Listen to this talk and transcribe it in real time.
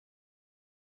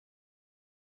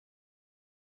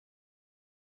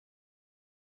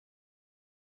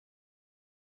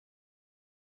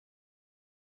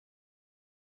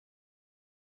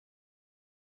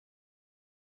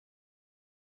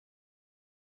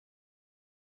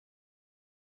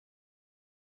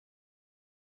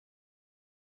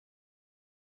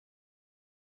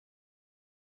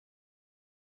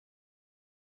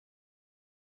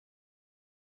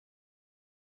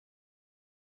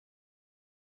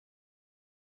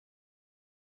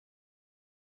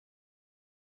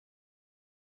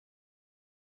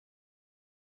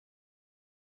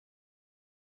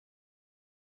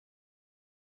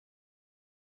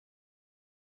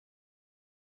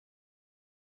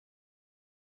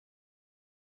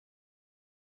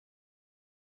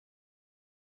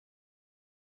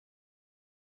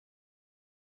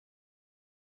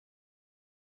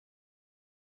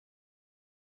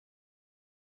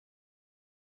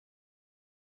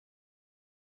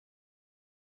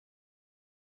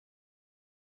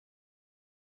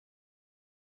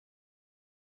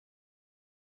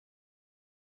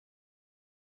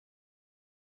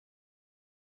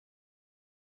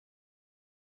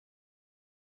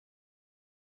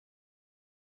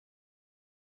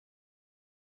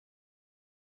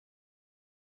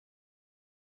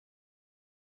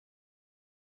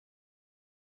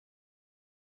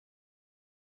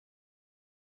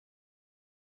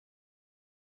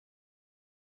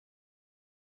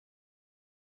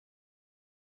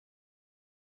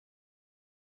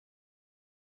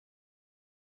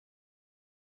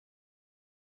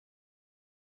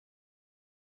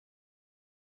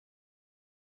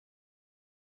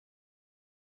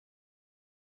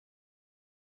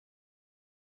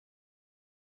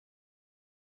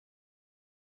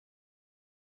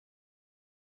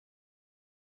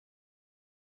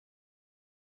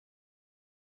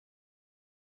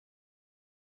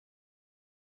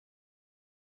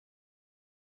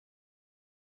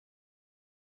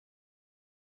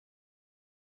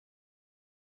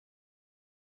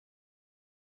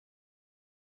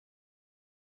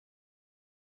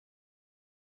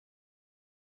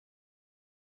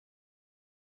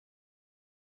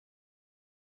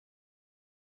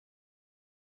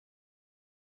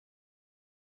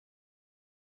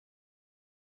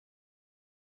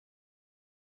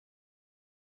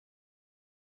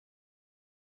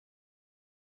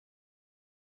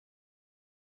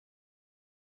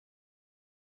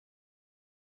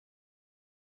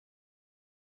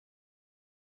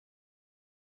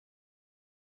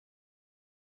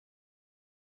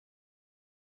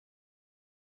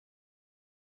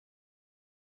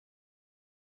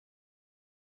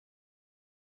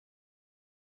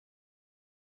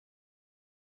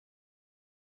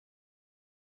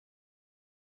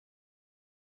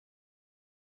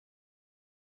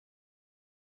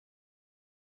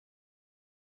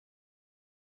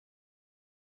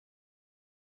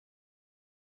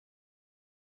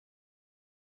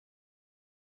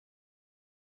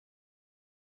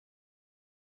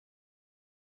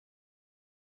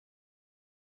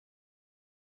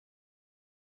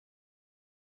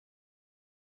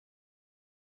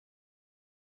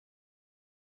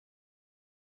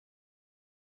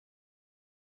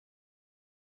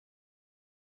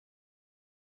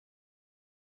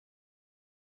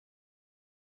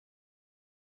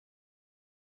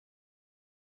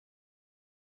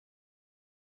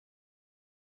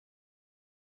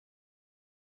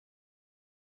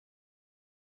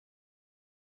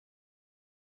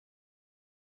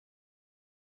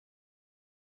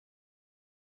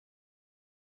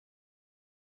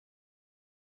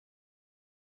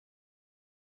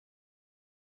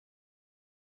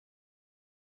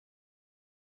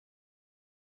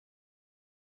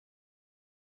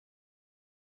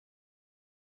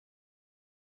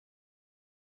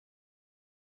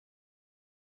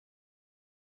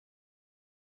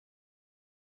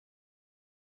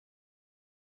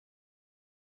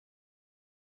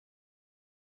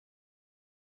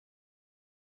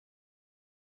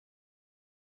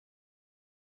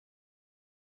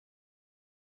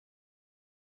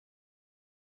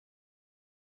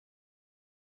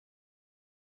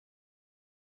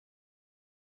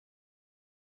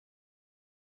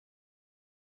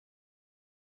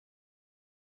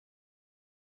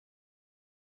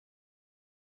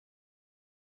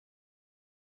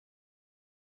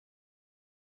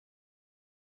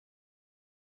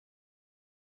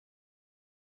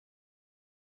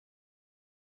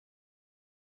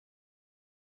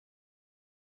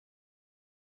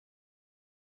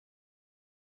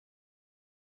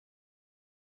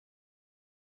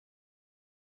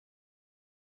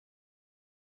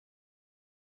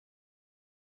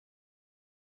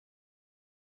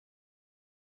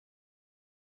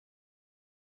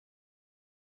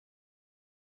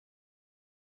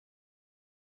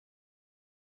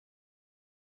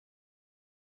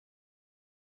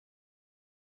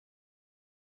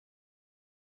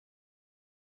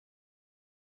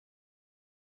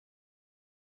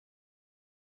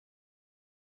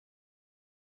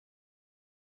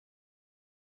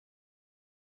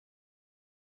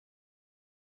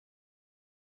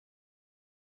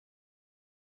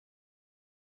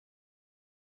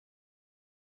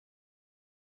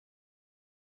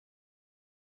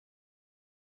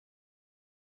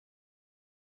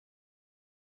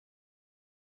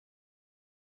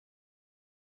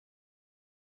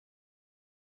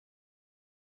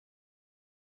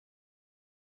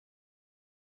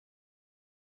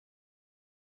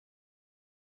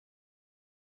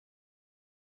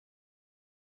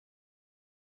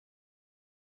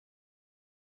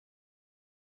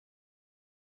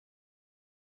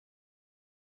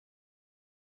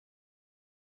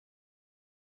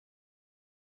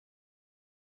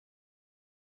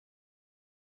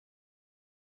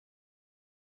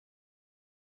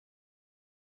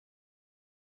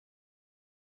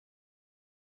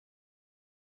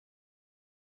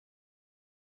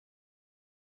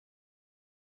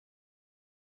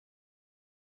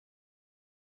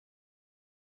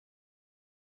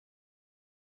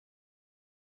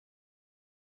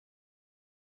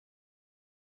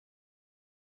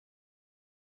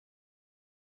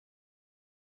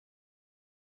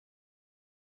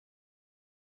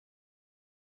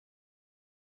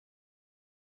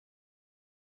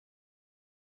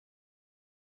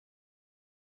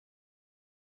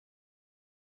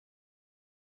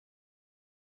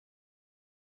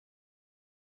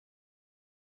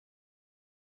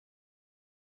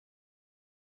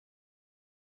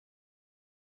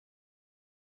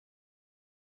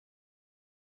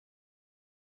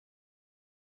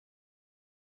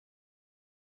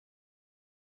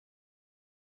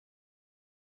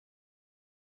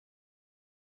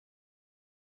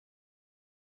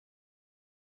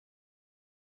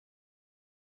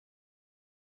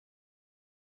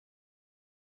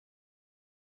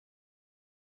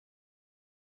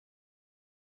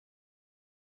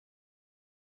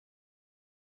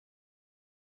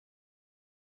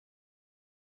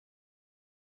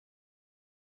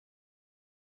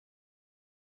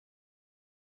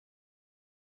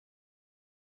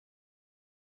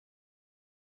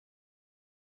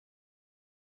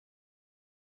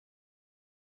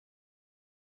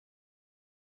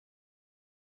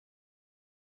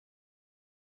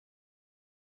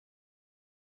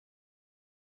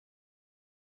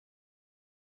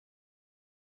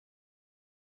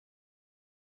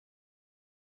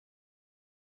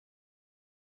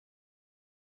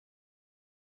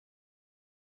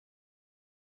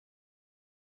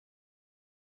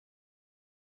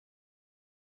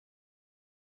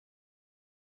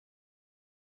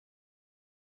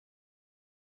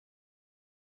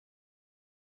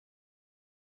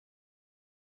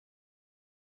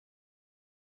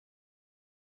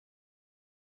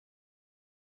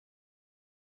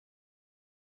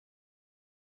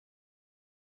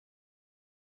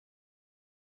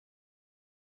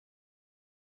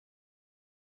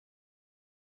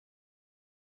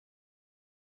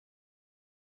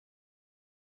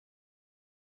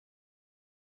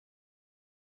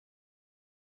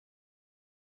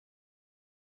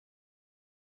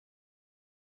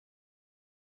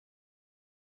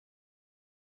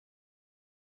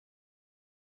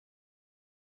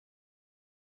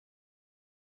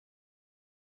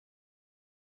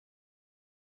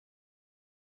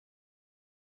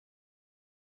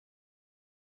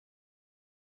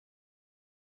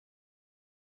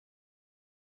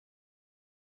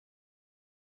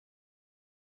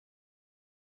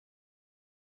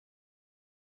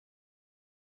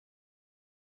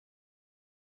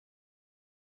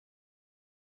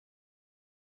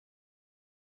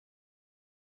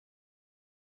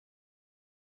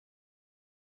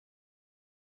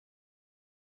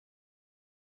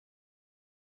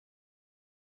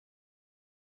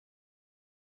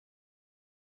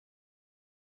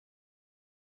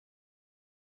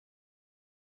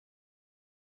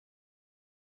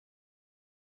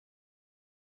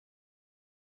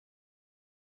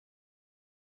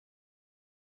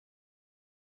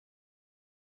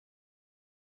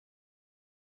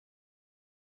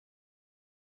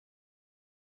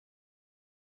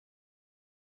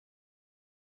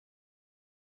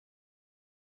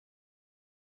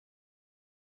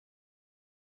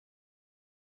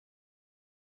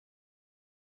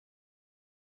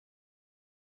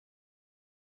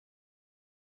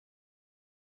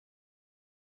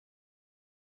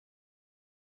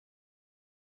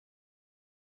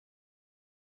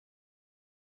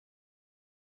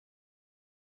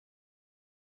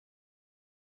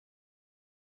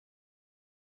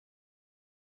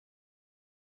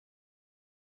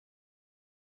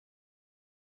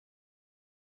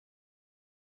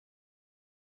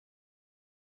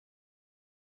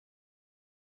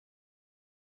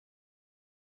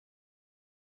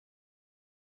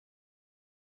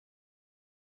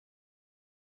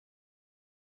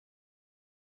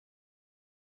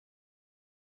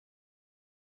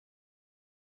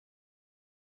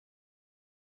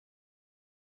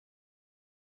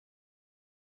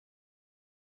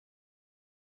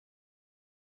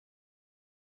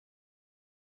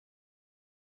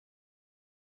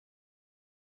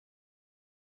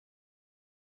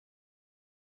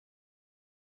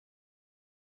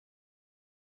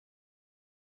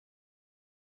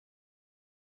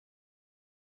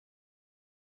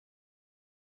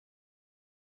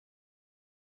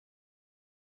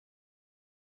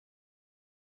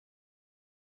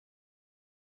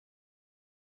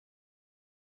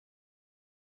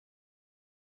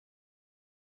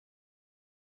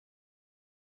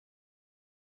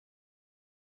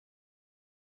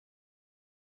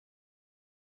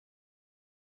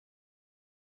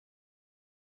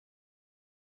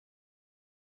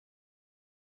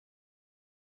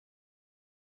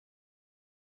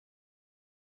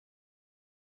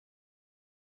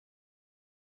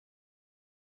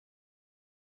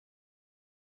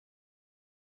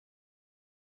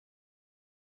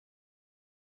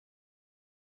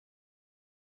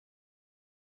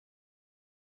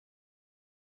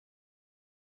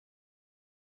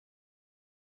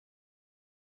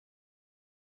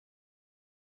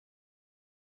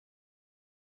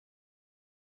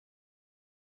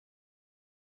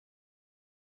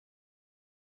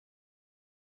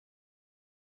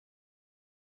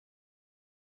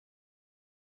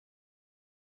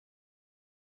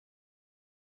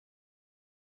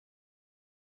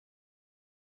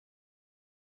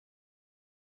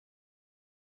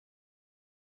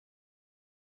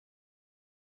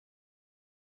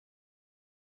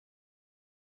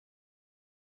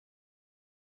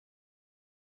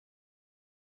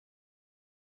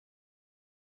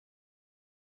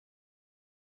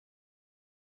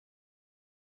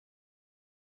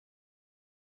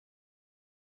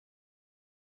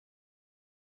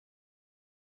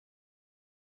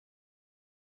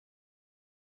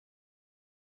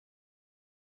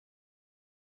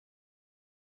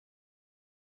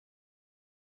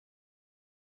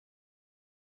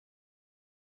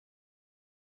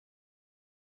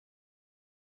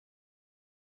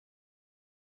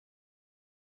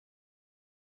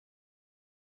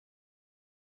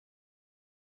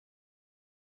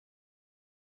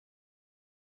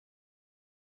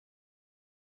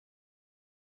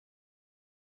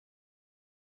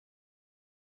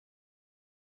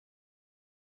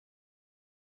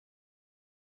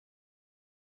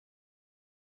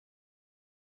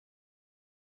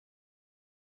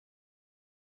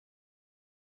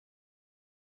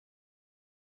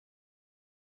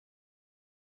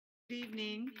Good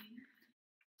evening.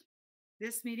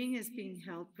 This meeting is being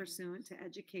held pursuant to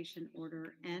Education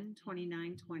Order N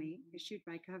 2920 issued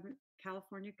by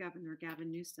California Governor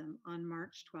Gavin Newsom on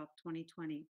March 12,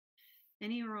 2020.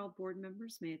 Any or all board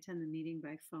members may attend the meeting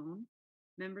by phone.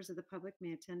 Members of the public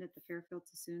may attend at the Fairfield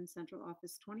Sassoon Central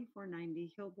Office,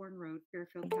 2490 Hillborn Road,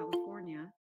 Fairfield,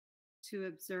 California, to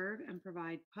observe and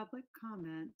provide public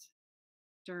comment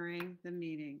during the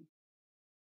meeting.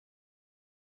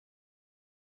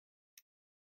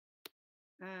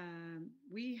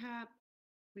 We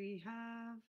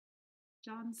have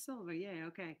John Silva. Yay.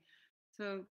 Okay.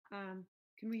 So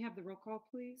can we have the roll call,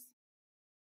 please?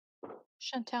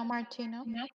 Chantel Martino.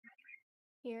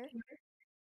 Here.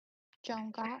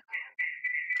 Joan Gott.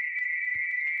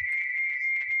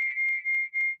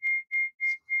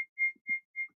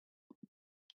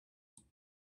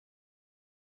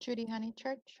 Judy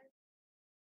Honeychurch.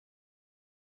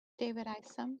 David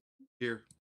Isom. Here.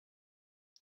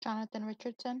 Jonathan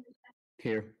Richardson.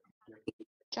 Here.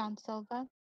 John Silva.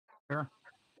 Here.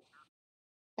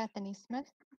 Bethany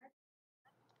Smith.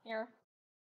 Here.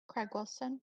 Craig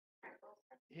Wilson.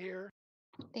 Here.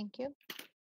 Thank you.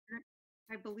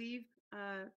 I believe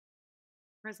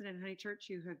President Honeychurch,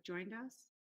 you have joined us.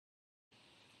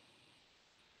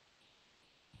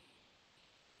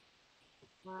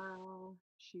 Well,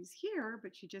 she's here,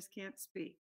 but she just can't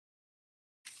speak.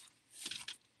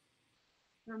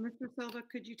 So, Mr. Silva,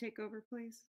 could you take over,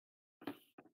 please?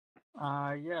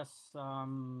 Yes. I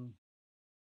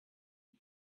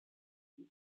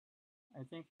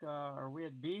think, are we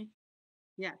at B?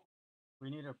 Yeah.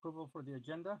 We need approval for the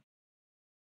agenda.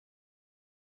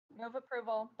 Move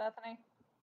approval, Bethany.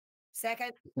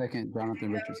 Second,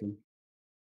 Jonathan Richardson.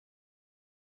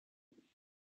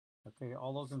 Okay,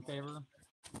 all those in favor?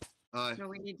 Aye. No,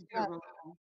 we need to do a roll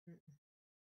call. We need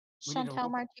a roll Chantel call.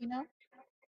 Martino.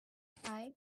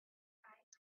 Aye.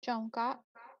 Joan Gott.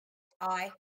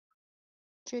 aye.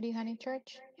 Judy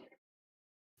Honeychurch.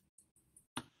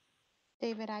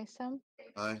 David Isom.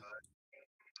 Aye.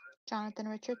 Jonathan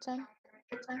Richardson.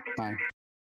 Aye.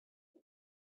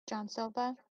 John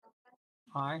Silva.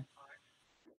 Aye.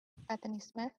 Bethany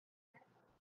Smith.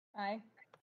 Aye.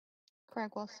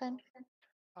 Craig Wilson.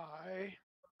 Aye.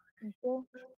 Thank you.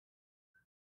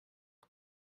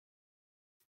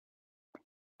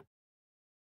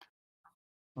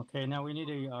 Okay, now we need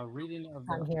a reading of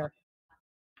the. I'm here.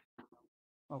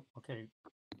 Oh, okay.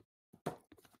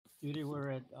 Judy, we're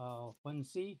at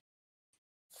 1C.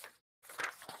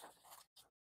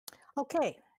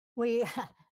 Okay,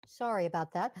 sorry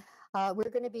about that. We're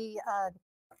going to be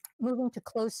moving to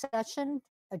closed session,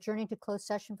 adjourning to closed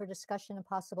session for discussion and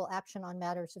possible action on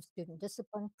matters of student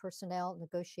discipline, personnel,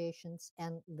 negotiations,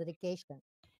 and litigation.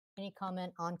 Any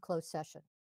comment on closed session?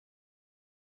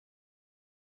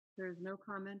 There's no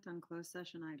comment on closed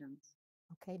session items.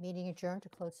 Okay, meeting adjourned to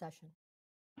closed session.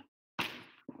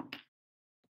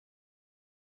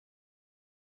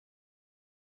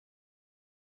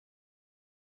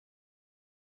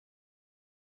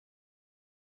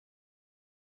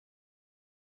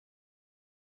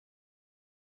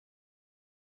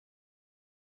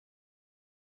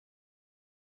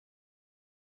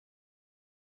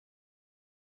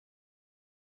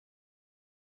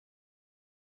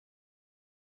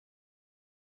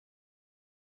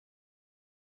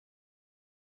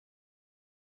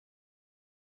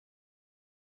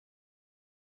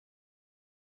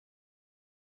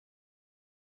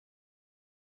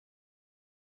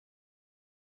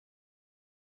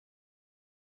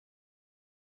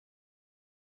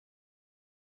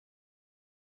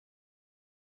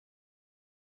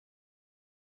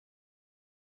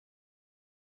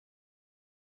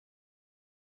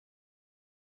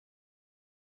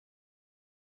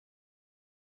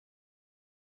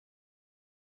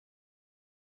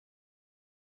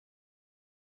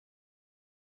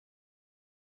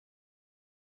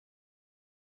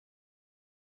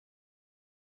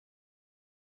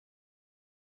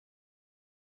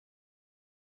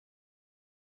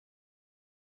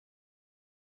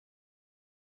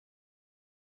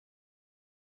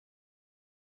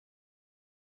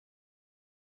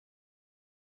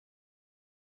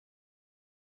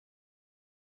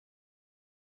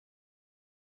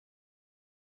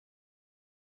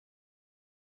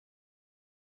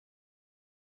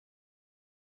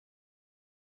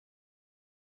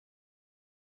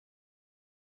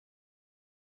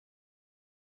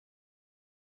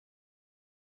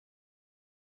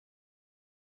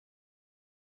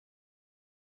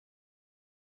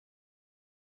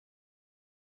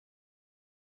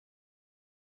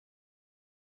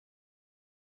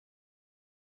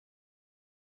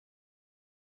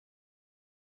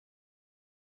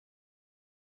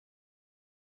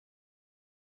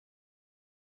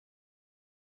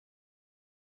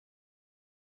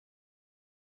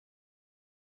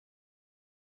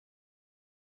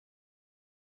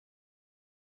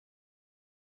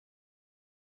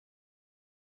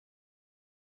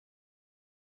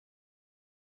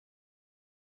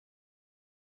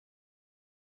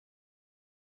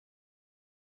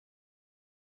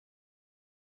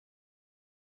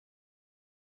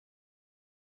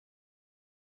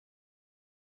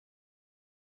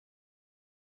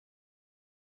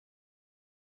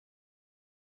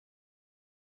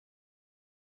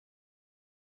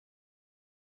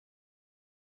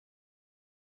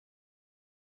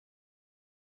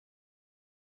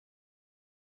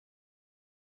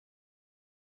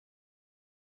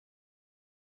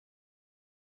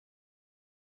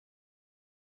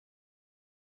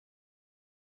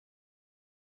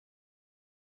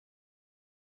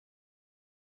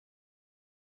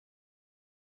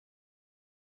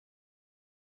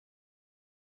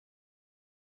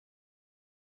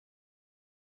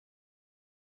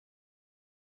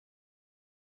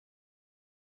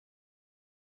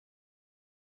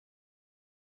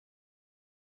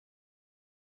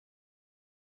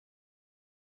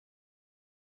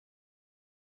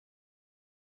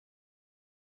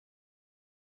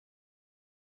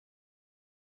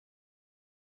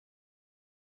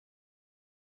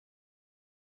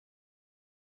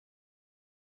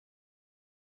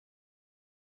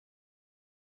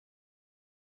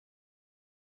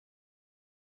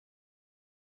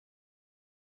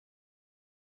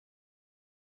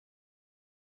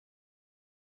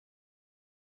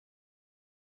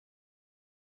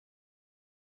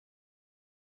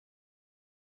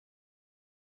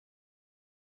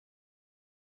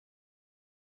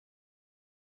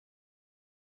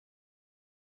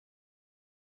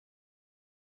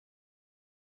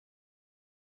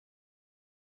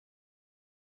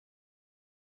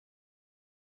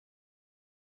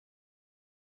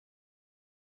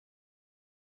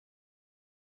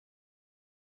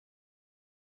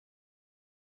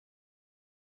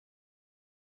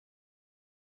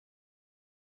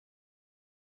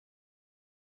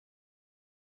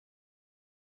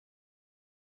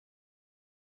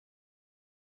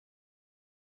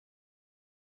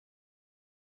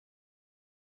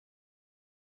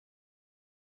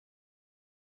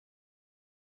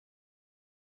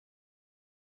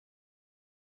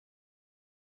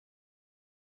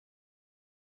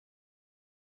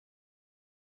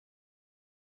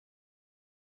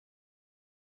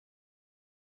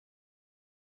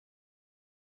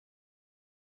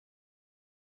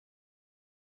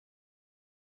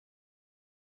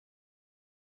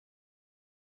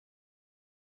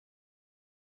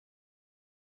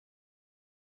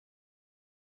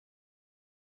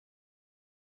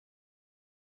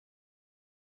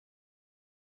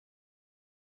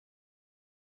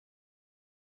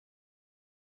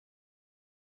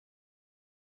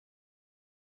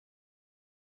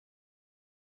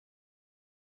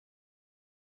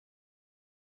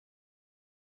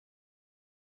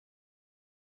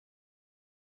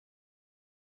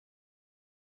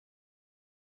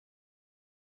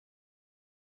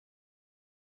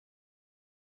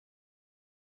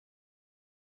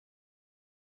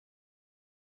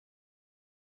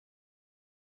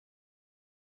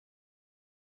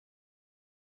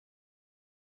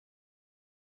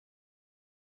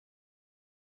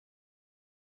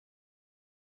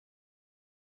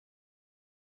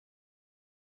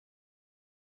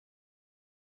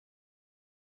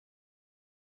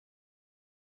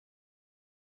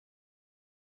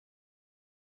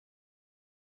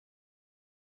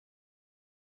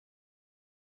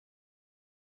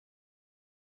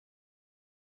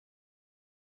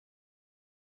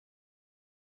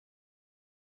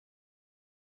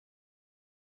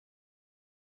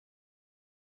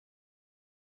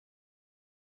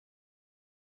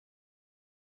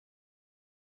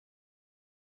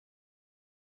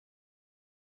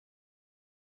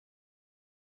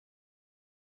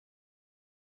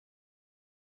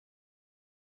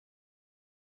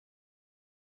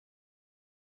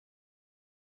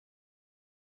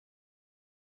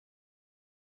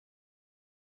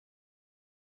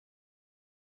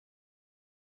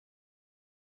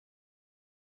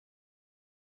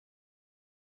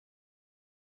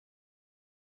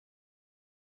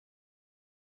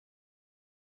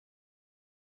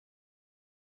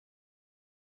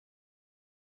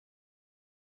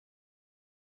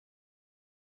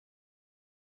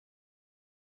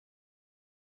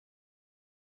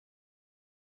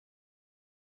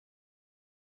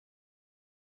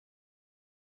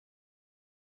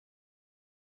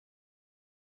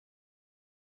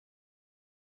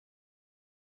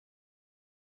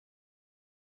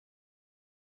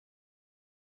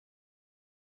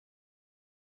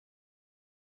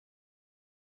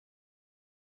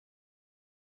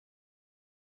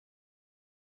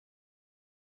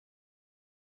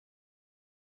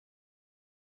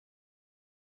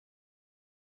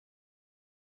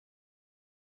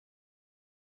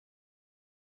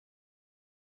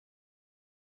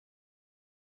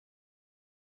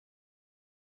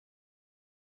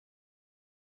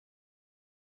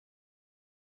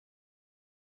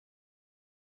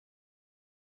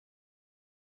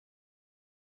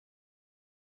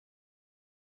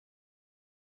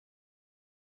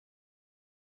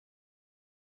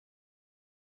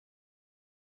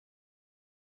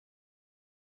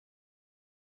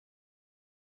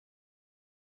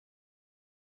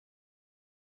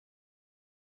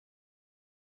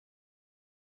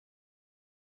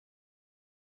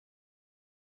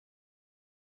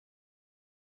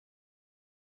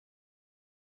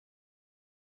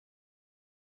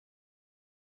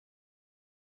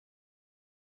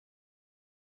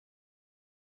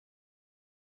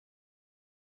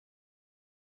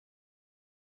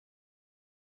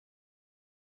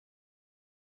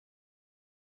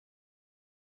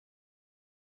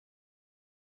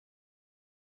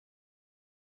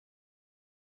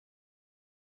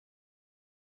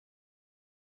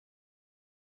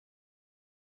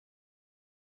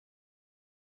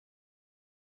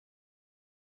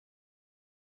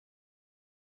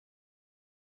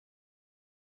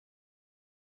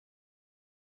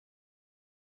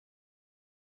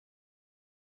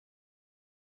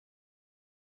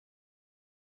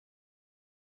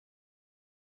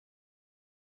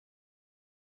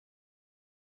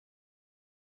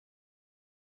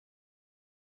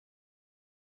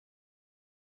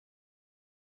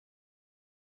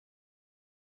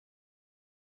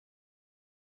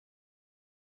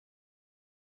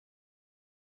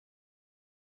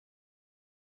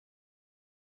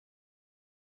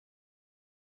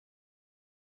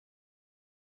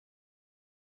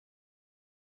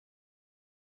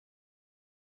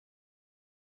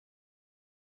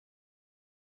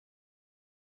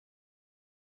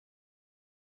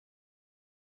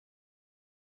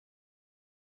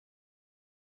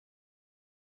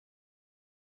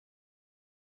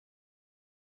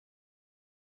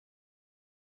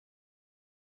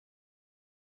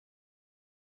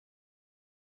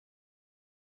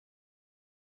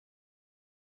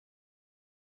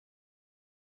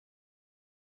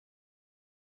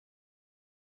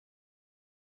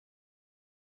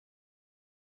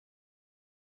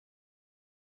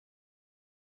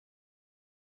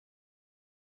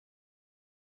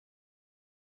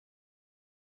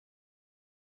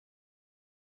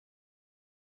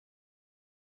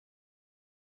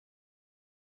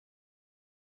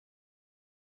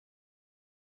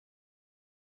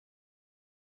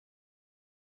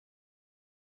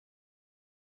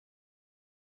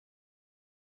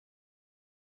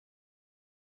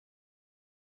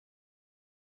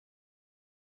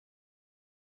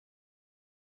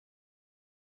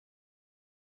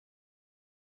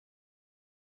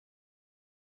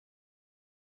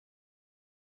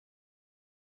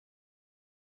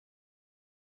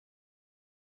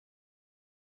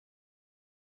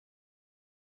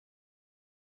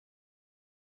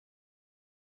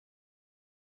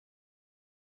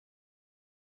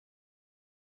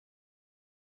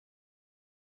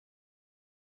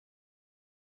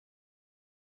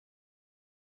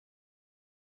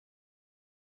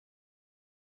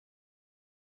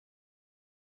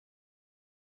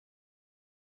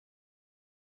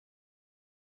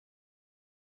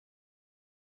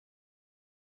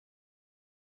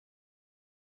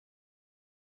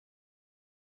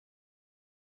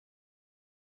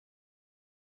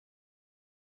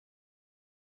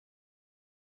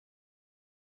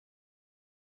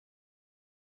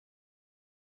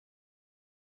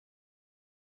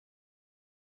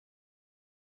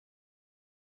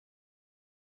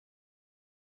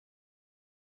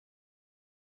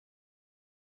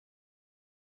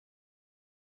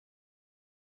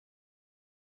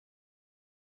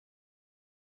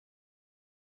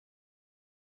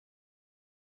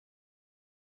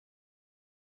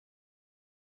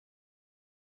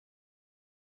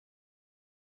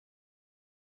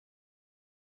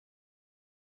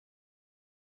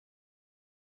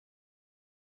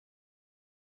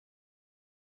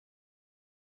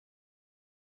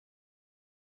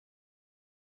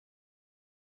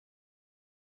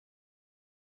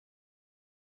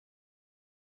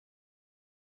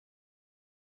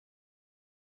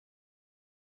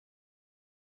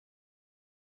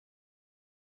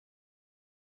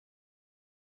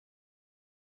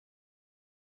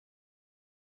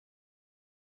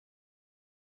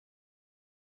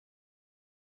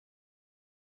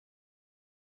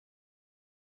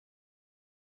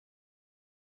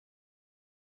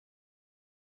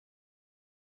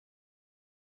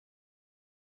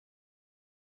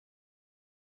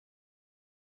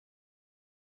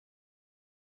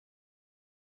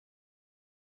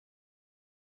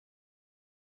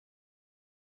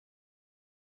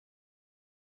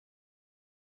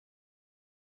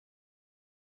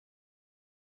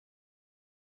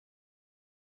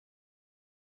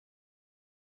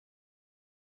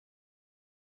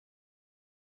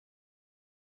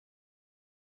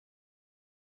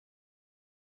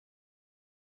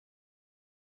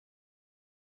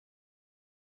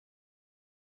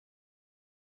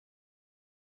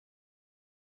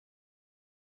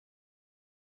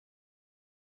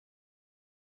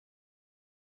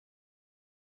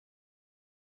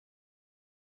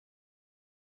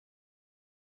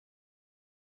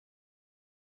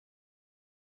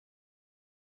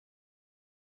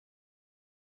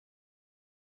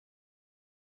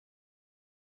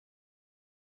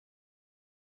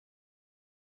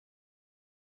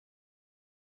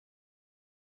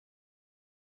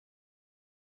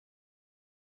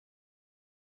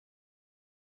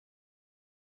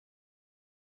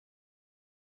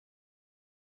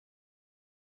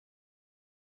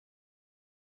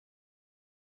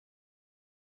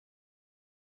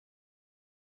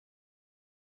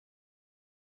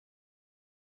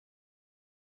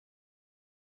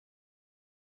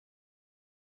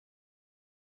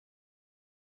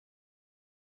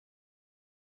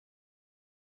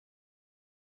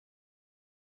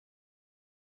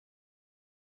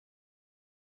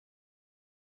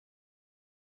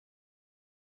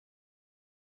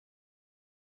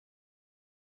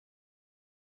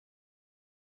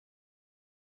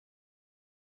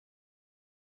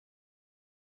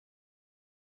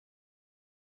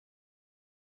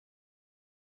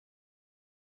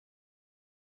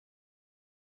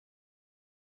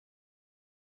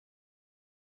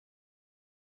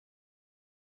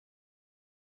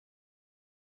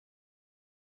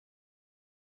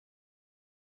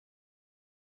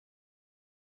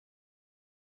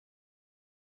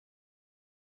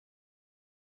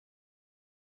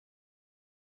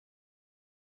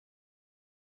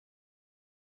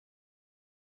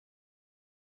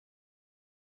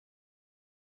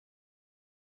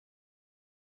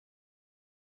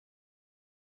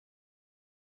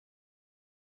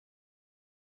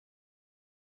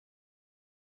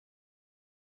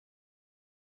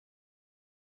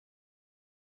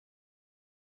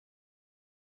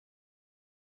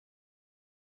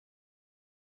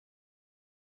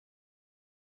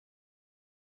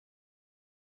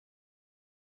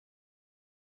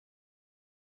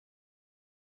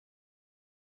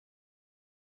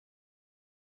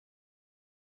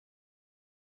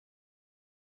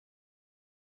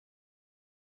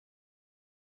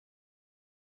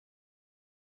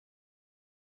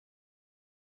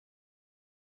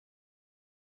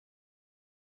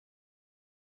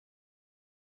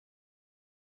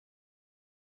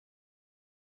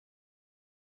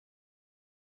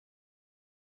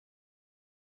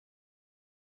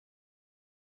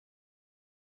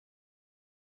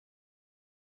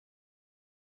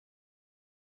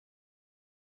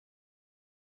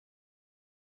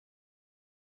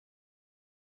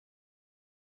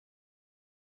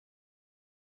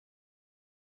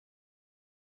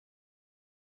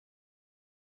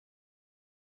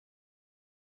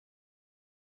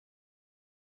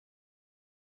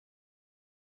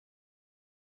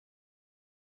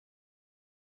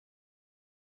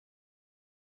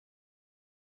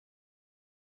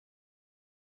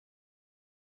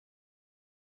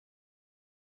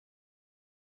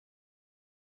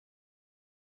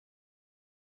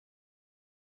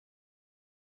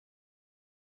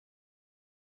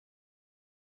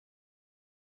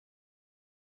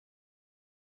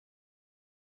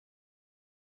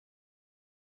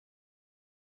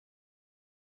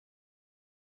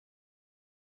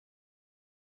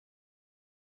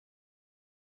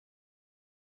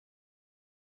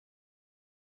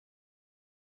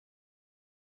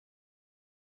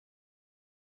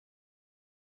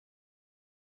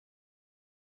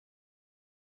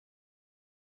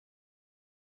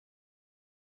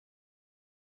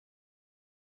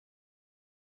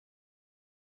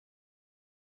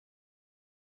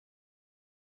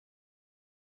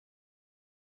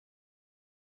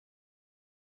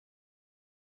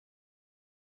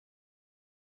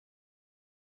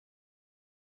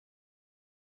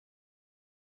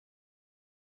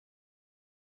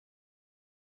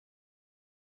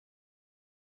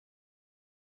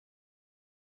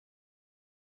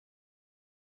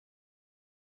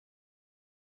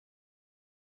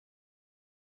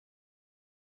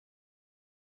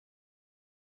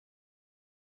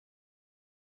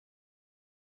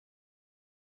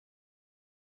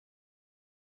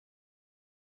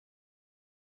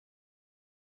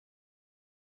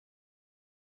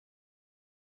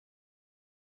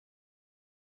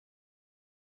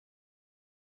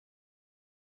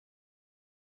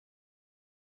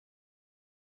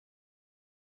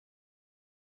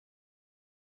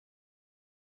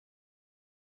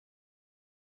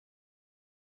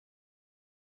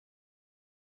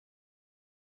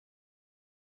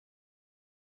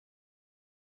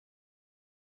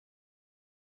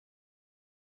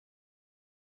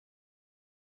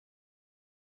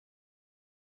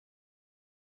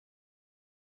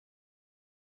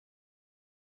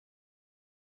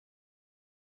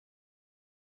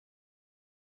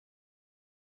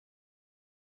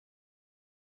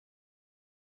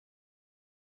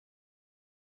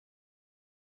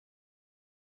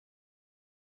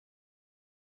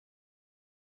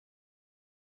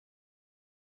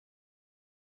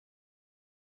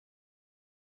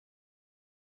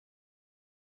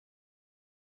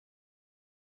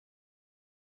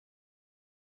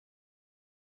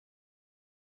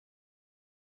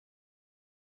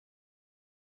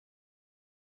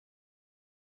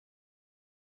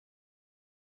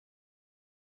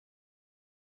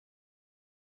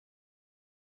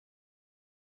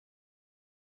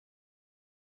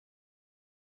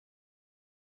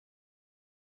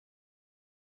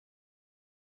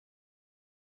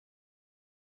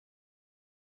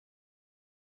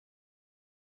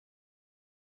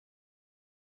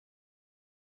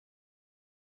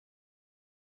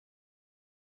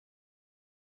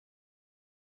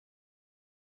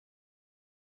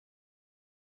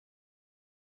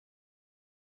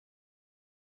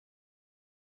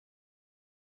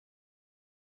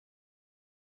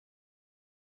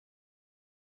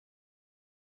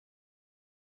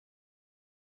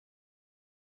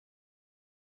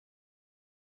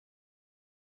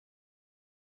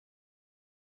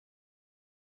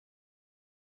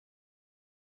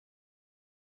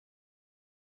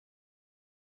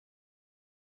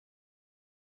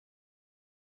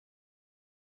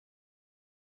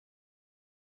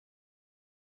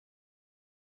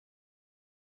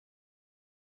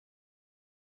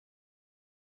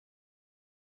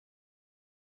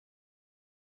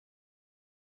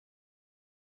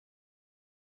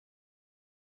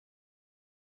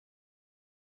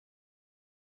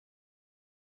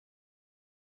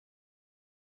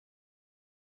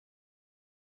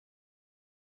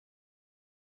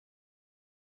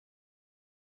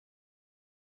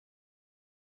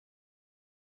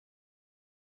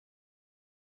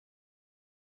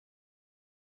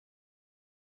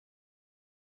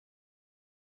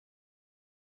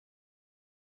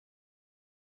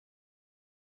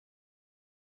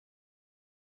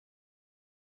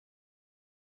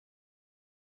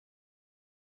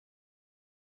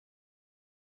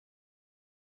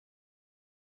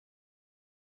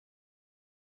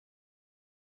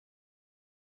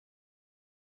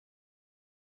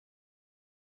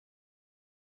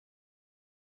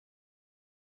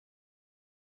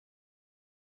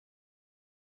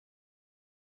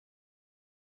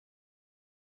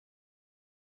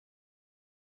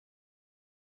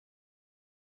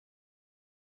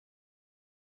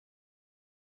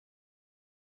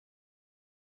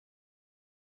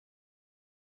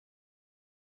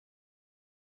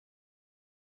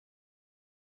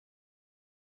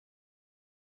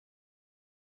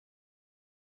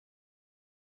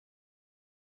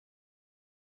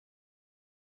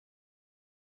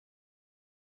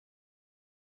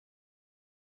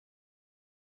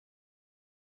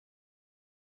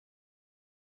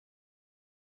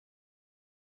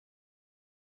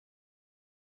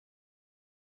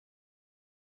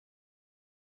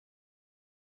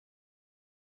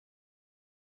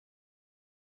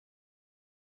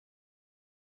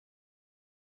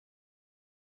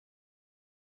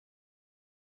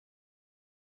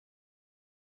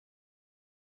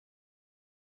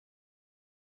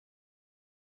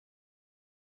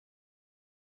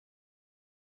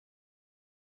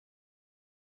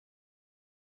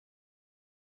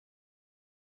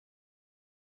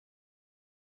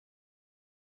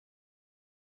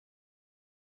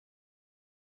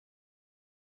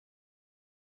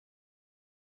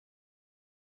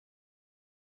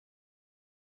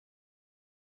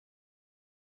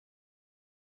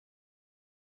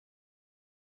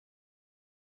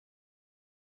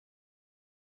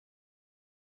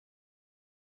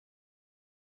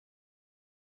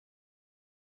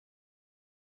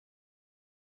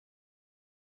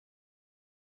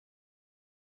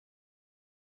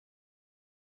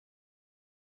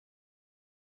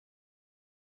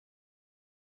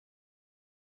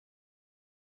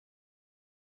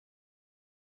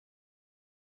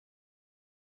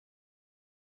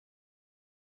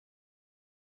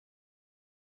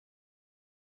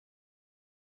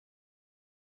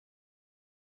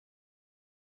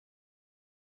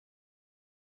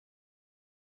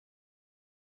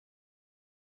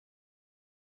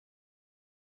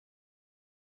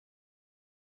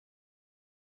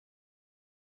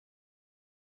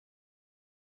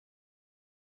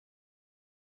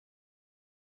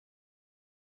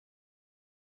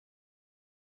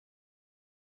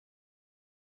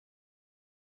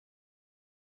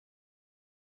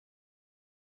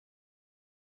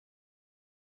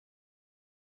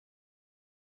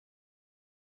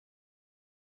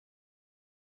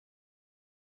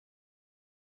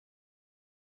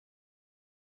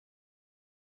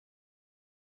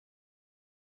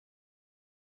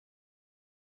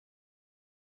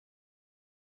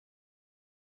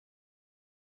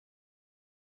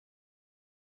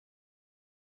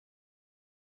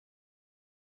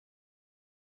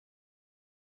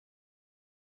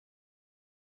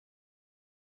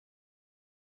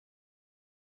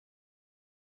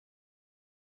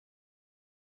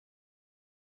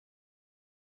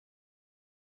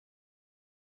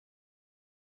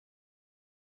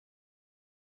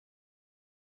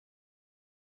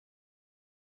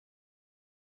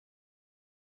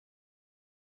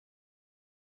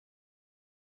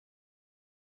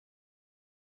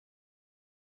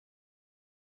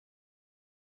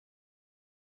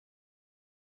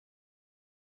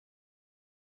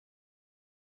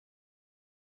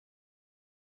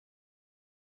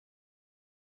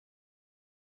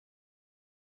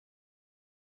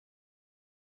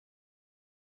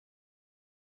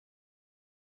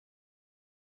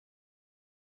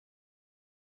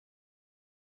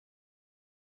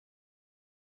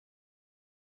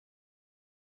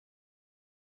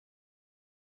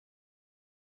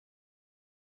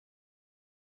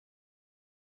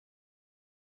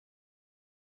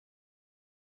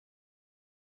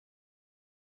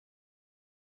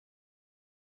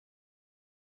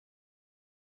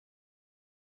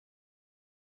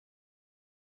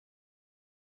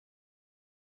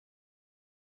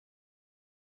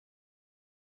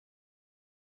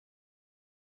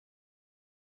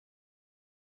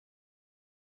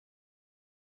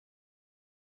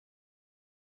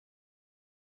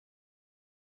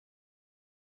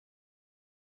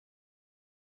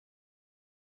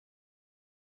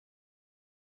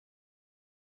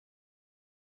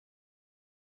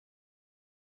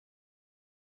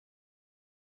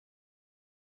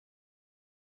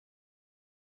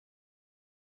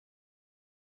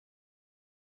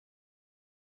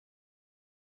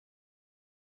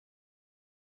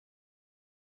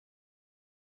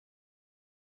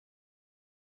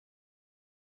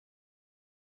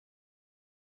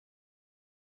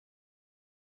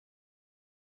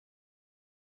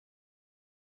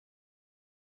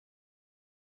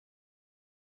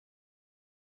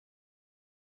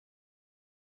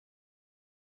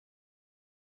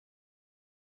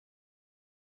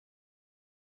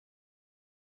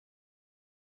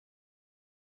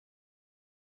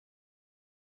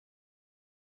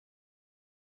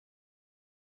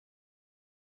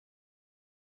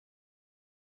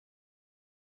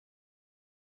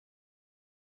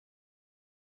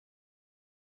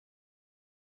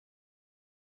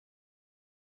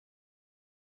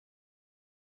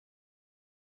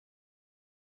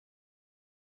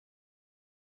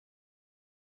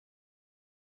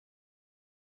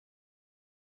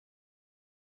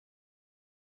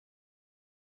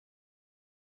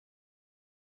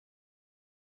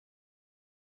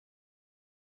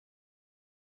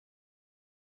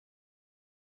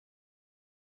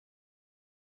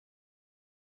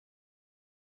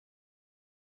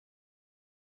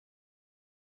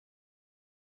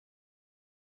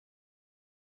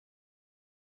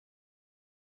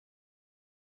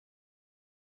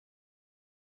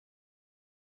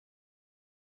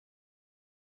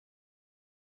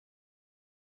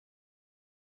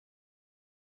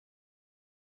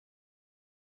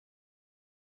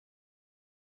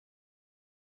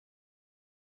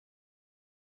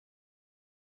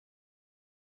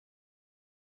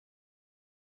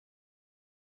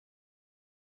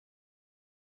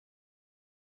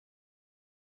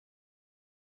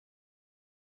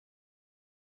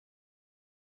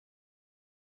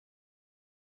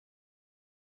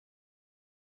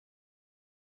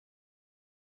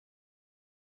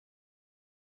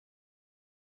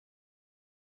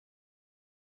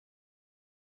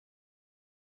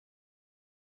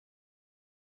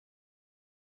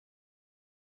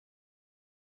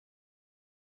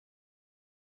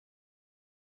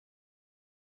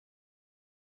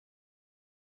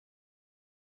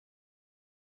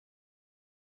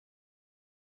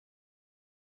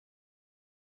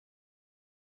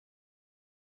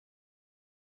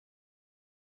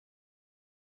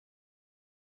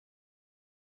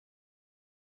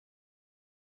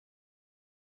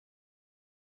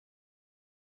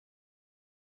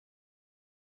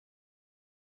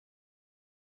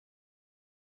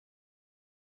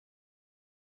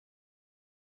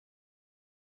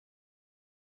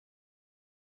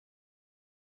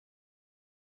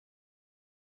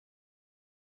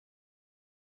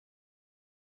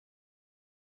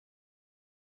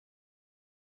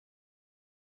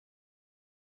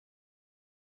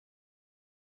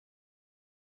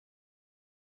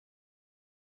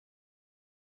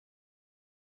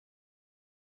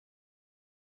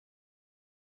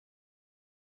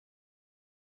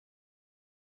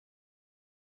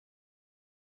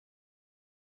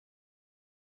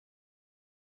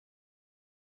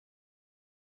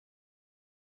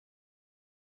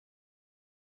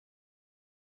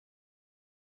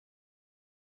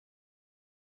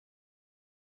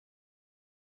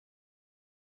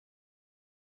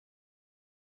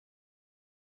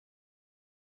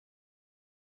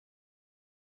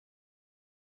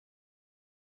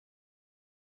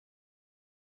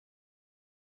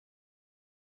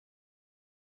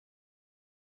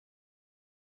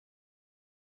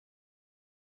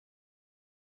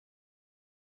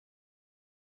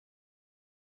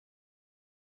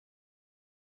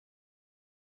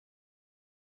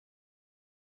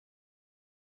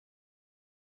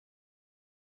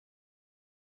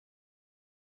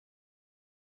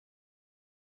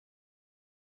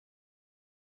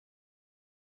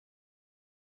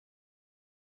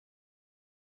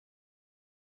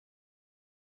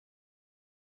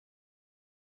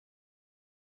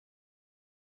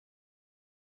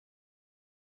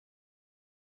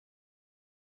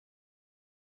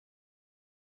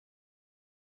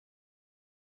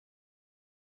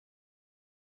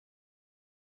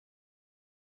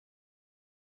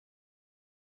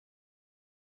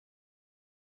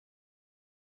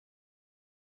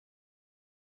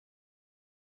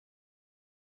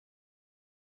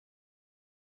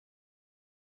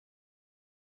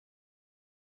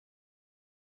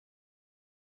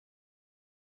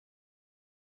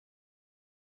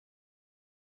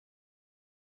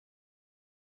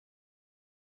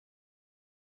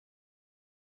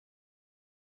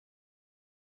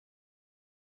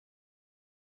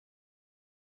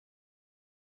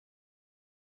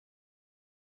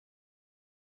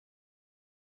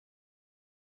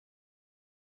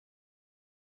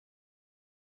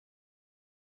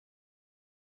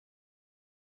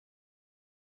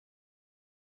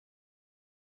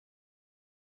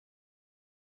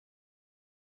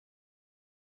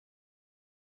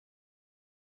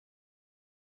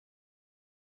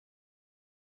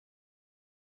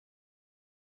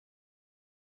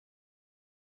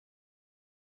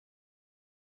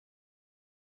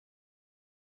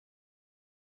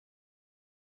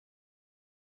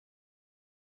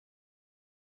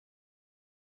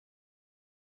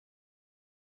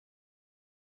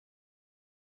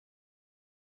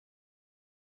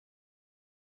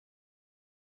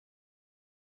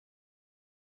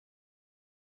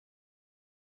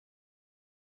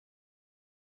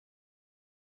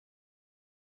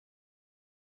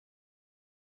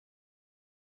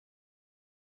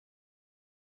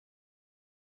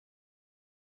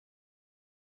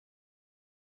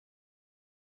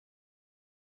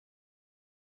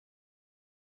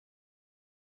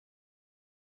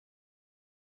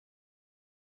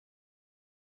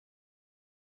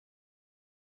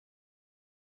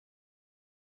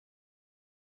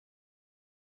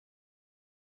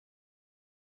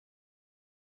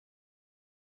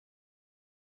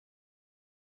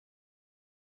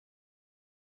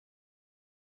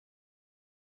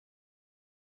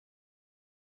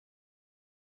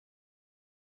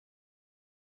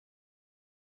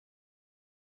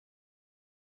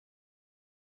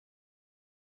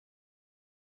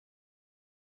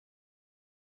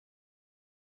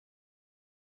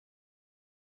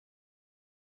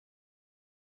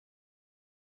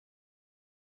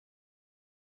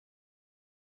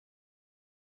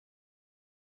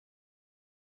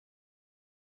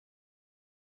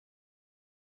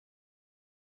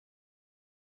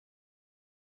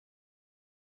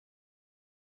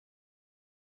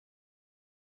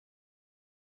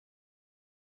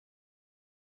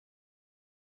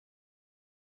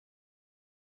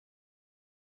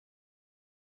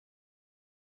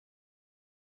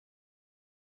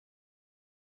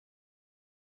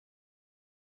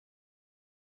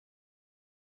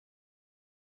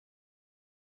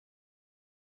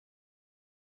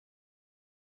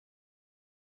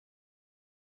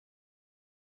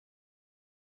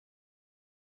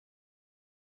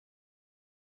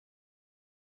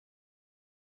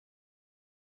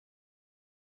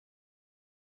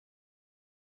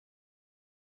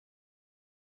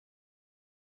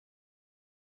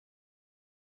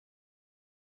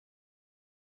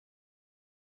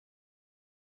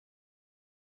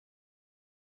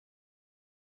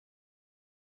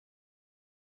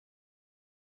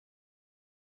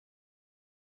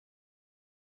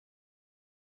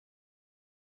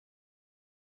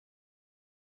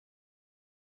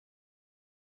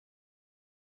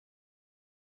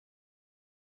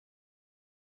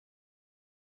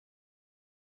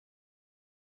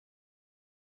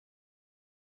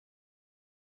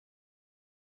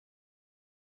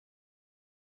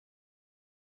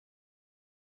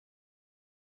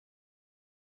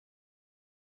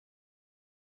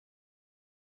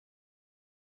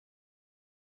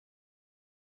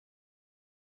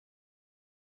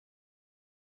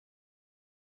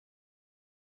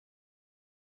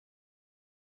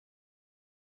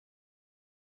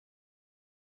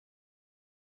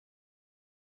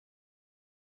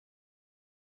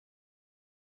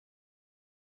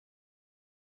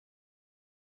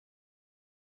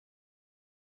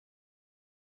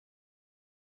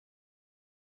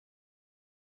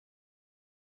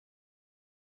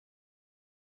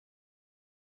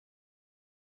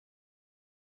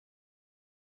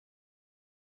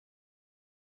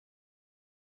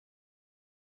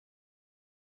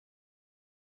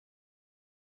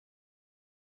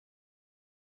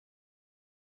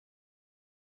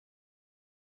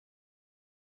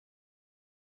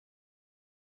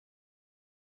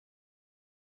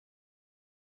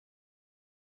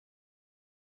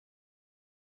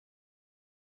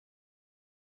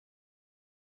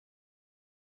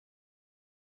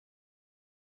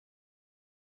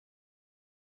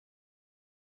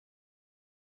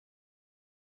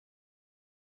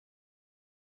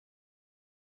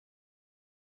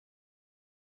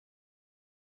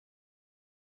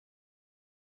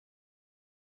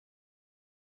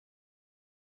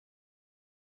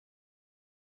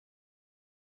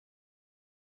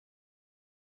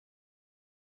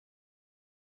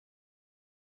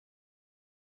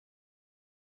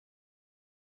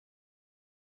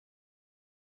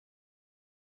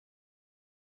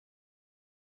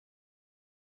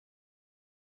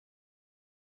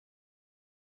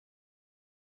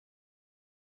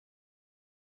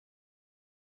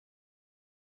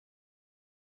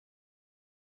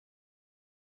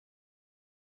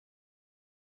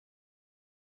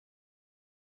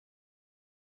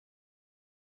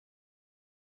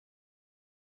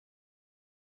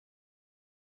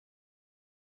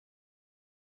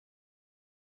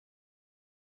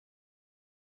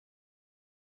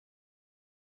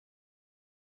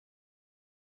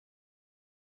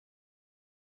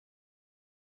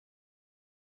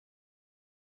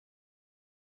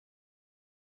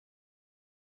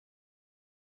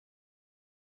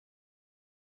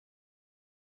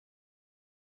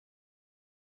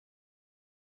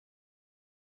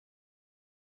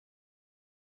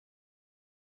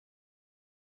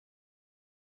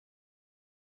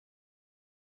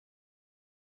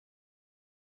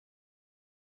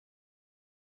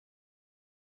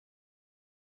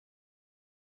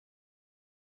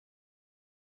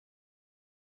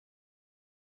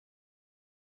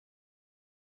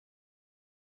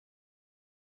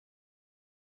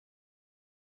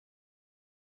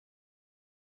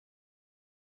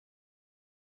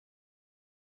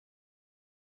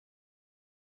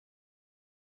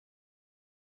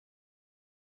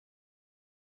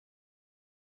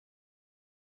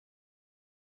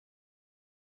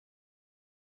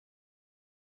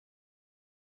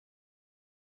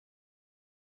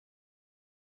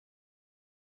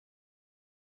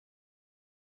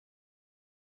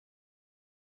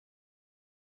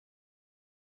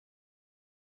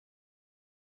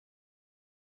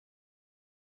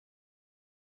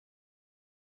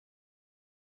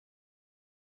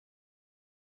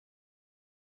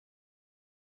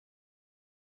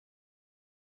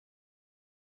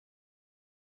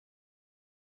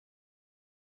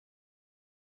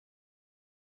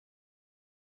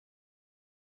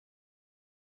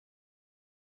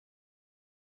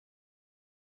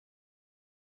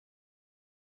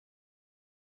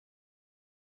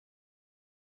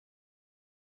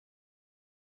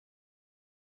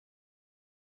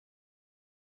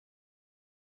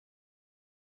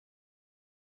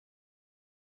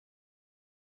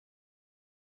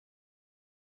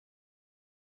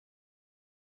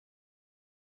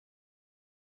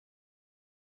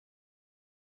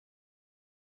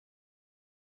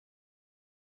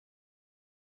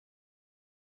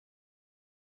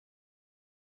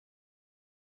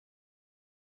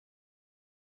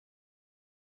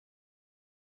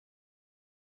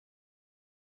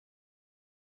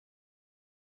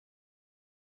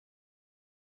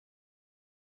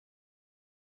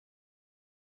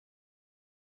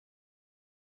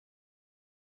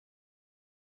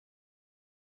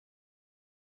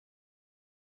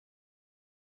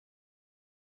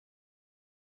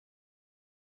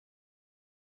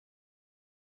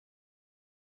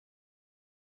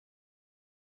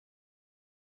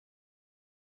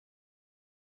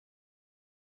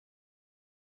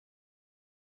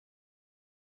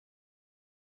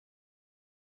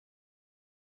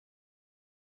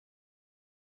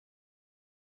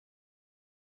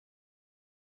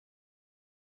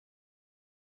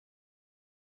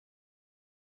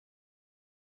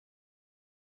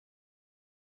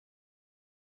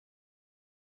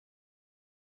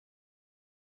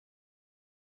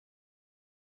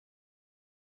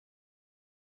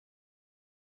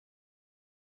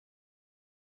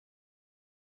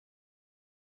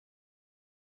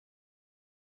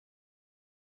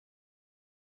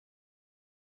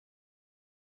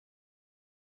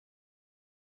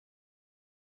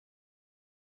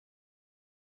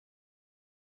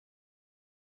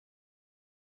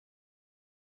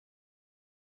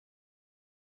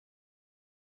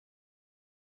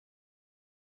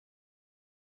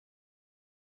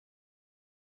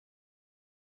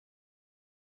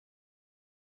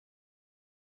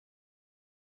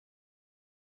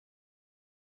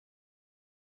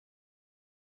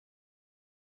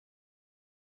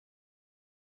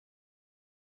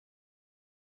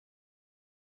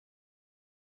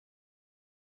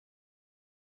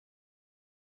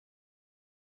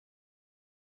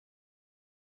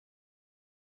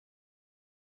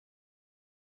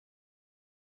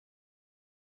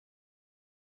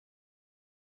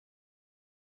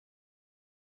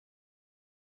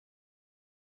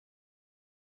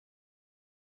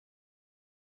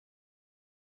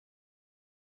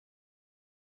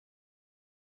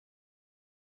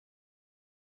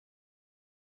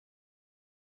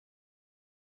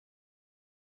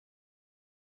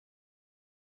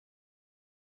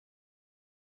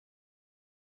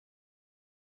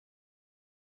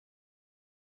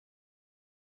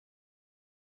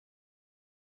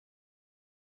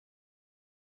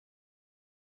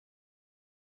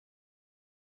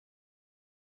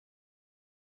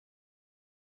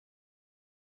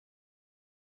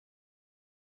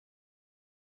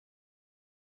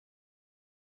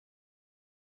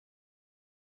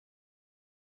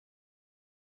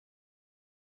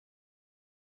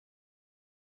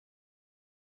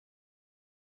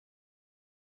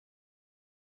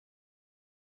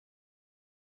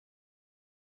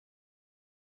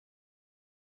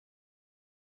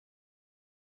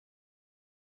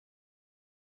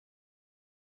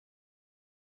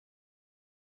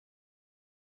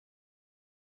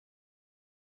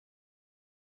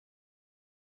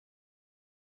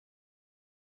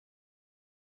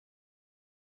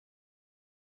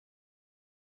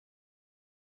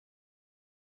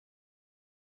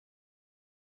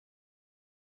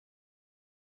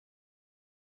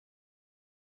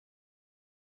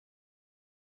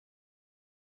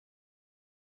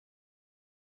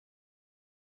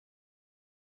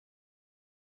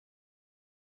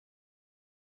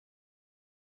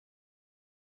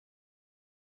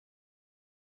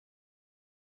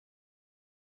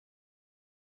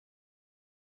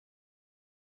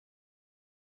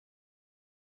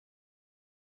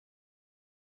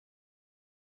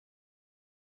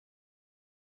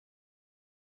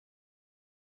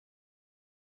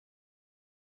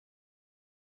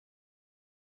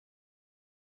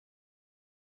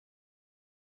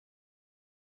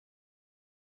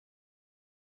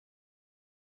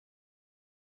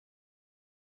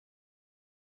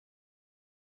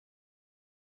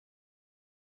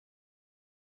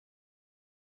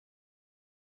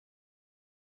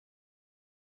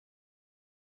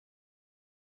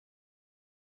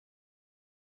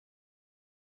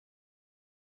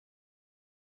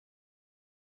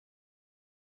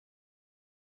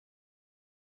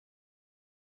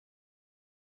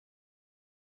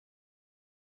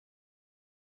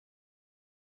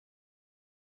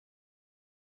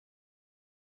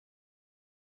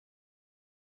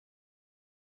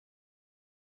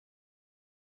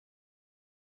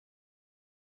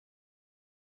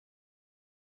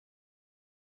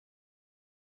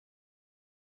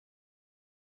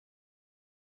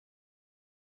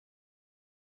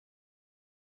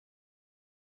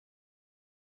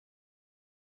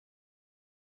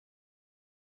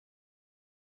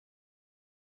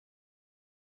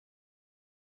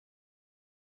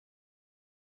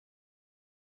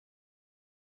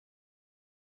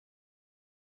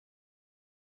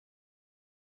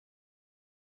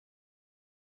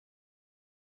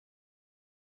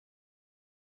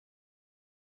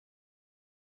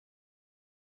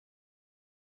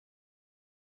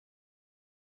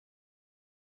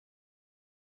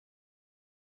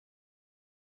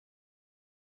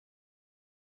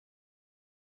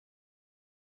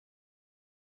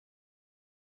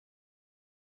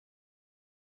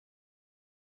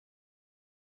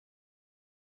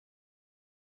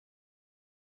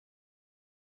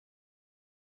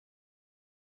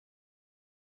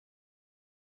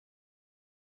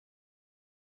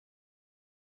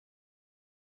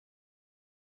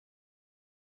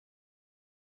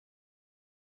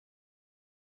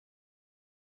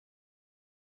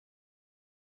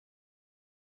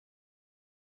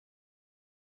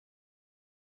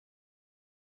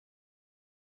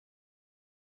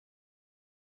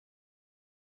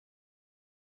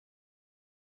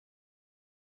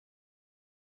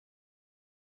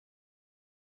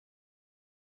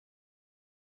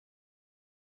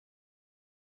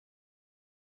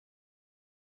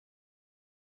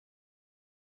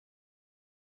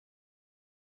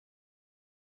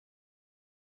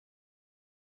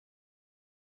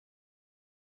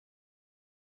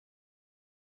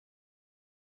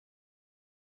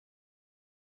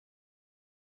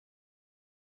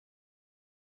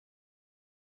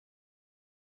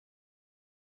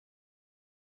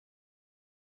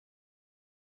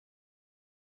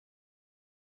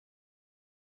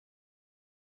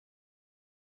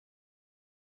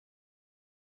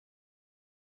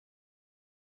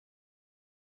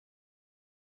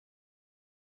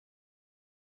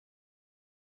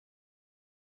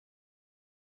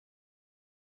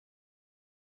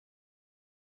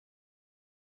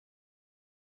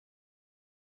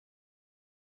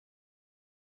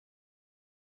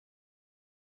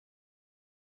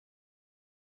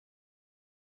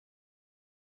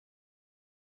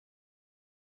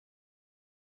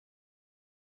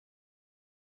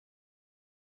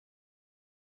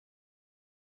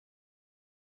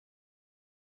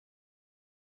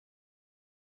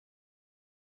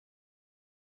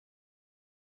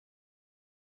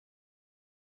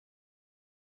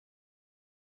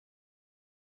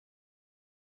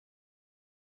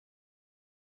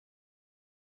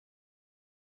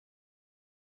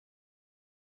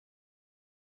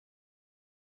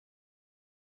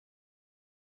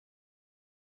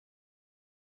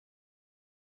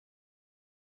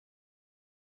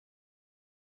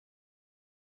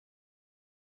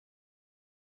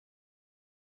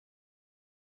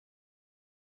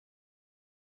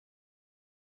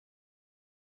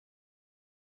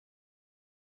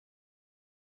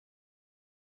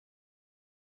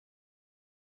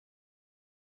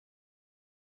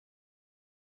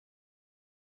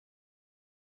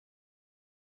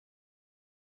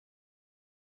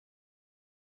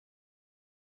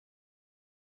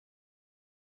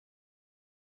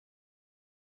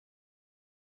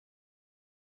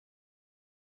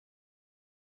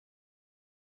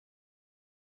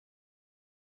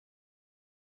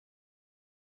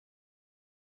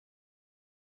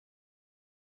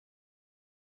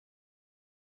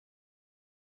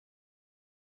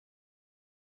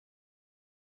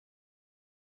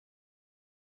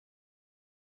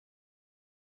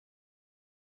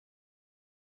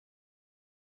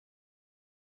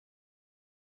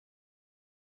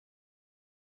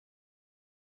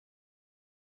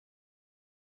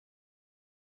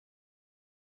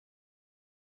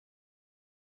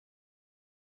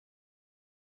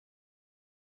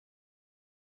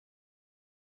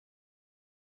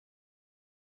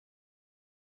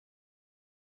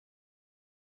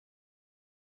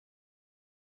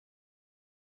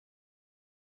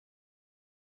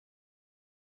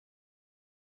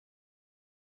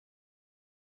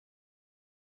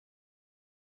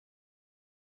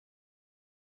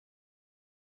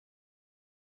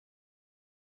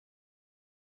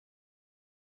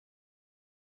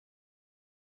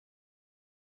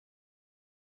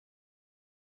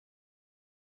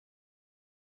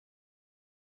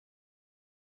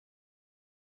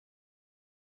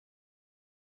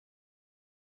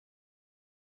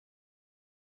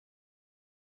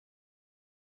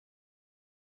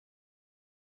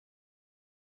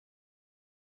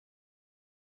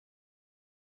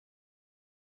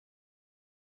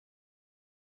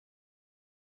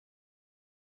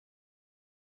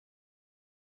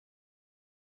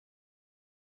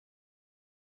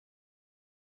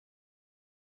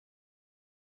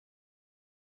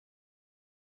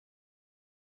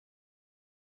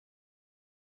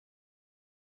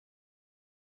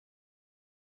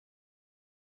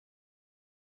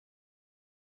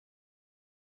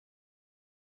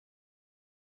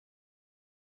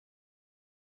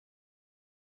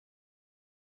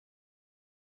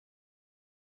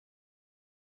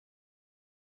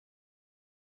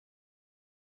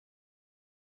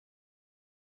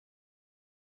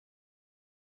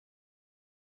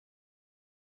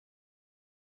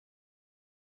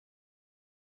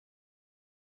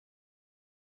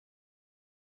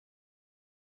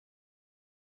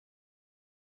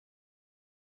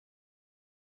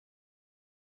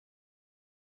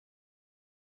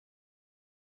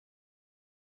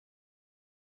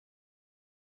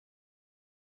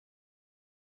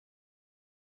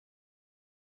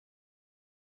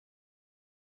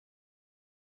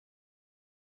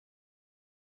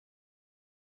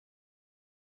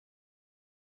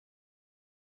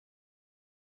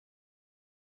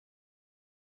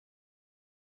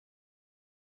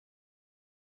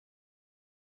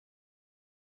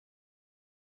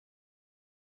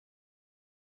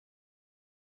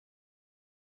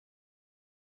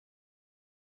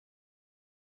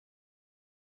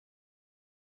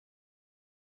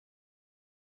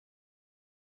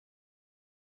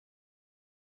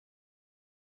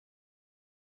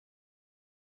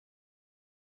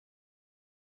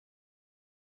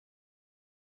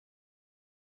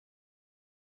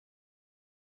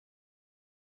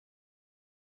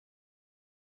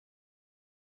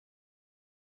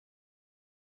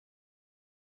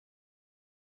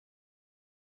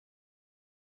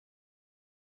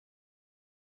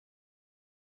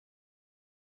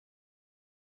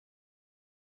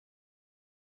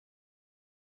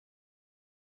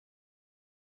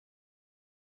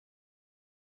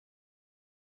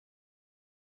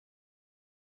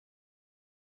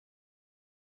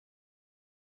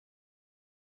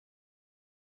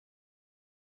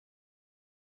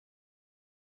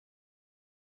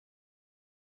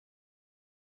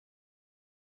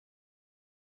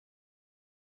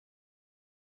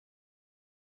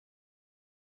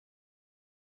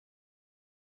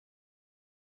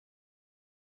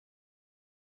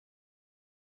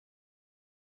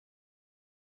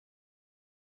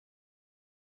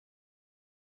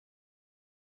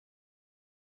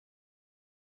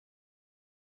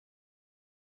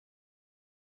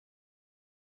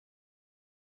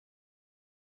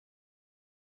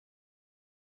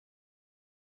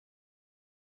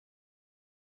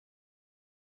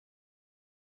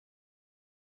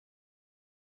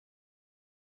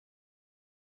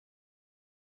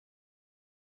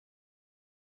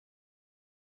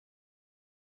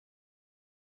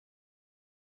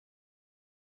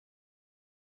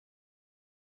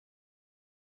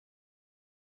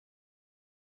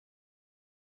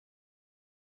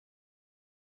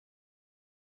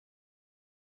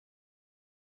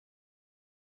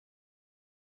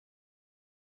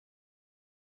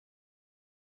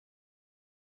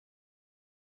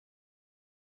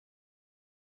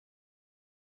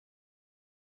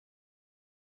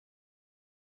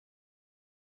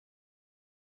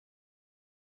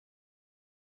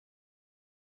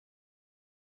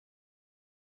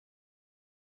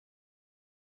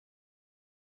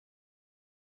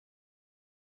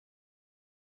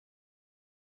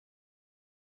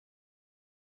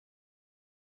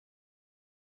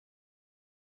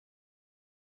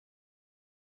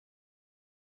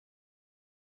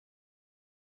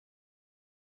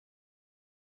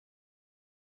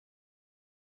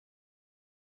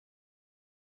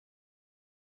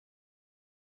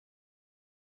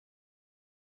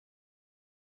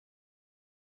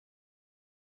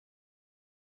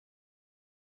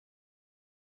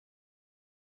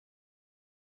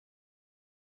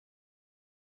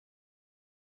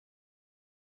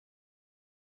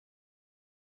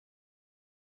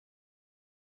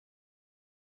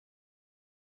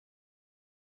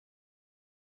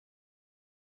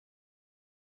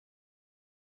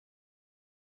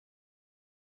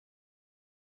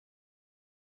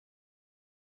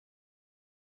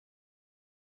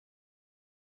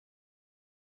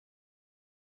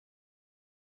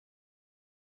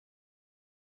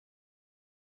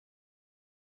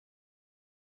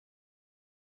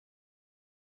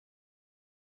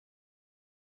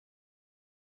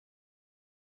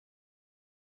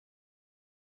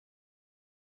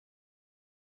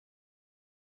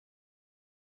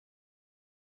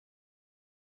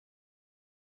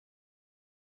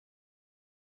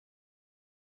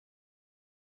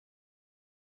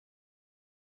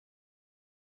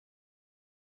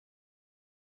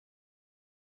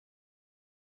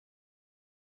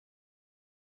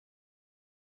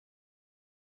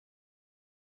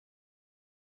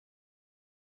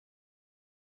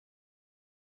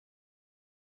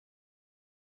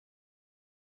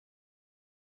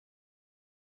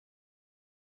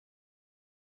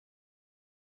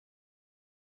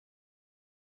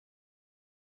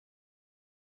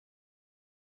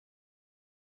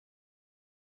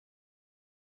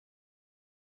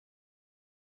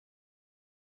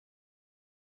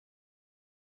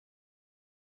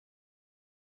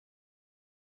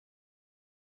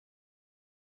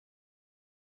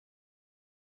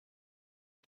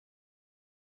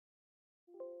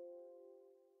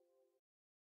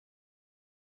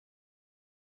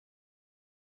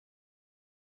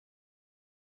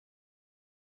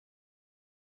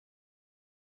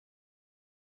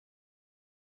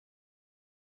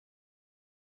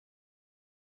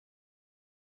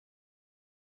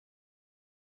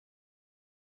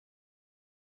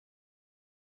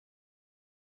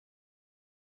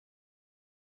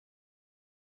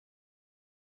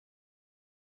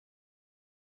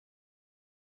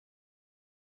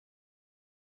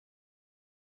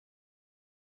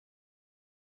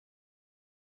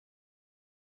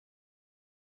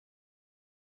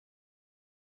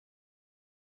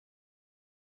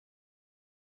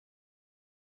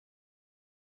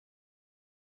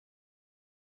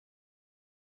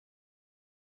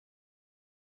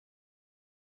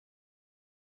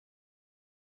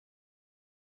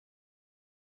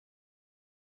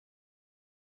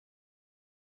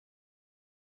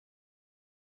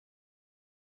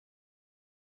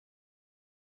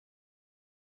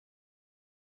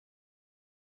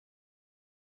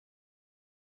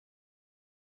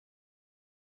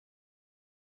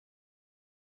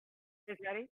 Is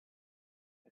ready?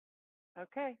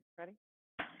 Okay, ready?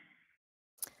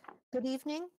 Good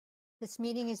evening. This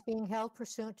meeting is being held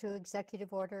pursuant to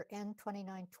Executive Order N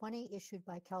 2920 issued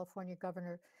by California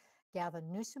Governor Gavin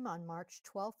Newsom on March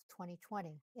 12,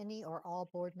 2020. Any or all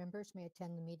board members may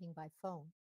attend the meeting by phone.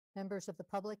 Members of the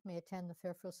public may attend the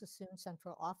Fairfield Sassoon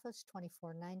Central Office,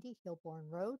 2490 Hillborn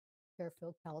Road,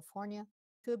 Fairfield, California,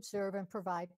 to observe and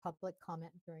provide public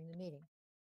comment during the meeting.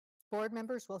 Board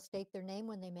members will state their name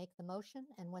when they make the motion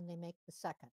and when they make the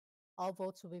second. All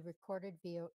votes will be recorded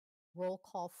via roll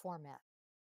call format.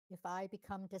 If I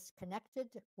become disconnected,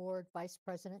 Board Vice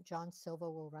President John Silva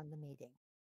will run the meeting.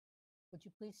 Would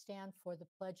you please stand for the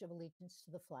Pledge of Allegiance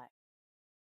to the flag?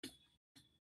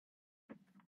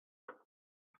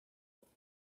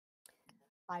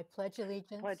 I pledge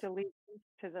allegiance Pledge to allegiance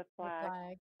to the the flag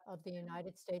flag of the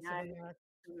United States of United America,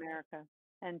 of America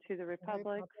and to the and the republic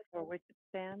republic for which it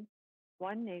stands,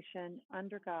 one nation,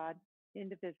 under God,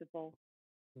 indivisible,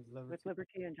 With with liberty.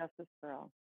 liberty and justice for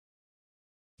all.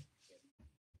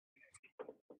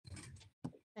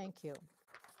 Thank you.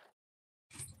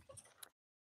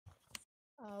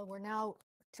 We're now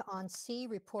on C,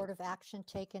 report of action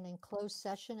taken in closed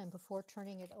session. And before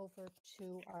turning it over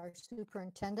to our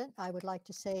superintendent, I would like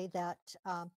to say that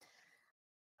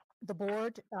the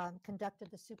board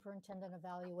conducted the superintendent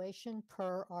evaluation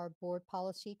per our board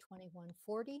policy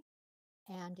 2140.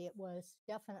 And it was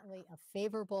definitely a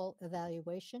favorable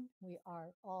evaluation. We are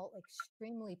all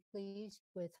extremely pleased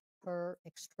with her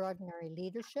extraordinary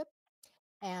leadership,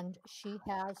 and she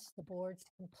has the board's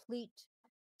complete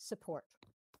support.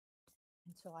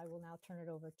 And so I will now turn it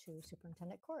over to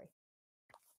Superintendent Corey.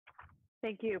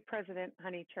 Thank you, President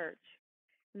Honeychurch.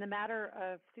 In the matter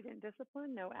of student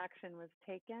discipline, no action was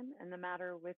taken. In the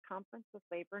matter with conference with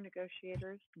labor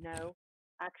negotiators, no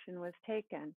action was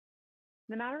taken.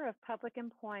 In the matter of public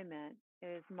employment, it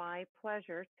is my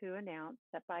pleasure to announce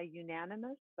that by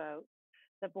unanimous vote,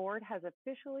 the board has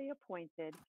officially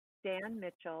appointed Dan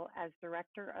Mitchell as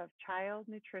Director of Child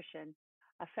Nutrition,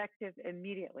 effective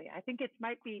immediately. I think it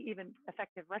might be even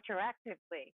effective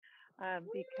retroactively,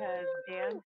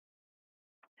 because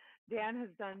Dan has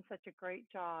done such a great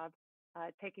job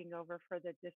taking over for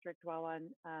the district while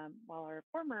our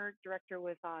former director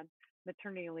was on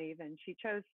maternity leave, and she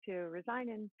chose to resign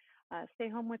and stay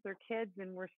home with her kids.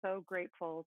 And we're so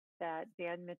grateful that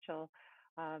Dan Mitchell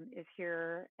is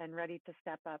here and ready to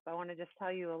step up. I want to just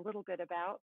tell you a little bit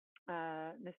about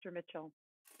Mr. Mitchell.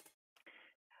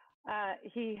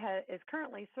 He is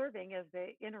currently serving as the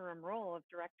interim role of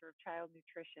Director of Child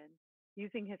Nutrition,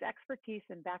 using his expertise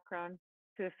and background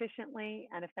to efficiently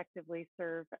and effectively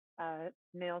serve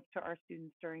meals to our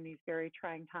students during these very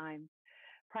trying times.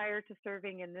 Prior to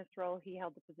serving in this role, he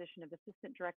held the position of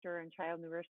Assistant Director and Child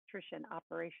Nutrition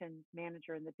Operations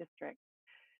Manager in the district.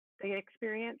 The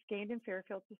experience gained in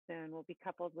Fairfield Sassoon will be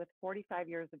coupled with 45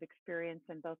 years of experience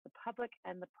in both the public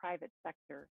and the private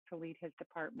sector to lead his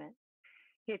department.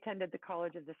 He attended the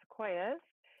College of the Sequoias,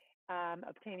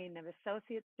 obtaining an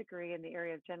associate's degree in the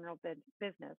area of general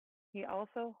business. He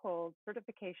also holds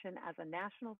certification as a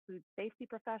national food safety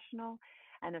professional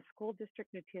and a school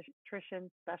district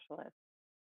nutrition specialist.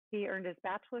 He earned his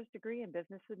bachelor's degree in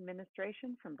business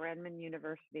administration from Brandman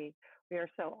University. We are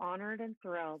so honored and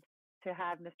thrilled to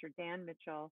have Mr. Dan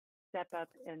Mitchell step up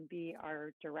and be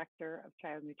our Director of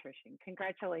Child Nutrition.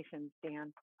 Congratulations,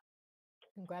 Dan.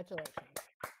 Congratulations.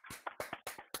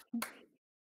 And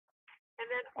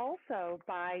then also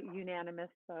by unanimous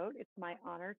vote, it's my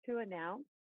honor to announce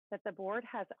that the board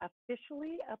has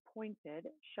officially appointed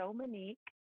Shomanique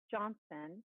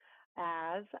Johnson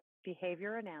as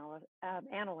behavior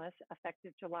analyst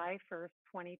effective July 1st,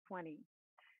 2020.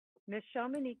 Ms.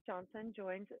 Shomanique Johnson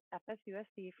joins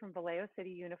FSUSD from Vallejo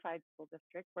City Unified School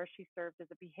District, where she served as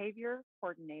a behavior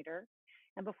coordinator.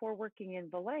 And before working in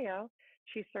Vallejo,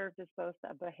 she served as both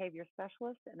a behavior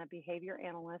specialist and a behavior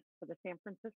analyst for the San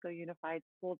Francisco Unified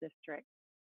School District.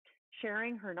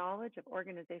 Sharing her knowledge of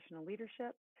organizational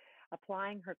leadership,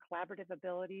 applying her collaborative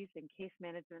abilities and case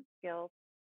management skills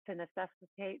to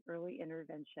necessitate early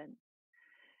intervention.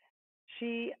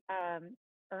 She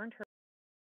earned her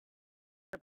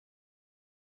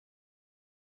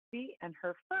and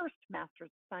her first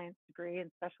Master's of Science degree in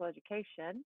special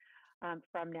education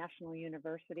from National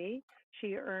University.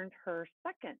 She earned her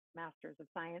second Master's of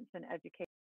Science in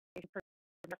Education for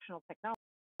Instructional Technology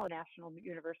at National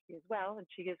University as well, and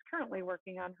she is currently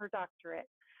working on her doctorate.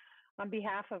 On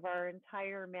behalf of our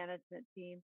entire management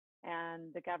team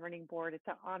and the governing board, it's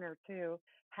an honor to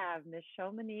have Ms.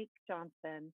 Shomanique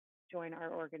Johnson join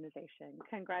our organization.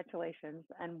 Congratulations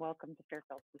and welcome to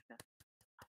Fairfield Sassoon.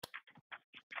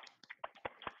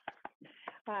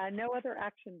 No other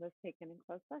action was taken in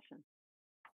closed session.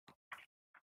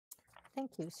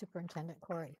 Thank you, Superintendent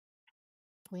Corey.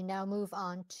 We now move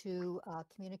on to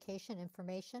communication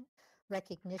information,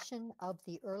 recognition of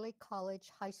the early college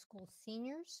high school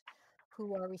seniors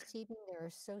who are receiving their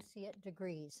associate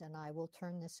degrees. And I will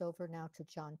turn this over now to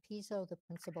John Pizzo, the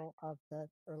principal of the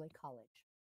early college.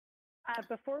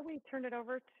 Before we turn it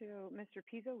over to Mr.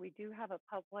 Pizzo, we do have a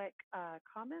public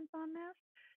comment on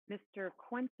this. Mr.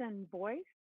 Quentin Boyce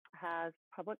has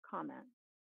public comment.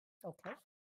 Okay.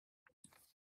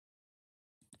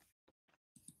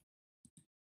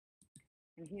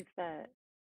 And he's the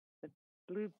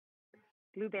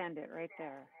blue bandit right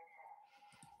there.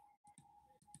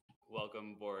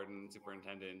 Welcome, board and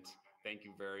superintendent. Thank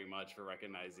you very much for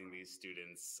recognizing these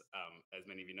students. As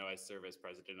many of you know, I serve as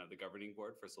president of the governing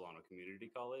board for Solano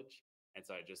Community College. And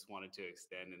so I just wanted to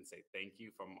extend and say thank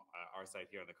you from our side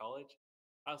here on the college.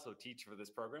 I also teach for this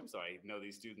program, so I know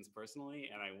these students personally,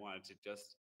 and I wanted to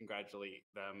just congratulate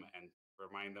them and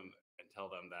remind them and tell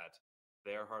them that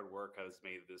their hard work has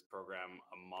made this program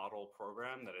a model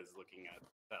program that is looking at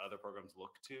that other programs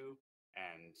look to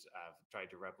and tried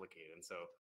to replicate. And so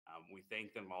we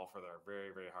thank them all for their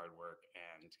very, very hard work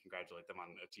and congratulate them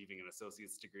on achieving an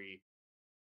associate's degree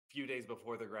a few days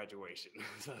before their graduation.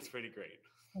 So that's pretty great.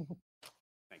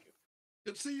 Thank you.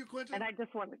 Good to see you, Quentin. And I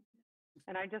just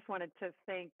wanted to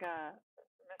thank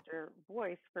Mr.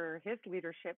 Boyce for his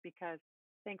leadership, because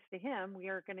thanks to him, we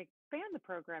are going to expand the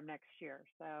program next year.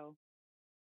 So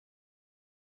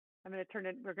we're going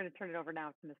to turn it over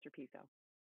now to Mr. Pizzo.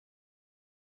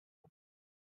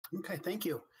 Okay, thank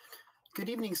you. Good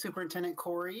evening, Superintendent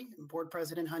Corey, Board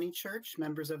President Honeychurch,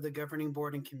 members of the governing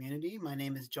board and community. My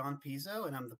name is John Pizzo,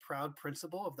 and I'm the proud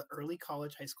principal of the Early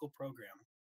College High School program.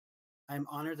 I'm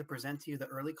honored to present to you the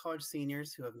early college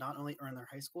seniors who have not only earned their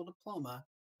high school diploma,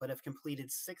 but have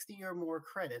completed 60 or more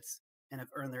credits and have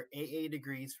earned their AA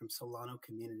degrees from Solano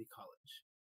Community College.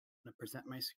 I'm going to present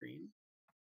my screen.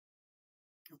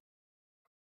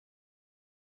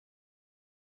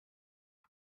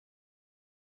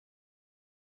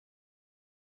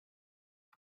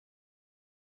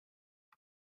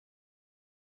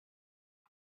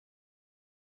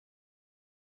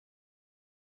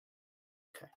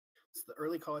 It's the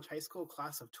Early College High School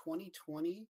class of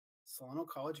 2020 Solano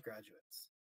College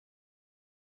graduates.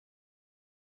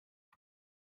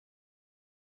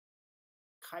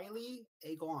 Kylie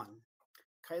Aguan.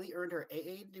 Kylie earned her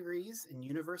AA degrees in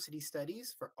University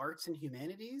Studies for Arts and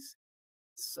Humanities,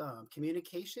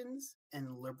 Communications,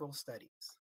 and Liberal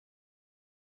Studies.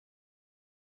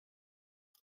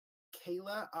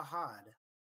 Kayla Ahad.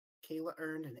 Kayla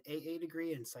earned an AA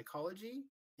degree in Psychology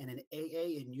and an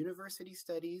AA in University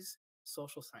Studies,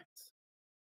 Social Science.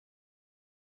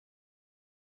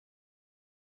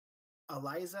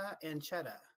 Eliza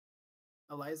Anchetta.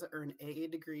 Eliza earned AA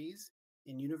degrees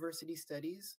in University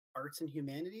Studies, Arts and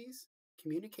Humanities,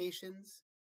 Communications,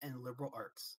 and Liberal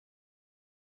Arts.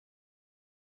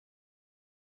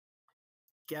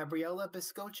 Gabriella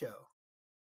Biscocho.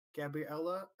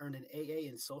 Gabriella earned an AA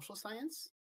in Social Science,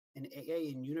 an AA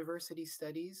in University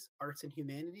Studies, Arts and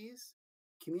Humanities,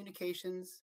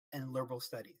 Communications, and Liberal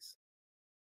Studies.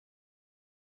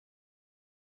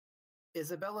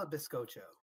 Isabella Biscocho.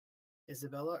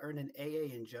 Isabella earned an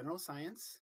AA in General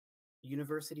Science,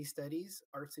 University Studies,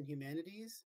 Arts and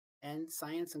Humanities, and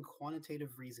Science and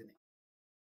Quantitative Reasoning.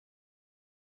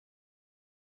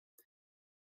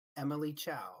 Emily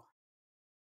Chow.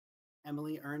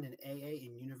 Emily earned an AA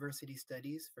in University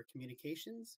Studies for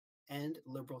Communications and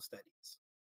Liberal Studies.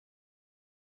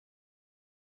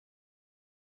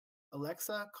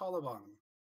 Alexa Colobong.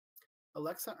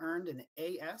 Alexa earned an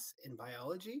AS in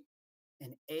Biology,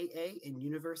 an AA in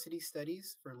University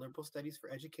Studies for Liberal Studies for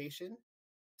Education,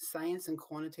 Science and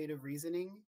Quantitative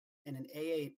Reasoning, and an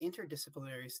AA in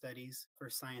Interdisciplinary Studies for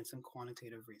Science and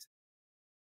Quantitative Reasoning.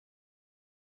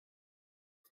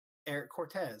 Eric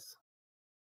Cortez.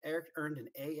 Eric earned an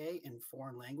AA in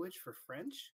Foreign Language for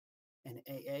French, an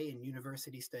AA in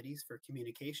University Studies for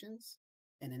Communications,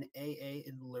 and an AA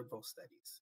in Liberal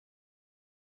Studies.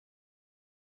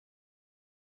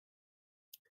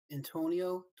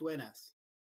 Antonio Duenas.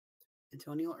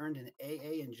 Antonio earned an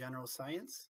AA in General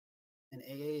Science, an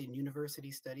AA in University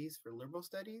Studies for Liberal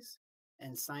Studies,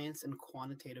 and Science and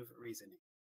Quantitative Reasoning.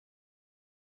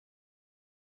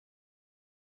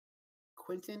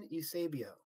 Quentin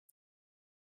Eusebio.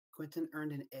 Quentin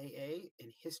earned an AA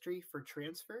in History for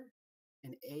Transfer,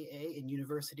 an AA in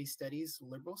University Studies,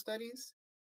 Liberal Studies,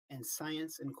 and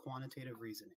Science and Quantitative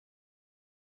Reasoning.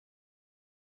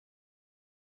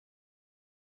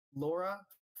 Laura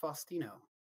Faustino.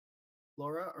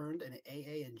 Laura earned an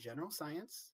AA in General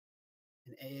Science,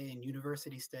 an AA in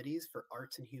University Studies for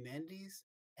Arts and Humanities,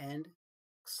 and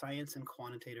Science and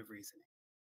Quantitative Reasoning.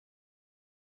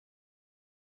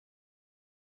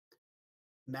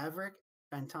 Maverick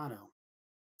Fantano.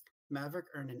 Maverick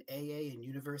earned an AA in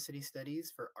University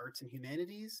Studies for Arts and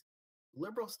Humanities,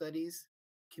 Liberal Studies,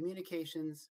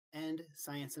 Communications, and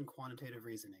Science and Quantitative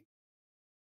Reasoning.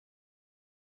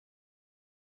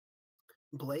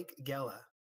 Blake Gella.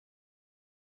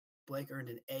 Blake earned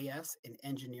an AS in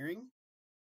Engineering,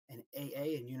 an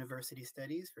AA in University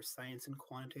Studies for Science and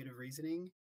Quantitative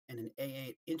Reasoning, and an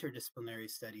AA in Interdisciplinary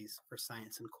Studies for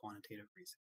Science and Quantitative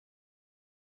Reasoning.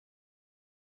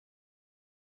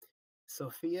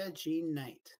 Sophia Jean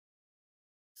Knight.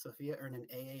 Sophia earned an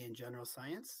AA in General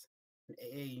Science, an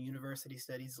AA in University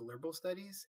Studies, Liberal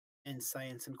Studies, and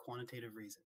Science and Quantitative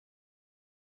Reasoning.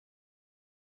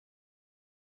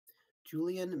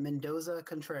 Julian Mendoza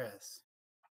Contreras.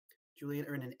 Julian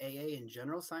earned an AA in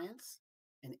General Science,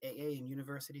 an AA in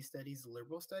University Studies,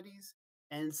 Liberal Studies,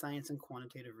 and Science and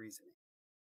Quantitative Reasoning.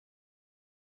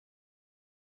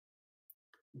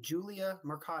 Julia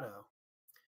Mercado.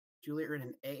 Julia earned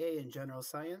an AA in General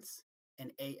Science,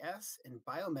 an AS in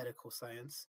Biomedical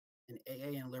Science, an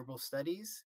AA in Liberal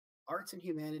Studies, Arts and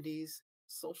Humanities,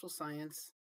 Social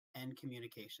Science, and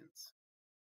Communications.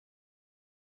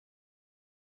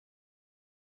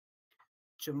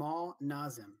 Jamal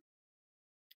Nazim.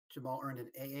 Jamal earned an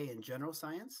AA in General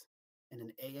Science and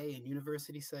an AA in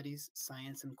University Studies,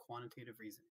 Science and Quantitative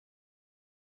Reasoning.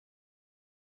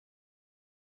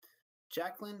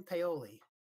 Jacqueline Paoli.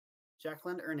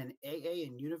 Jacqueline earned an AA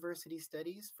in University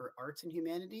Studies for Arts and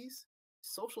Humanities,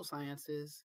 Social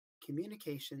Sciences,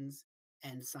 Communications,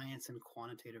 and Science and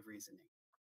Quantitative Reasoning.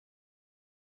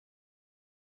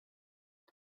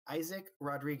 Isaac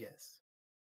Rodriguez.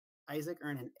 Isaac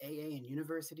earned an AA in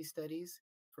University Studies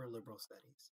for Liberal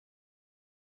Studies.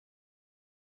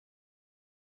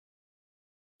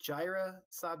 Jaira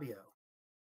Sabio.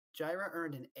 Jaira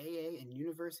earned an AA in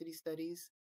University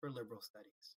Studies for Liberal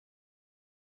Studies.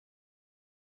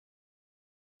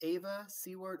 Ava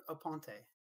Seward Aponte.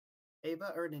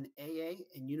 Ava earned an AA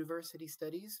in University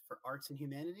Studies for Arts and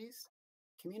Humanities,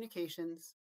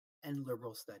 Communications, and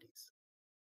Liberal Studies.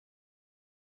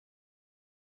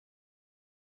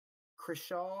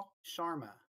 Krishal Sharma.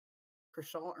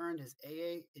 Krishal earned his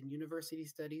AA in University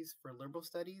Studies for Liberal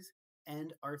Studies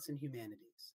and Arts and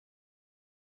Humanities.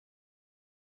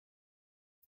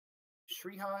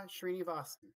 Shriha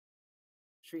Srinivasan.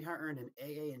 Shriha earned an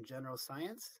AA in General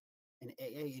Science, an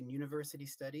AA in University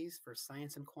Studies for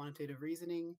Science and Quantitative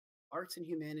Reasoning, Arts and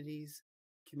Humanities,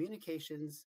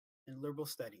 Communications, and Liberal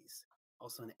Studies.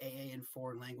 Also an AA in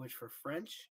Foreign Language for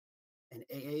French, and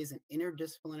AAs in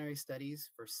Interdisciplinary Studies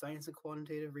for Science and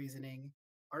Quantitative Reasoning,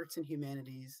 Arts and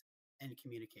Humanities, and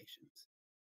Communications.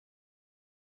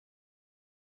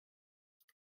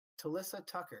 Talissa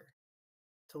Tucker.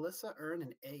 Talissa earned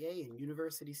an AA in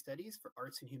University Studies for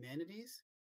Arts and Humanities,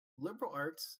 Liberal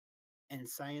Arts, and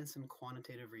Science and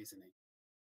Quantitative Reasoning.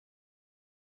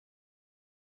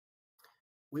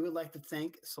 We would like to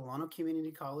thank Solano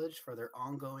Community College for their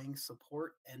ongoing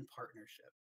support and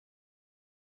partnership.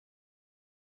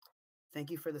 Thank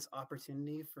you for this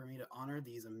opportunity for me to honor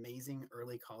these amazing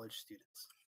early college students.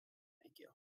 Thank you.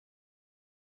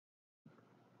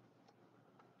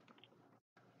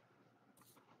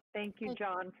 Thank you,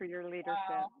 John, for your leadership.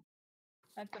 Wow.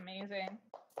 That's amazing.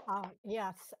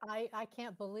 Yes, I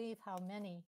can't believe how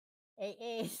many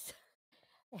AAs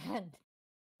and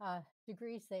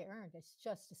degrees they earned. It's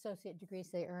just associate degrees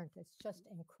they earned. It's just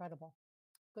incredible.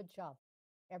 Good job,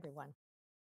 everyone.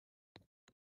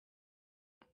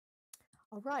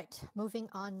 All right, moving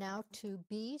on now to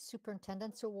B,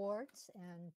 Superintendent's Awards,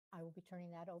 and I will be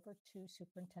turning that over to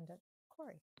Superintendent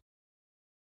Corey.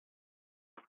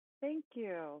 Thank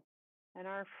you. And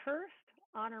our first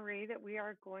honoree that we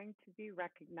are going to be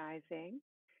recognizing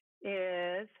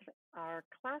is our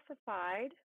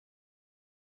classified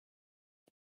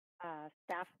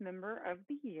staff member of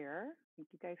the year. I think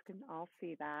you guys can all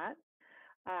see that.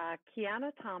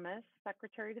 Kiana Thomas,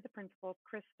 Secretary to the Principal of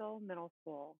Crystal Middle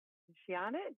School. Is she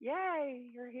on it? Yay,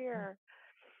 you're here.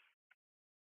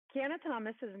 Kiana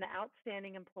Thomas is an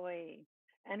outstanding employee,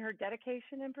 and her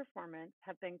dedication and performance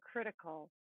have been critical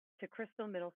to Crystal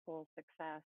Middle School's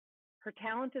success. Her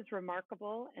talent is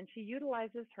remarkable, and she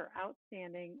utilizes her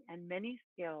outstanding and many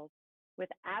skills with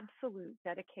absolute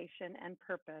dedication and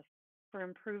purpose for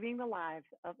improving the lives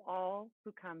of all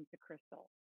who come to Crystal.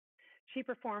 She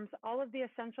performs all of the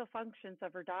essential functions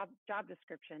of her job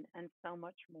description and so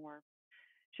much more.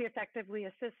 She effectively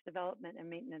assists development and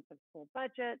maintenance of school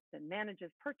budgets and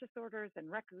manages purchase orders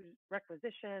and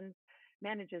requisitions,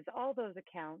 manages all those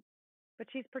accounts, but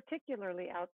she's particularly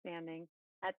outstanding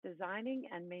at designing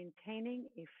and maintaining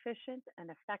efficient and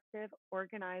effective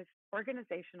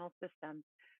organizational systems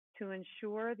to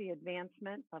ensure the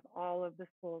advancement of all of the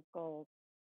school's goals.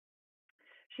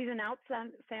 She's an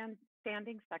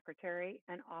outstanding secretary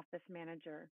and office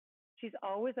manager. She's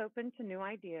always open to new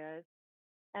ideas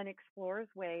and explores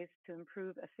ways to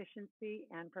improve efficiency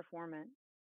and performance.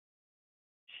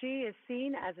 She is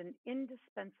seen as an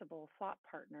indispensable thought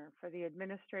partner for the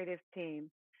administrative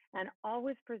team and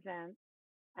always presents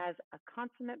as a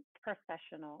consummate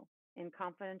professional in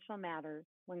confidential matters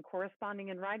when corresponding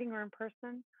in writing or in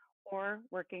person or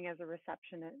working as a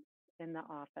receptionist in the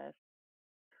office.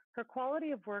 Her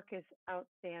quality of work is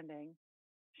outstanding.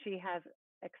 She has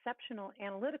exceptional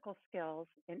analytical skills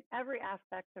in every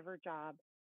aspect of her job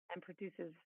and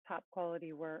produces top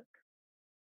quality work.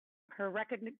 Her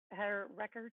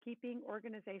record-keeping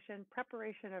organization,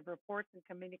 preparation of reports and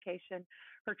communication,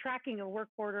 her tracking of work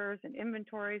orders and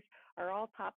inventories are all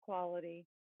top quality,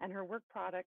 and her work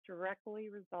product directly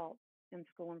results in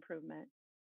school improvement.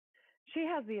 She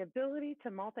has the ability to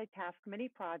multitask many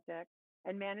projects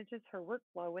and manages her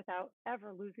workflow without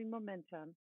ever losing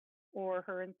momentum or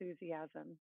her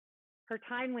enthusiasm. Her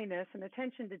timeliness and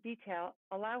attention to detail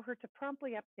allow her to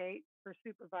promptly update her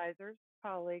supervisors,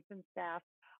 colleagues, and staff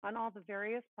on all the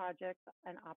various projects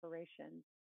and operations.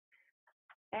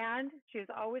 And she is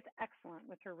always excellent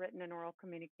with her written and oral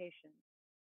communication.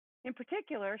 In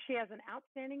particular, she has an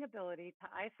outstanding ability to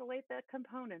isolate the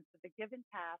components of a given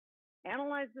task,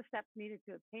 analyze the steps needed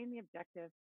to obtain the objective,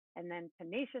 and then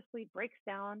tenaciously breaks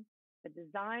down the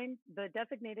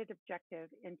designated objective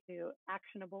into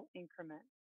actionable increments.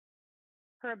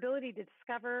 Her ability to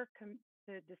discover,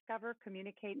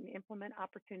 communicate, and implement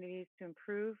opportunities to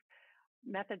improve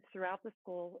methods throughout the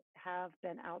school have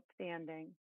been outstanding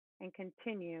and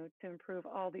continue to improve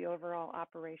all the overall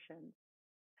operations.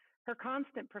 Her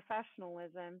constant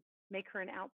professionalism make her an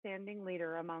outstanding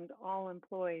leader among all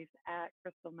employees at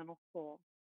Crystal Middle School.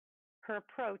 Her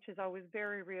approach is always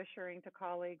very reassuring to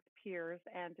colleagues, peers,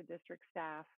 and to district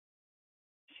staff.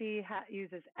 She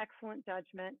uses excellent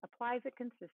judgment, applies it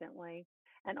consistently,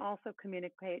 and also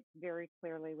communicates very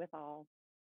clearly with all.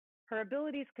 Her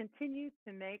abilities continue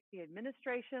to make the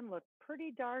administration look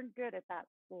pretty darn good at that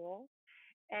school,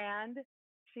 and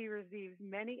she receives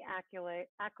many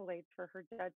accolades for her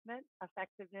judgment,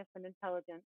 effectiveness, and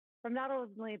intelligence from not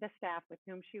only the staff with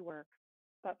whom she works,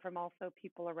 but from also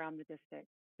people around the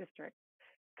district.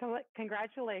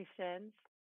 Congratulations.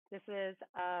 This is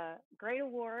a great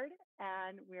award,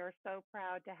 and we are so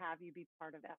proud to have you be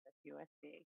part of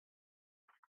FSUSD.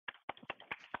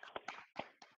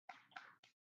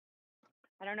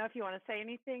 I don't know if you want to say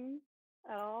anything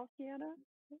at all, Kiana?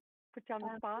 Put you on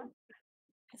the spot.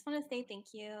 I just want to say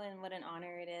thank you and what an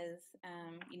honor it is.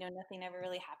 You know, nothing ever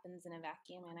really happens in a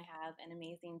vacuum, and I have an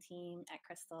amazing team at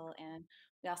Crystal, and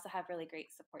we also have really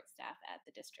great support staff at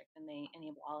the district, and they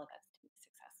enable all of us to be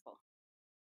successful.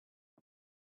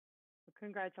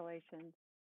 Congratulations.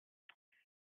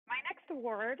 My next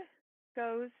award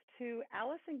goes to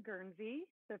Allison Guernsey,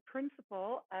 the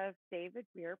principal of David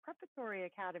Weir Preparatory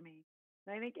Academy.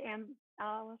 And I think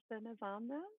Allison is on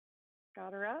there.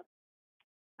 Got her up.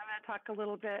 I'm going to talk a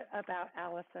little bit about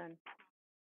Allison.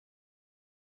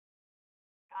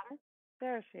 Got her?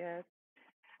 There she is.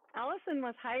 Allison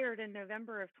was hired in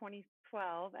November of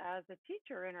 2012 as a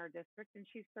teacher in our district, and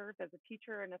she served as a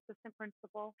teacher and assistant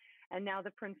principal, and now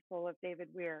the principal of David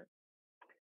Weir.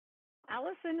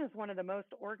 Allison is one of the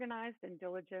most organized and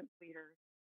diligent leaders.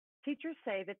 Teachers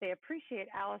say that they appreciate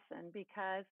Allison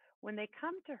because when they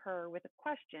come to her with a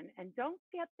question and don't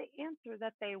get the answer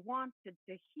that they wanted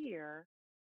to hear,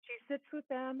 she sits with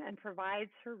them and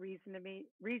provides her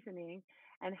reasoning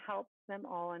and helps them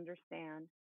all understand.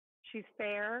 She's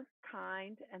fair,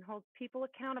 kind, and holds people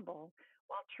accountable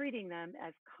while treating them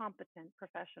as competent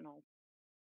professionals.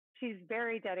 She's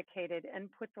very dedicated and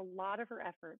puts a lot of her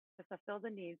efforts to fulfill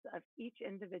the needs of each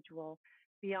individual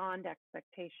beyond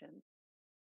expectations.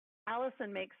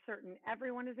 Allison makes certain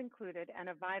everyone is included and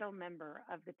a vital member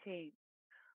of the team.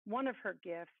 One of her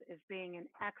gifts is being an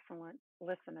excellent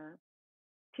listener.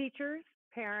 Teachers,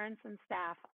 parents, and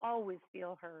staff always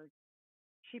feel heard.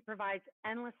 She provides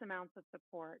endless amounts of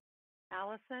support.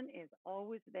 Allison is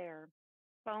always there.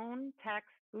 Phone, text,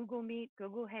 Google Meet,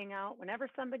 Google Hangout. Whenever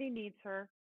somebody needs her,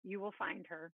 you will find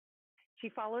her. She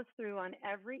follows through on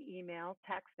every email,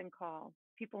 text, and call.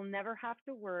 People never have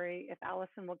to worry if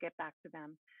Allison will get back to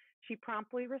them. She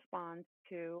promptly responds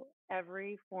to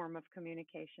every form of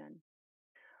communication.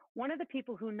 One of the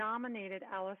people who nominated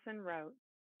Allison wrote,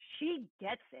 "She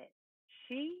gets it.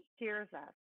 She hears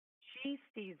us. She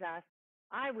sees us.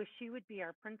 I wish she would be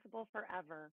our principal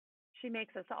forever. She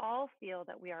makes us all feel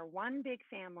that we are one big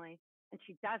family, and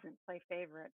she doesn't play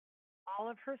favorites. All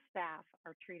of her staff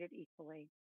are treated equally.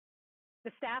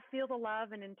 The staff feel the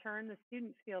love, and in turn, the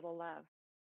students feel the love.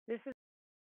 This is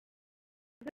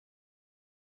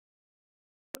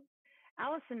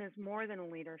Allison is more than a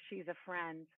leader. She's a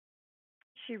friend.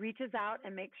 She reaches out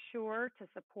and makes sure to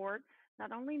support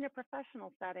not only in a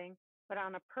professional setting, but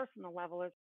on a personal level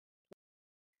as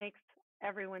makes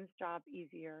everyone's job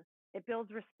easier. It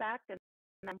builds respect and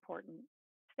important.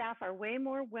 Staff are way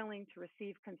more willing to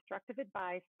receive constructive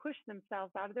advice, push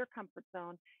themselves out of their comfort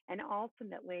zone, and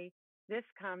ultimately, this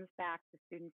comes back to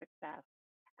student success.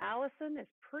 Allison is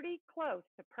pretty close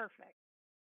to perfect.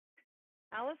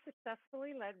 Alice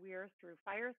successfully led Weirs through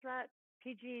fire threats,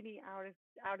 PG&E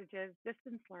outages,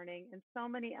 distance learning, and so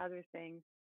many other things,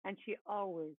 and she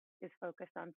always is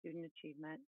focused on student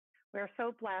achievement. We are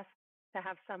so blessed to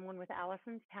have someone with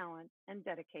Allison's talent and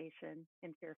dedication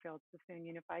in Fairfield Sassoon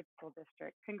Unified School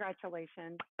District.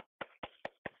 Congratulations.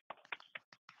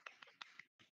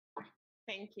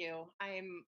 Thank you.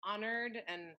 I'm honored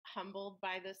and humbled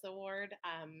by this award.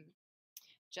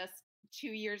 Just 2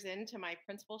 years into my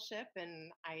principalship,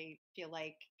 and I feel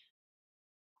like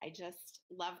I just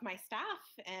love my staff,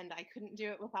 and I couldn't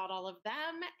do it without all of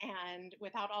them, and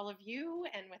without all of you,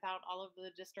 and without all of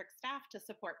the district staff to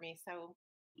support me. So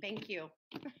thank you.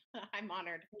 I'm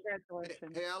honored.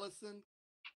 Congratulations. Hey, Allison,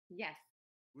 Yes,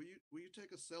 will you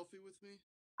take a selfie with me?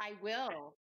 I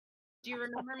will. Do you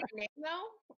remember my name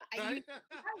though? I used to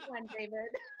have one,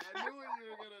 David. I knew what you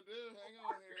were gonna do. Hang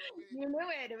on here. You knew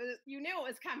it. You knew it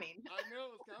was coming. I knew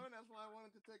it was coming. That's why I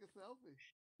wanted to take a selfie.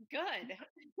 Good.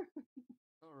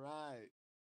 All right.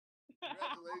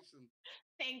 Congratulations.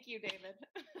 Thank you, David.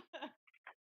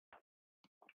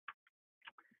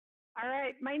 All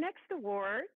right, my next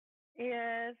award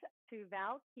is to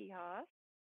Val Quijas,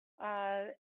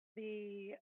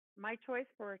 my choice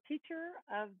for Teacher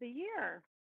of the Year.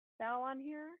 Val on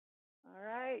here? All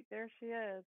right, there she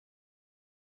is.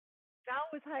 Val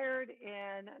was hired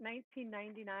in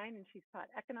 1999, and she's taught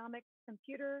economics,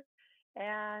 computer,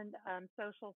 and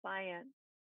social science.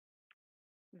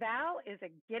 Val is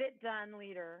a get-it-done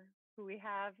leader who we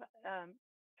have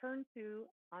turned to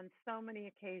on so many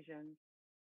occasions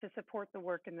to support the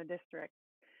work in the district.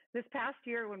 This past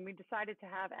year, when we decided to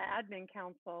have Admin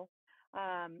Council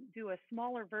do a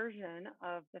smaller version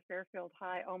of the Fairfield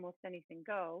High Almost Anything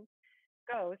Goes,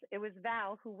 it was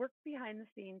Val who worked behind the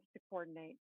scenes to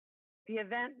coordinate. The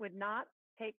event would not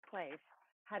take place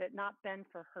had it not been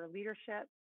for her leadership,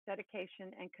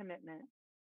 dedication, and commitment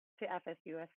to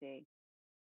FSUSD.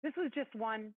 This was just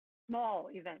one small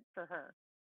event for her.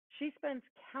 She spends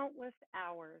countless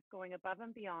hours going above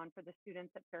and beyond for the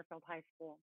students at Fairfield High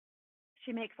School.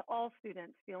 She makes all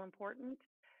students feel important,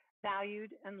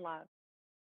 valued, and loved.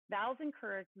 Val's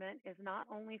encouragement is not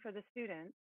only for the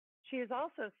students, she is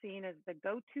also seen as the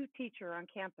go-to teacher on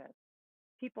campus.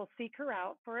 People seek her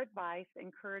out for advice,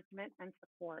 encouragement, and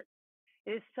support.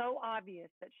 It is so obvious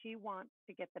that she wants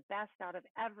to get the best out of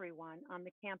everyone on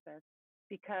the campus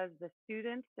because the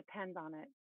students depend on it.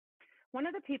 One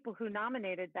of the people who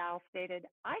nominated Val stated,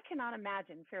 "I cannot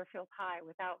imagine Fairfield High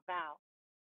without Val.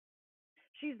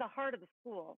 She's the heart of the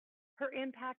school. Her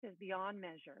impact is beyond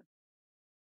measure."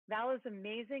 Val is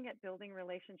amazing at building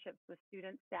relationships with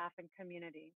students, staff, and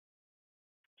community.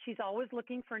 She's always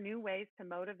looking for new ways to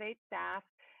motivate staff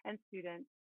and students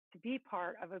to be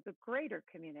part of the greater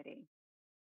community.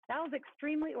 Val is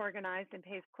extremely organized and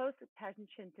pays close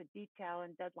attention to detail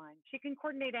and deadlines. She can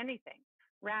coordinate anything: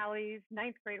 rallies,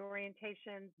 ninth grade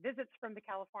orientations, visits from the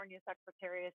California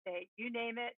Secretary of State, you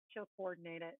name it, she'll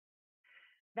coordinate it.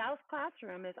 Val's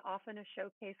classroom is often a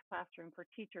showcase classroom for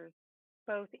teachers,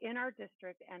 both in our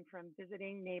district and from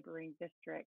visiting neighboring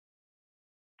districts.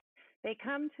 They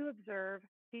come to observe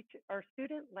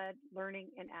student-led learning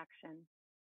in action.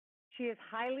 She is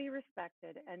highly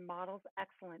respected and models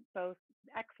excellence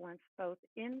both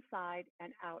inside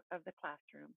and out of the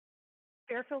classroom.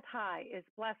 Fairfield High is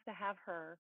blessed to have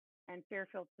her, and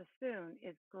Fairfield Sassoon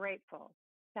is grateful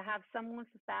to have someone with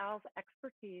Val's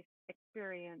expertise,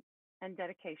 experience, and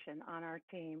dedication on our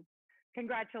team.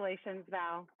 Congratulations,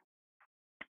 Val.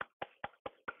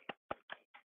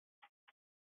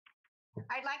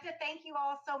 I'd like to thank you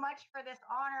all so much for this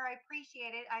honor. I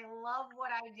appreciate it. I love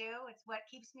what I do. It's what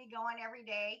keeps me going every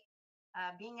day.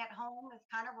 Being at home is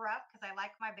kind of rough because I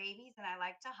like my babies and I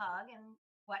like to hug and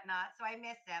whatnot. So I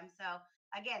miss them. So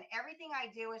again, everything I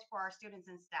do is for our students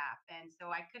and staff. And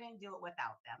so I couldn't do it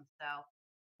without them. So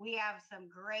we have some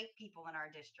great people in our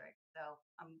district. So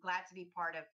I'm glad to be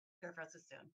part of Fairfield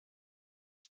Sassoon.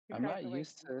 I'm not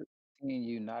used to seeing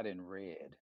you not in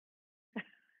red.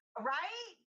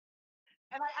 Right?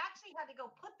 And I actually had to go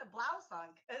put the blouse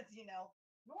on because,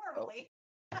 normally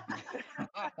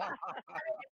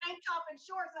tank top and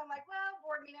shorts. I'm like, well,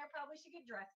 board meeting, I probably should get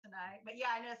dressed tonight. But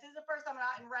yeah, I know this is the first time I'm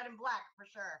not in red and black for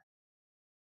sure.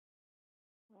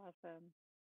 Awesome.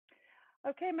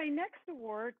 Okay, my next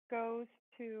award goes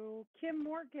to Kim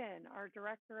Morgan, our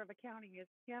Director of Accounting. Is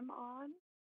Kim on?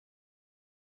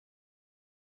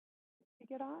 You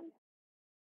get on?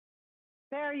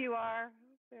 There you are.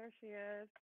 There she is.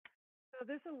 So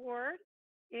this award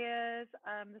is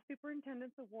the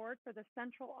Superintendent's Award for the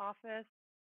Central Office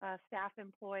Staff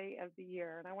Employee of the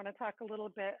Year. And I want to talk a little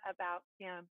bit about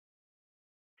Kim.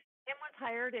 Kim was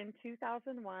hired in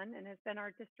 2001 and has been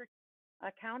our district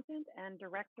accountant and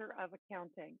director of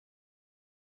accounting.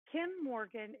 Kim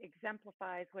Morgan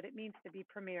exemplifies what it means to be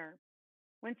premier.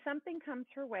 When something comes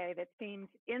her way that seems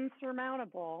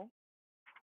insurmountable,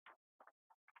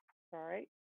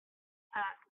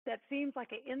 that seems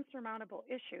like an insurmountable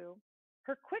issue,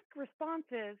 her quick response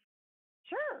is,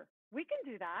 sure, we can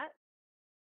do that.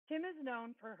 Kim is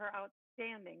known for her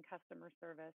outstanding customer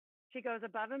service. She goes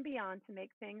above and beyond to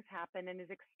make things happen and is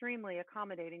extremely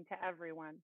accommodating to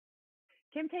everyone.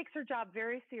 Kim takes her job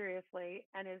very seriously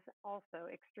and is also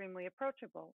extremely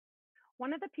approachable.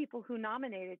 One of the people who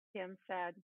nominated Kim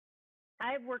said,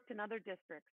 I have worked in other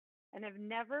districts and have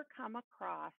never come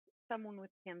across someone with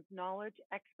Kim's knowledge,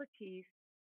 expertise,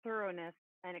 thoroughness,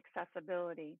 and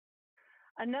accessibility.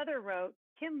 Another wrote,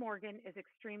 Kim Morgan is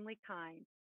extremely kind.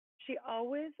 She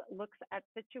always looks at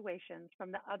situations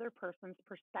from the other person's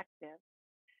perspective.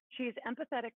 She is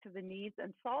empathetic to the needs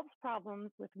and solves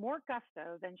problems with more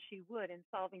gusto than she would in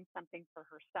solving something for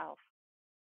herself.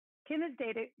 Kim is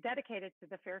dedicated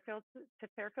to Fairfield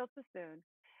Sassoon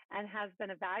and has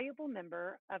been a valuable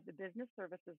member of the Business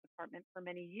Services Department for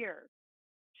many years.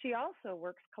 She also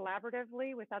works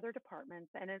collaboratively with other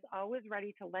departments and is always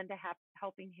ready to lend a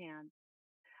helping hand.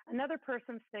 Another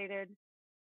person stated,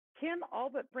 Kim all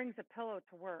but brings a pillow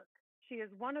to work. She is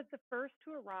one of the first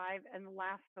to arrive and the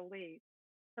last to leave.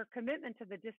 Her commitment to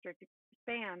the district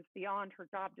expands beyond her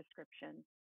job description.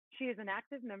 She is an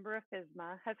active member of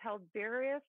FSMA, has held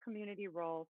various community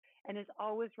roles, and is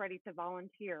always ready to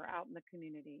volunteer out in the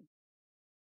community.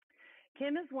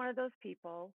 Kim is one of those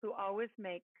people who always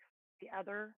makes the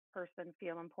other person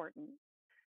feel important.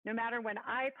 No matter when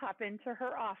I pop into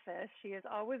her office, she is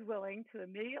always willing to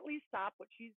immediately stop what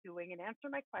she's doing and answer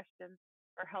my questions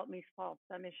or help me solve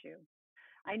some issue.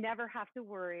 I never have to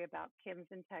worry about Kim's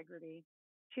integrity.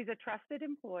 She's a trusted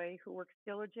employee who works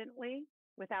diligently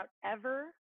without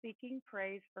ever seeking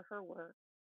praise for her work.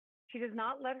 She does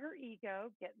not let her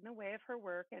ego get in the way of her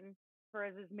work, and for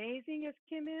as amazing as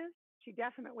Kim is, she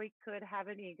definitely could have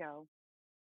an ego.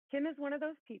 Kim is one of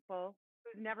those people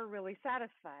who's never really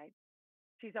satisfied.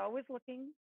 She's always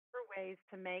looking for ways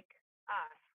to make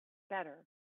us better.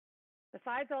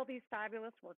 Besides all these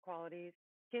fabulous work qualities,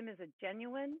 Kim is a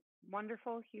genuine,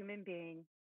 wonderful human being.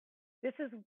 This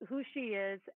is who she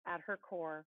is at her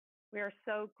core. We are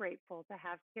so grateful to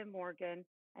have Kim Morgan,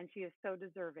 and she is so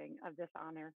deserving of this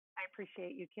honor. I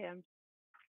appreciate you, Kim.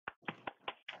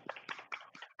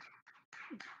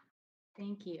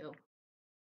 Thank you.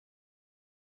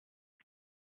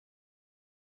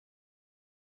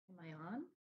 Am I on?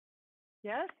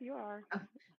 Yes, you are. Oh,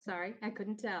 sorry, I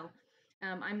couldn't tell.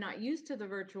 I'm not used to the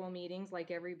virtual meetings like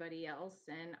everybody else,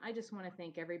 and I just want to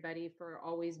thank everybody for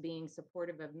always being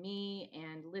supportive of me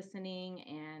and listening.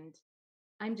 And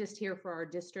I'm just here for our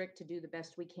district to do the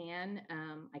best we can.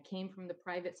 I came from the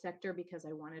private sector because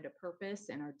I wanted a purpose,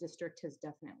 and our district has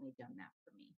definitely done that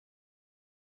for me.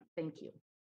 Thank you.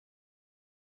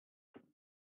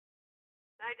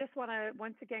 I just want to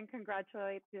once again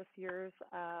congratulate this year's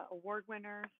award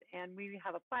winners, and we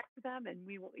have a plaque for them, and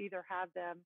we will either have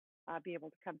them be able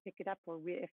to come pick it up, or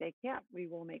if they can't, we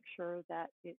will make sure that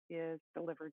it is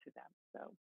delivered to them.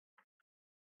 So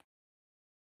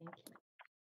thank you.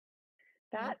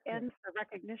 That ends the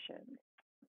recognition.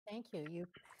 Thank you. You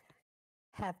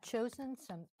have chosen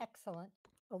some excellent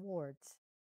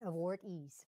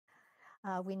awardees.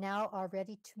 We now are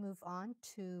ready to move on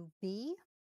to B,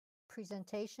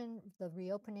 presentation, the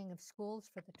reopening of schools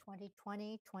for the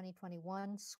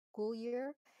 2020-2021 school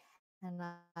year. And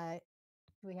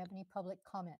do we have any public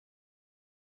comment?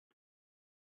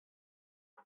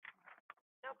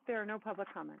 Nope, there are no public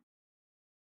comments.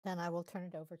 Then I will turn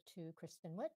it over to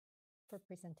Kristen Witt for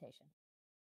presentation.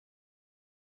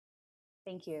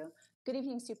 Thank you. Good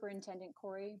evening, Superintendent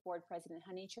Corey, Board President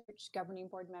Honeychurch, governing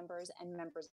board members, and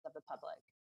members of the public.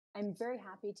 I'm very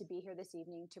happy to be here this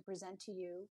evening to present to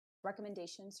you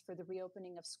recommendations for the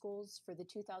reopening of schools for the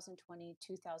 2020-2021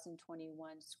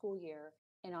 school year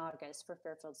in August for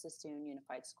Fairfield-Sassoon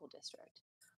Unified School District.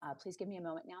 Please give me a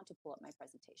moment now to pull up my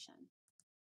presentation.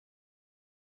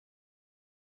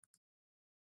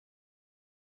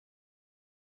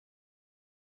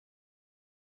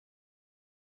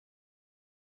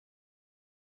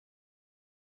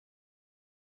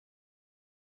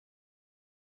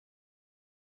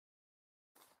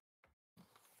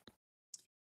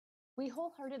 We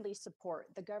wholeheartedly support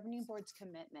the governing board's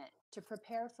commitment to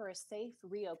prepare for a safe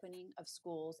reopening of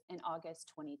schools in August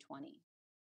 2020.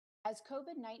 As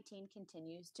COVID-19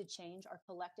 continues to change our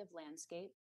collective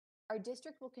landscape, our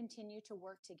district will continue to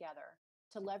work together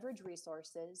to leverage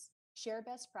resources, share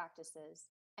best practices,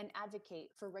 and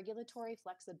advocate for regulatory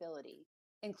flexibility,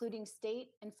 including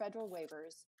state and federal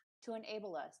waivers, to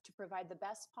enable us to provide the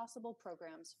best possible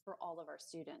programs for all of our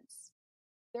students.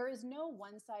 There is no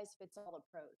one-size-fits-all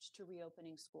approach to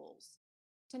reopening schools.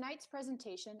 Tonight's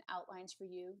presentation outlines for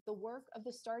you the work of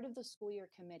the Start of the School Year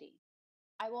Committee.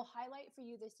 I will highlight for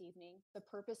you this evening the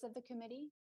purpose of the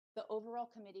committee, the overall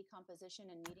committee composition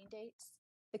and meeting dates,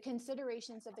 the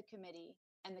considerations of the committee,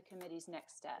 and the committee's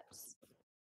next steps.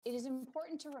 It is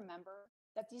important to remember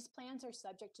that these plans are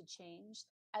subject to change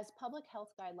as public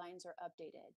health guidelines are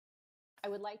updated. I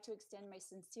would like to extend my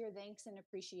sincere thanks and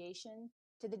appreciation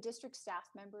to the district staff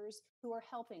members who are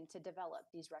helping to develop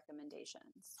these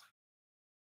recommendations.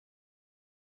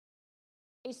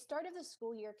 A Start of the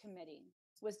School Year Committee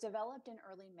was developed in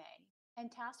early May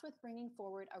and tasked with bringing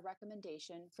forward a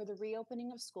recommendation for the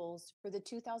reopening of schools for the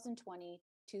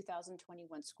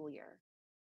 2020-2021 school year.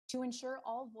 To ensure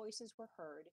all voices were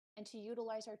heard and to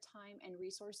utilize our time and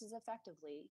resources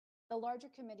effectively, the larger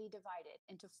committee divided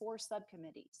into 4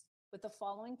 subcommittees with the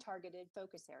following targeted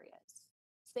focus areas: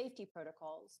 safety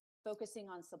protocols, focusing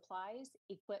on supplies,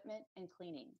 equipment, and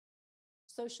cleaning;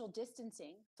 social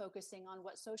distancing, focusing on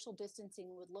what social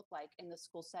distancing would look like in the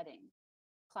school setting;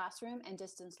 classroom and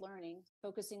distance learning,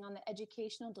 focusing on the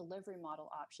educational delivery model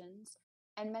options;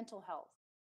 and mental health,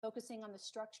 focusing on the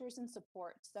structures and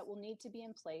supports that will need to be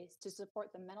in place to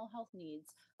support the mental health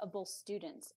needs of both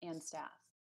students and staff.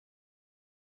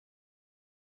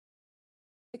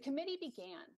 The committee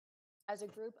began as a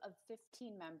group of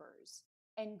 15 members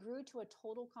and grew to a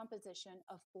total composition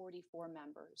of 44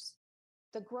 members.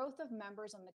 The growth of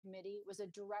members on the committee was a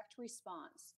direct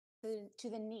response to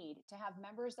the need to have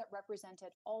members that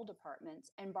represented all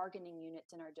departments and bargaining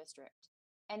units in our district,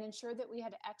 and ensure that we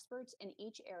had experts in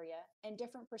each area and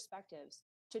different perspectives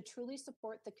to truly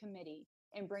support the committee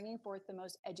in bringing forth the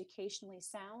most educationally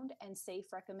sound and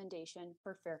safe recommendation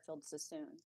for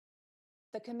Fairfield-Sassoon.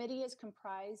 The committee is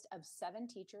comprised of 7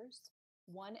 teachers,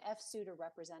 1 FSUTA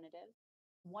representative,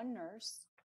 1 nurse,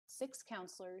 6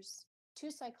 counselors,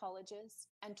 2 psychologists,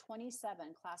 and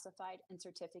 27 classified and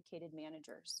certificated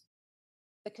managers.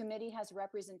 The committee has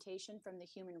representation from the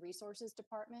Human Resources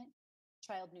Department,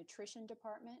 Child Nutrition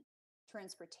Department,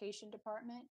 Transportation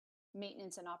Department,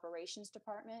 Maintenance and Operations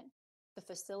Department, the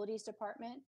Facilities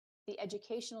Department, the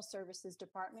Educational Services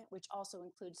Department, which also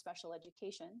includes special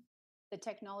education, the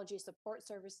Technology Support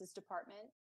Services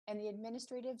Department, and the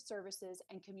Administrative Services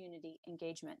and Community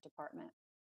Engagement Department.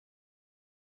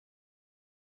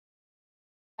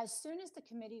 As soon as the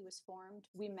committee was formed,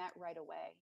 we met right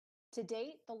away. To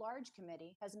date, the large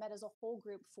committee has met as a whole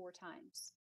group 4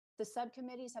 times. The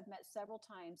subcommittees have met several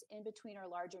times in between our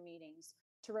larger meetings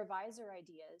to revise their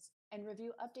ideas and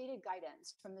review updated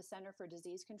guidance from the Center for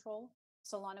Disease Control,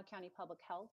 Solano County Public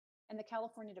Health, and the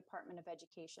California Department of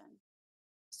Education.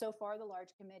 So far, the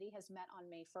large committee has met on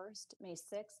May 1st, May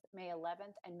 6th, May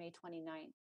 11th, and May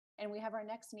 29th, and we have our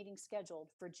next meeting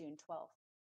scheduled for June 12th.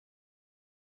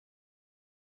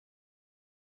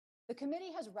 The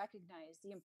committee has recognized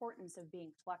the importance of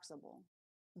being flexible.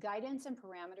 Guidance and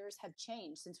parameters have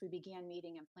changed since we began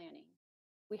meeting and planning.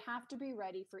 We have to be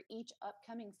ready for each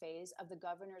upcoming phase of the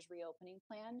governor's reopening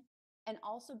plan and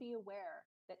also be aware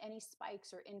that any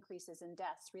spikes or increases in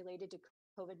deaths related to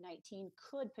COVID-19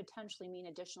 could potentially mean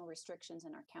additional restrictions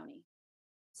in our county.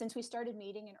 Since we started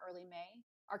meeting in early May,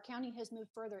 our county has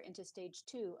moved further into stage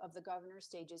 2 of the governor's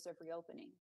stages of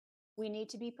reopening. We need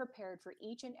to be prepared for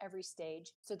each and every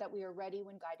stage so that we are ready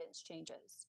when guidance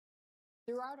changes.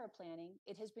 Throughout our planning,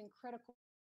 it has been critical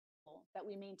that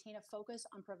we maintain a focus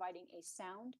on providing a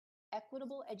sound,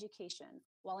 equitable education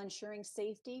while ensuring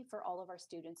safety for all of our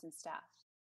students and staff.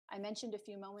 I mentioned a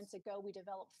few moments ago, we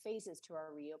developed phases to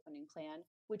our reopening plan,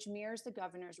 which mirrors the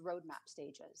governor's roadmap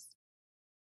stages.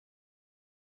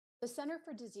 The Center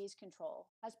for Disease Control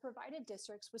has provided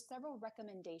districts with several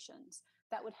recommendations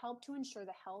that would help to ensure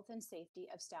the health and safety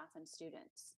of staff and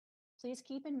students. Please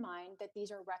keep in mind that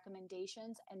these are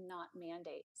recommendations and not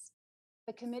mandates.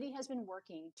 The committee has been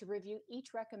working to review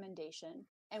each recommendation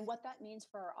and what that means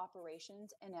for our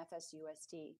operations and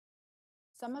FSUSD.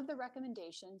 Some of the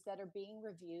recommendations that are being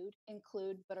reviewed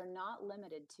include, but are not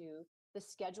limited to, the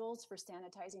schedules for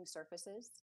sanitizing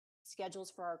surfaces,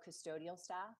 schedules for our custodial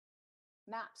staff,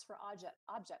 maps for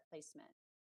object placement,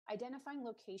 identifying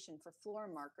location for floor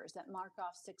markers that mark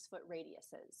off 6-foot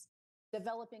radiuses,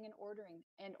 developing and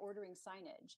ordering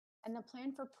signage, and the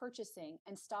plan for purchasing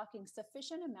and stocking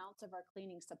sufficient amounts of our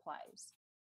cleaning supplies.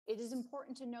 It is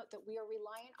important to note that we are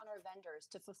reliant on our vendors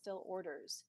to fulfill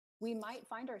orders. We might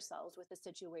find ourselves with a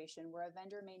situation where a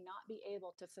vendor may not be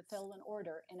able to fulfill an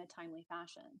order in a timely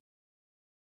fashion.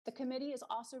 The committee is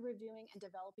also reviewing and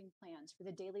developing plans for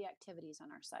the daily activities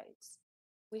on our sites.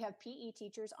 We have PE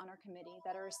teachers on our committee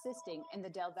that are assisting in the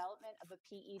development of a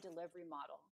PE delivery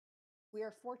model. We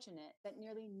are fortunate that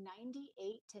nearly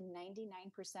 98 to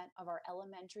 99% of our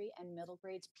elementary and middle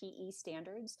grades PE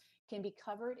standards can be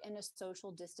covered in a social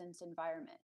distance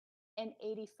environment, and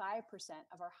 85%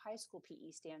 of our high school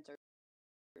PE standards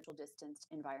are social distance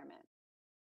environment.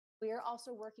 We are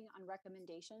also working on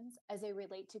recommendations as they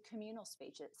relate to communal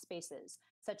spaces,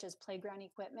 such as playground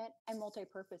equipment and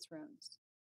multi-purpose rooms.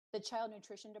 The Child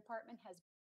Nutrition Department has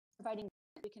providing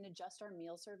we can adjust our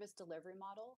meal service delivery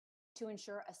model to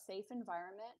ensure a safe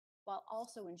environment while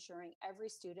also ensuring every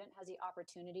student has the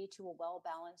opportunity to a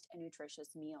well-balanced and nutritious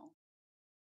meal.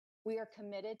 We are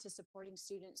committed to supporting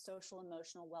students' social and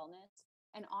emotional wellness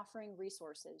and offering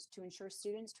resources to ensure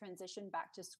students transition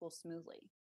back to school smoothly.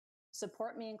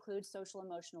 Support may include social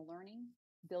emotional learning,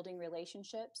 building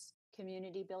relationships,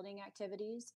 community building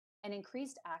activities, and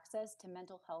increased access to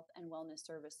mental health and wellness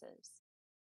services.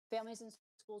 Families and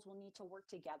schools will need to work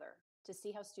together to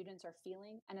see how students are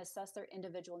feeling and assess their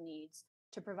individual needs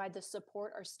to provide the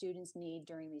support our students need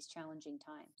during these challenging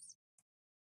times.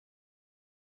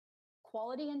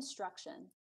 Quality instruction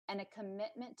and a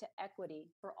commitment to equity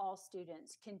for all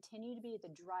students continue to be the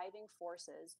driving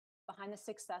forces behind the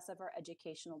success of our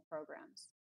educational programs.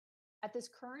 At this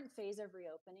current phase of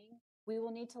reopening, we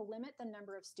will need to limit the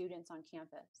number of students on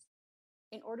campus.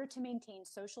 In order to maintain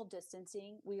social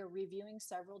distancing, we are reviewing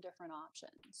several different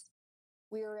options.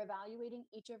 We are evaluating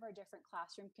each of our different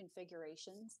classroom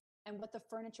configurations and what the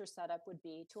furniture setup would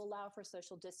be to allow for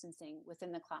social distancing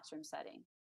within the classroom setting.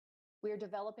 We are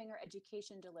developing our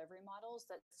education delivery models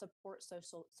that support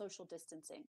social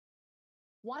distancing.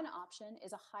 One option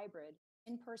is a hybrid,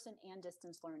 in-person and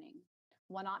distance learning.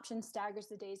 One option staggers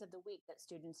the days of the week that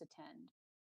students attend.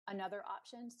 Another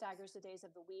option staggers the days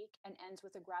of the week and ends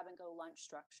with a grab-and-go lunch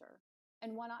structure.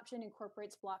 And one option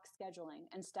incorporates block scheduling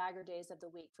and staggered days of the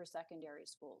week for secondary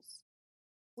schools.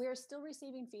 We are still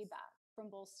receiving feedback from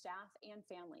both staff and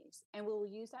families, and we will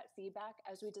use that feedback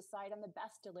as we decide on the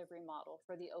best delivery model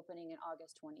for the opening in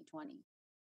August 2020.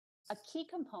 A key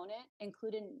component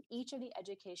included in each of the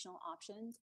educational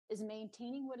options is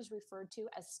maintaining what is referred to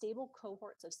as stable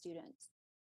cohorts of students.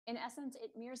 In essence,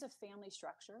 it mirrors a family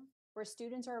structure where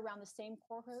students are around the same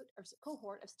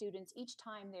cohort of students each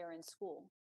time they are in school.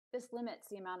 This limits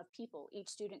the amount of people each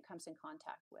student comes in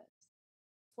contact with.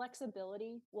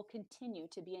 Flexibility will continue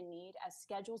to be a need as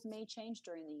schedules may change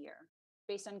during the year,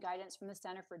 based on guidance from the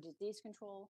Center for Disease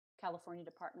Control, California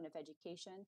Department of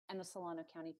Education, and the Solano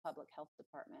County Public Health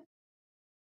Department.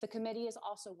 The committee is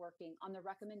also working on the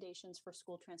recommendations for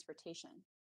school transportation.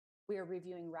 We are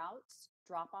reviewing routes,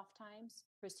 drop-off times,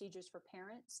 procedures for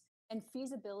parents, and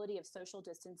feasibility of social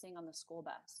distancing on the school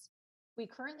bus. We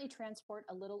currently transport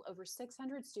a little over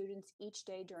 600 students each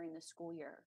day during the school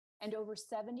year, and over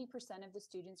 70% of the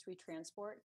students we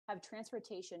transport have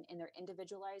transportation in their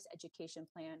Individualized Education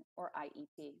Plan, or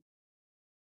IEP.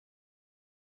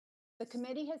 The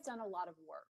committee has done a lot of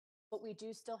work, but we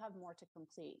do still have more to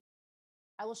complete.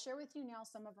 I will share with you now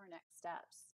some of our next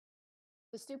steps.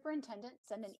 The superintendent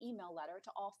sent an email letter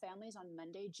to all families on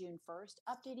Monday, June 1st,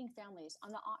 updating families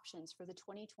on the options for the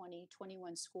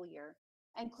 2020-21 school year,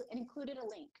 and included a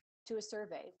link to a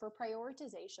survey for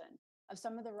prioritization of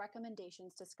some of the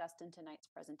recommendations discussed in tonight's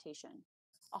presentation.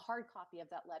 A hard copy of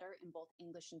that letter in both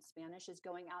English and Spanish is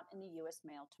going out in the US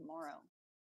mail tomorrow.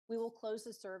 We will close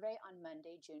the survey on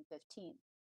Monday, June 15th.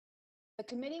 The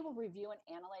committee will review and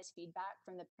analyze feedback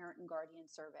from the parent and guardian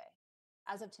survey.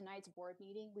 As of tonight's board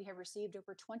meeting, we have received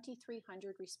over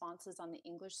 2,300 responses on the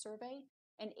English survey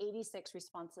and 86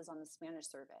 responses on the Spanish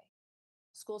survey.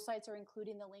 School sites are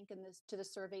including the link to the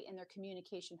survey in their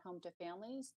communication home to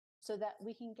families so that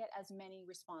we can get as many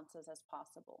responses as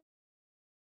possible.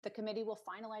 The committee will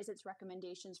finalize its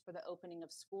recommendations for the opening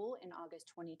of school in August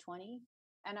 2020,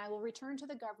 and I will return to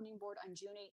the governing board on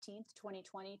June 18th,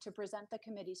 2020 to present the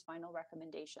committee's final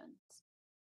recommendations.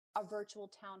 A virtual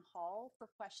town hall for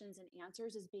questions and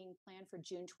answers is being planned for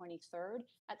June 23rd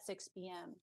at 6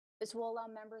 p.m. This will allow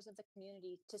members of the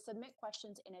community to submit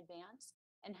questions in advance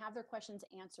and have their questions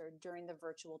answered during the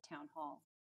virtual town hall.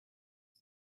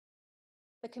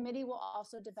 The committee will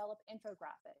also develop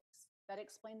infographics that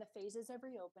explain the phases of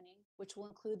reopening, which will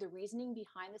include the reasoning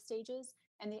behind the stages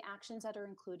and the actions that are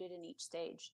included in each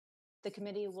stage. The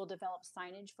committee will develop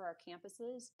signage for our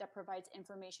campuses that provides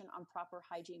information on proper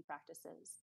hygiene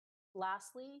practices.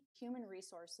 Lastly, Human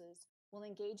Resources will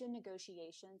engage in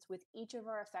negotiations with each of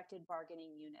our affected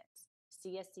bargaining units,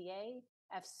 CSEA,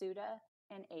 FSUDA,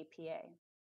 and APA.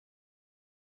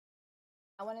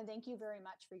 I want to thank you very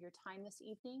much for your time this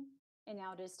evening, and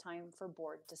now it is time for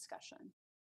board discussion.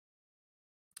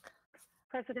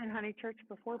 President Honeychurch,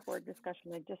 before board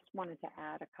discussion, I just wanted to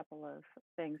add a couple of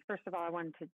things. First of all, I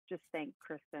wanted to just thank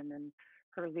Kristen and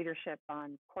her leadership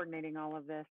on coordinating all of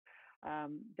this.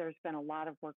 There's been a lot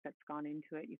of work that's gone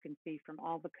into it. You can see from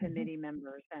all the committee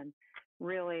members and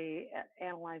really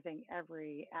analyzing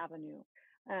every avenue.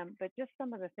 But just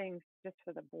some of the things just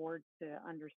for the board to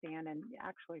understand, and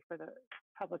actually for the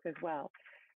public as well.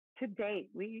 To date,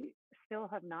 we still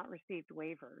have not received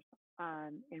waivers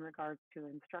in regards to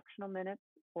instructional minutes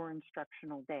or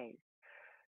instructional days.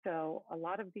 So a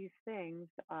lot of these things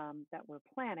that we're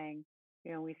planning,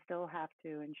 you know, we still have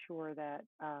to ensure that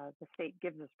the state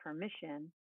gives us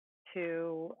permission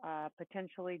to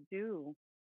potentially do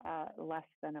less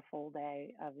than a full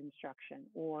day of instruction,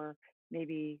 or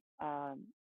maybe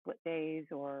split days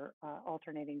or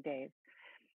alternating days.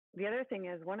 The other thing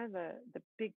is, one of the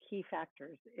big key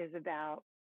factors is about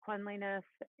cleanliness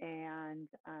and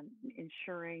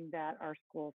ensuring that our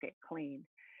schools get cleaned.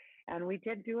 And we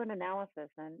did do an analysis,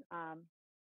 and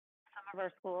some of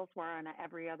our schools were on an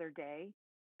every other day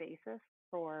basis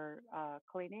for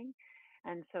cleaning.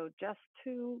 And so just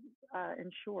to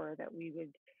ensure that we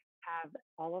would have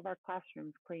all of our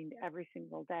classrooms cleaned every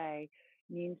single day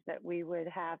means that we would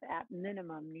have, at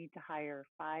minimum, need to hire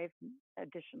 5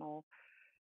 additional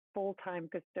full-time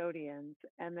custodians,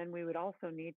 and then we would also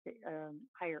need to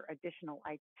hire additional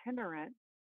itinerant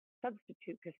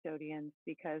substitute custodians,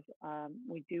 because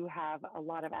we do have a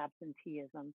lot of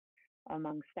absenteeism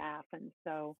among staff. And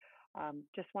so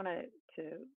just wanted to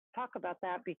talk about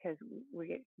that, because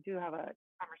we do have a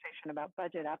conversation about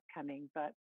budget upcoming.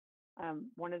 But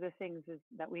one of the things is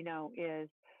that we know is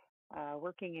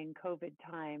working in COVID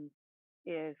times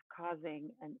is causing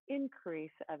an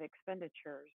increase of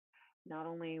expenditures, not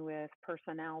only with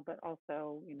personnel, but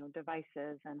also, you know,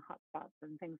 devices and hotspots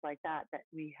and things like that, that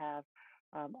we have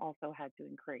also had to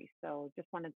increase. So just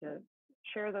wanted to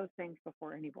share those things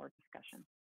before any board discussion.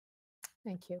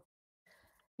 Thank you.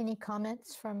 Any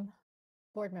comments from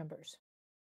board members?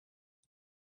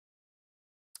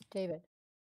 David.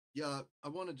 Yeah, I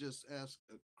want to just ask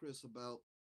Chris about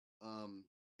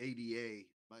ADA.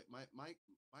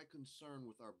 My concern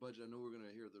with our budget, I know we're going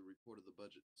to hear the report of the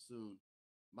budget soon.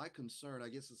 My concern, I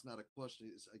guess it's not a question,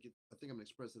 I think I'm going to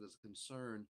express it as a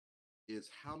concern, is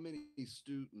how many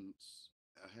students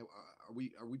are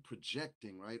we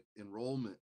projecting, right?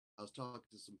 Enrollment. I was talking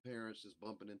to some parents, just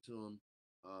bumping into them.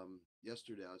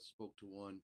 Yesterday, I spoke to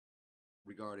one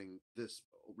regarding this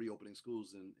reopening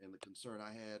schools, and the concern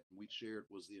I had, we shared,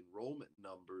 was the enrollment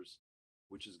numbers,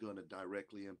 which is going to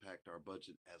directly impact our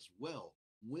budget as well.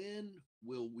 When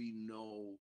will we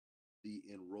know the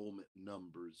enrollment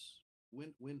numbers?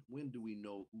 When do we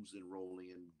know who's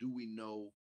enrolling, and do we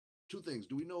know 2 things?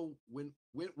 Do we know when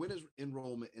is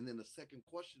enrollment? And then the second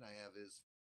question I have is,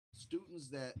 students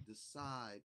that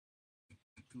decide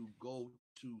to go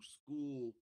to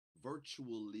school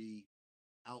virtually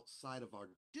outside of our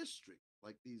district,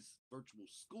 like these virtual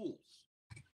schools,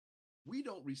 we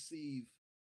don't receive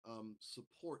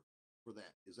support for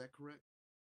that. Is that correct?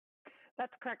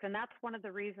 That's correct. And that's one of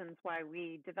the reasons why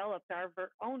we developed our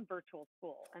own virtual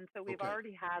school. And so we've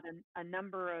already had a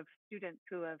number of students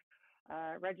who have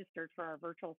registered for our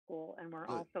virtual school, and we're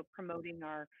also promoting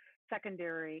our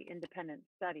secondary independent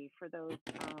study for those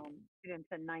students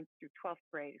in 9th through 12th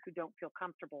grade who don't feel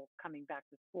comfortable coming back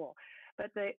to school.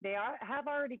 But they have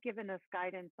already given us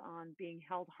guidance on being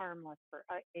held harmless for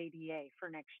ADA for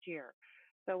next year.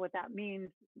 So what that means,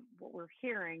 what we're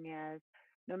hearing is,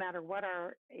 no matter what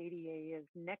our ADA is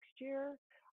next year,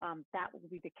 that will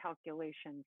be the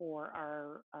calculation for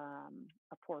our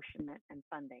apportionment and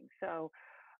funding. So,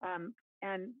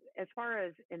 and as far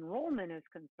as enrollment is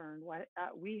concerned,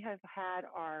 we have had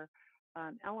our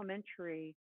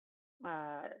elementary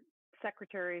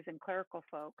secretaries and clerical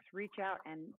folks reach out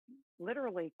and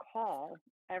literally call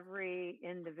every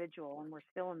individual, and we're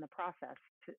still in the process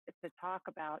to talk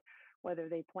about whether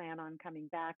they plan on coming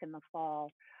back in the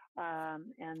fall.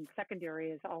 And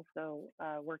secondary is also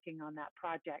working on that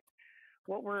project.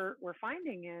 What we're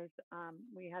finding is,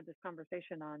 we had this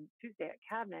conversation on Tuesday at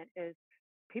Cabinet, is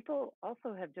people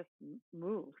also have just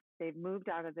moved. They've moved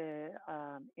out of the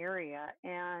area,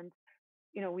 and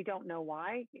we don't know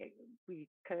why. We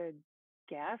could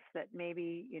guess that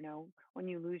maybe, when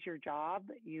you lose your job,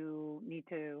 you need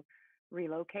to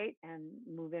relocate and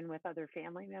move in with other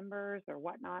family members or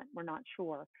whatnot. We're not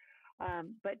sure.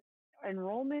 But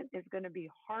enrollment is going to be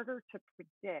harder to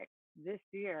predict this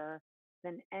year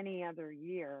than any other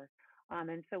year.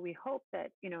 And so we hope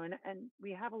that, and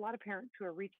we have a lot of parents who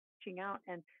are reaching out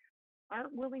and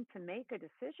aren't willing to make a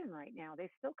decision right now. They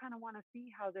still kind of want to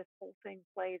see how this whole thing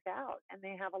plays out. And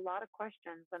they have a lot of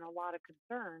questions and a lot of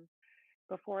concerns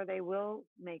before they will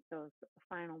make those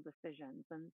final decisions.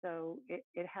 And so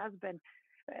it has been,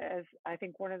 as I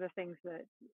think one of the things that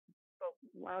spoke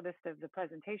loudest of the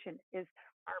presentation is,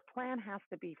 our plan has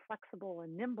to be flexible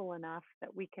and nimble enough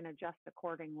that we can adjust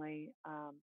accordingly,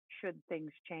 should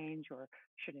things change, or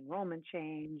should enrollment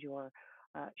change, or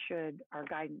should our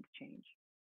guidance change.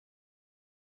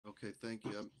 Okay, thank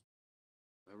you.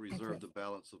 I reserve the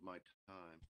balance of my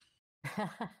time.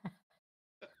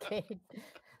 Okay,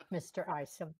 Mr.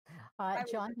 Isom. I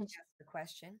John, would ask a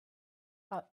question.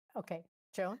 okay,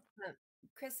 Joan?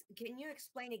 Chris, can you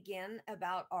explain again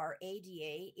about our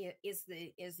ADA? Is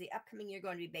the upcoming year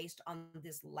going to be based on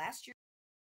this last year?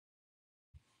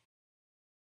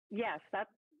 Yes,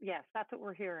 that's what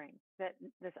we're hearing. That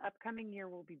this upcoming year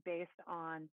will be based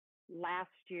on last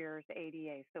year's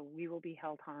ADA, so we will be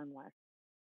held harmless.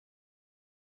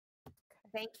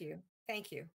 Thank you.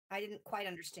 Thank you. I didn't quite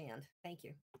understand. Thank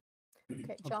you.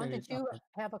 Okay, John, Okay, did you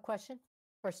have a question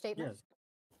or statement? Yes.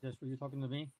 Yes, were you talking to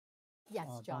me? Yes,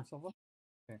 John. Silva?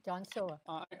 Okay. John Silva.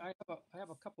 I have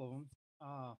a couple of them.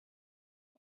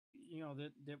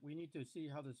 That we need to see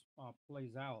how this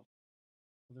plays out.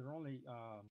 There are only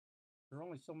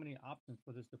so many options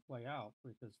for this to play out,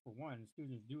 because for one,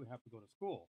 students do have to go to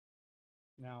school.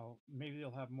 Now, maybe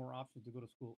they'll have more options to go to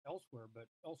school elsewhere, but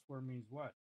elsewhere means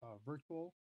what?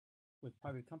 Virtual with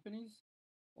private companies,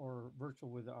 or virtual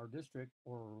with our district,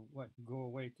 or what? Go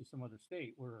away to some other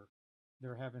state where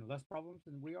they're having less problems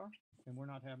than we are, and we're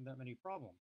not having that many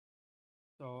problems.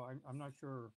 So I'm not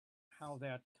sure how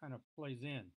that kind of plays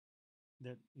in.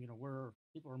 That where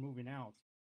people are moving out,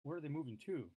 where are they moving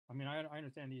to? I mean, I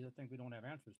understand these are things we don't have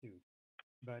answers to,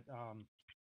 but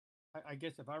I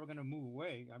guess if I were going to move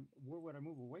away, where would I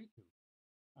move away to?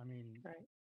 I mean,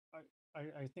 right.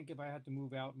 I think if I had to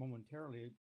move out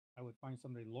momentarily, I would find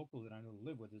somebody local that I know to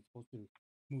live with, as opposed to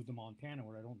move to Montana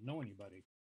where I don't know anybody.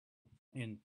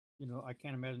 And I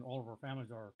can't imagine all of our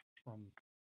families are from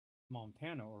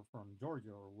Montana or from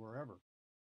Georgia or wherever.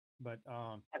 But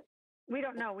we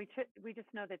don't know. We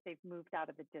just know that they've moved out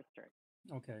of the district.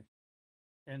 Okay.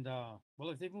 And well,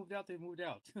 if they've moved out, they've moved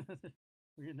out.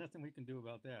 There's nothing we can do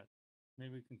about that.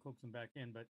 Maybe we can coax them back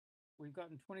in. But we've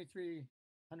gotten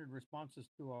 2,300 responses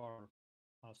to our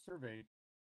survey,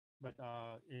 but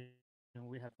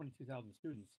we have 22,000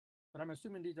 students. But I'm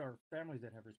assuming these are families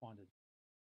that have responded.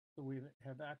 So we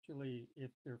have actually,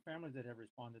 if they're families that have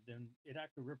responded, then it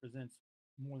actually represents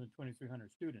more than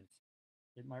 2,300 students.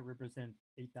 It might represent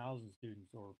 8,000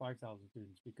 students or 5,000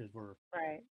 students, because we're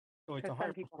right. So it's a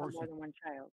higher people have proportion. more than one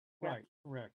child. Right,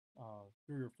 correct.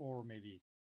 3 or 4 maybe.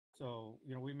 So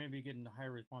we may be getting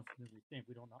higher responses than we think.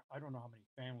 We don't know. I don't know how many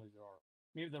families there are.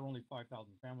 Maybe there are only 5,000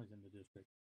 families in the district,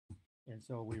 and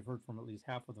so we've heard from at least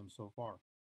half of them so far.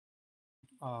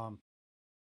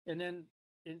 And then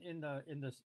in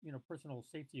the personal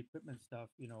safety equipment stuff,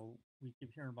 we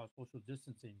keep hearing about social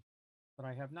distancing, but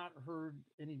I have not heard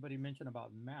anybody mention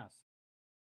about masks,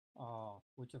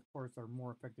 which of course are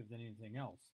more effective than anything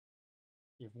else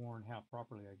if worn half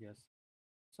properly, I guess.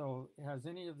 So do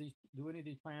any of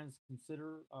these plans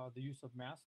consider the use of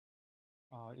masks?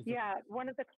 One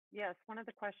of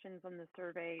the questions on the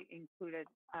survey included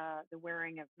the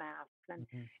wearing of masks, and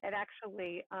it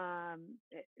actually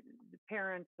the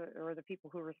parents or the people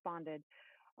who responded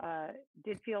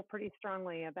did feel pretty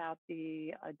strongly about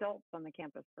the adults on the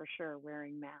campus for sure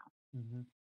wearing masks.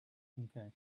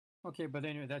 Okay, but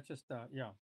anyway, that's just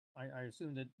I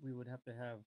assume that we would have to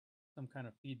have some kind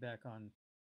of feedback on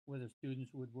whether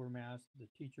students would wear masks, the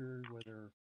teachers,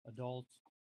 whether adults,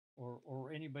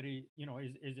 or anybody,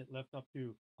 is it left up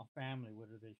to a family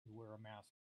whether they should wear a mask?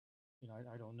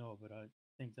 I don't know, but I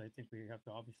think we have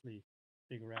to obviously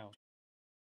figure out.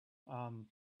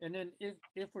 And then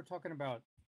if we're talking about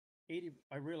 80,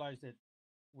 I realize that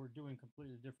we're doing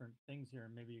completely different things here,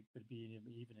 and maybe it could be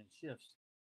even in shifts.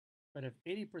 But if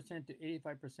 80% to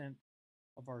 85%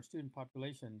 of our student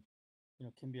population,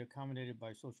 can be accommodated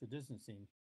by social distancing,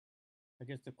 I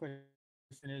guess the question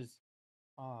is,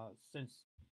 since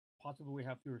possibly we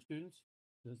have fewer students,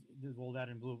 will that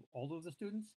include all of the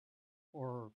students,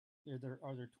 or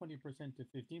are there 20% to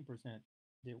 15%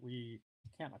 that we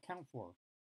can't account for?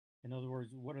 In other words,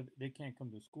 they can't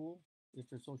come to school if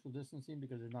they're social distancing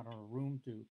because they're not in a room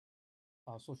to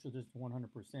social distance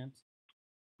 100%.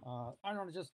 I don't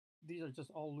know, these are just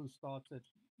all loose thoughts that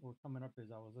were coming up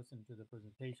as I was listening to the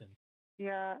presentation.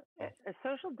 Yeah,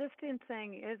 social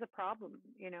distancing is a problem.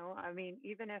 I mean,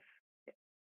 even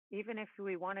if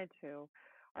we wanted to,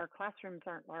 our classrooms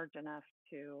aren't large enough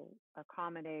to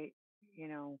accommodate,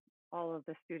 all of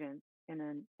the students and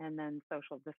then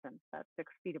social distance. That's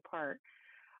 6 feet apart.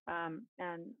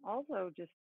 And also,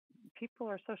 just people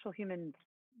are social human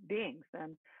beings,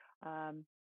 and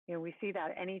we see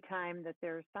that anytime that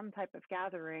there's some type of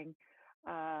gathering,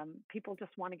 people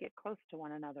just want to get close to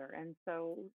one another, and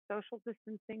so social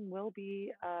distancing will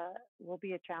be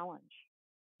a challenge.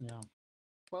 Yeah.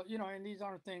 Well, and these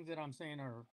aren't things that I'm saying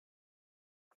are,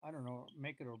 I don't know,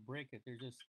 make it or break it.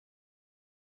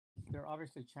 They're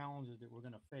obviously challenges that we're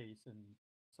going to face, and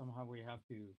somehow we have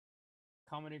to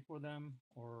accommodate for them,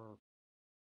 or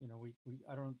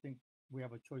I don't think we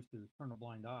have a choice to turn a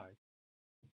blind eye.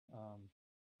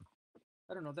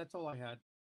 I don't know. That's all I had.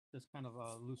 Just kind of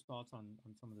loose thoughts on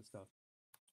some of this stuff.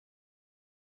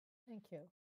 Thank you.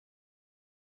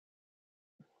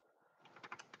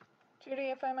 Judy,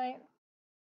 if I might.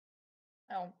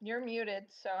 Oh, you're muted,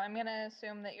 so I'm going to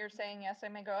assume that you're saying yes, I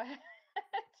may go ahead.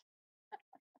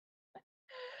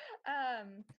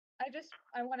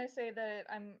 I want to say that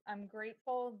I'm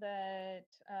grateful that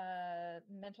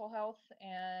mental health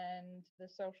and the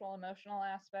social emotional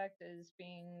aspect is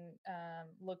being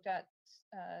looked at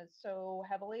so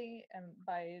heavily, and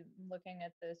by looking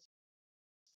at this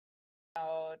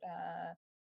about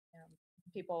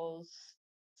people's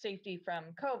safety from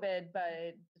COVID,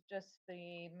 but just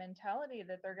the mentality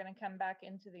that they're going to come back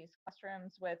into these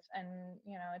classrooms with, and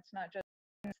it's not just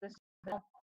this.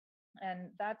 And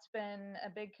that's been a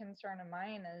big concern of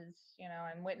mine as,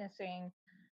 I'm witnessing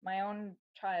my own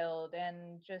child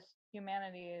and just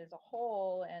humanity as a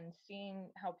whole, and seeing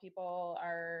how people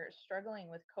are struggling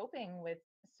with coping with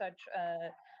such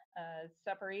a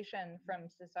separation from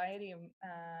society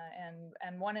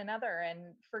and one another,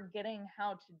 and forgetting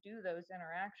how to do those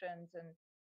interactions. And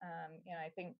I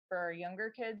think for our younger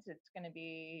kids, it's going to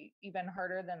be even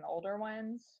harder than the older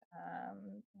ones.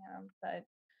 But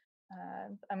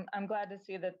I'm glad to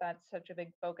see that that's such a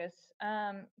big focus.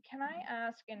 Can I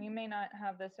ask, and you may not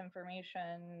have this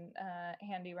information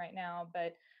handy right now,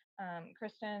 but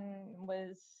Kristen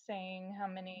was saying how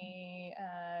many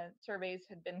surveys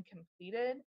had been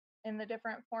completed in the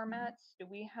different formats. Do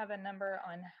we have a number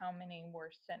on how many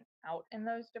were sent out in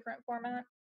those different formats?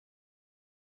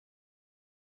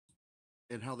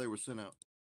 And how they were sent out?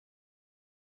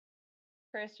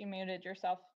 Chris, you muted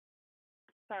yourself.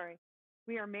 Sorry.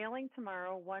 We are mailing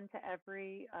tomorrow one to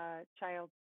every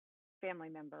child's family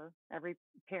member, every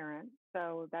parent.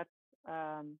 So that's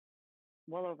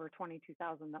well over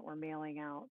 22,000 that we're mailing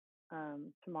out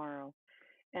tomorrow.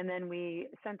 And then we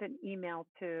sent an email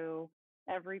to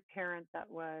every parent that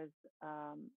was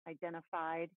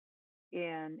identified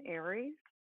in Aries.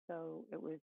 So it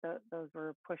was those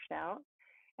were pushed out.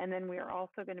 And then we are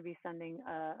also going to be sending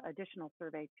an additional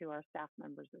survey to our staff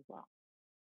members as well.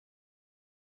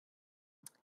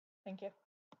 Thank you.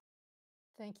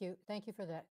 Thank you. Thank you for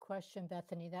that question,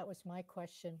 Bethany. That was my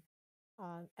question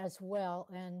as well.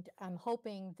 And I'm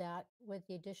hoping that with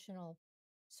the additional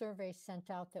surveys sent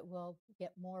out that we'll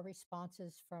get more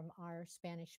responses from our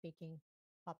Spanish-speaking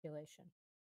population.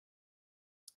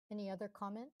 Any other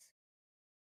comments?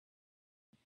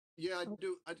 Yeah, I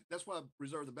do. That's why I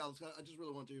reserved the balance. I just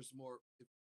really want to hear some more.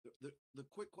 The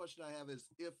quick question I have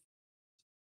is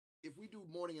if we do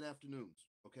morning and afternoons,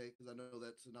 okay, because I know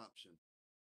that's an option.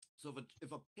 So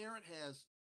if a parent has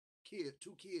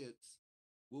two kids,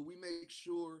 will we make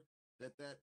sure that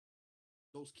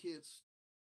those kids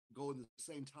go in the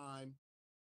same time?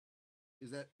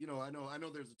 Is that, I know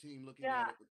there's a team looking at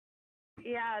it.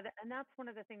 Yeah, and that's one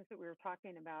of the things that we were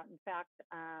talking about. In fact,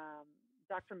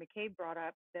 Dr. McCabe brought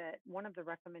up that one of the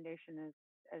recommendations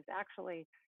is actually,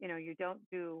 you don't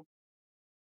do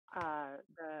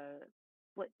the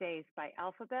split days by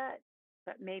alphabet,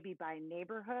 but maybe by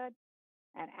neighborhood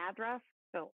and address.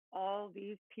 So all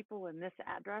these people in this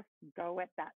address go at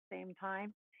that same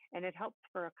time. And it helps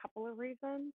for a couple of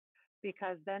reasons,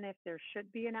 because then if there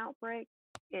should be an outbreak,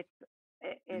 it's You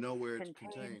it's know where it's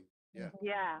contained. contained. Yeah.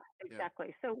 Yeah, Yeah.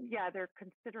 exactly. So yeah, they're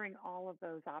considering all of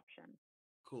those options.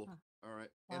 Cool. Huh. All right.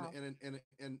 Wow.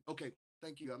 And okay.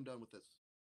 Thank you. I'm done with this.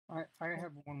 I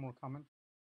have one more comment.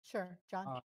 Sure,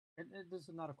 John. This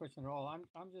is not a question at all.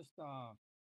 I'm just I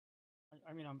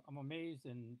mean I'm amazed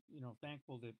and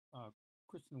thankful that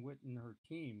Kristen Witt and her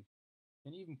team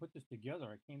can even put this together.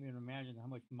 I can't even imagine how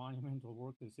much monumental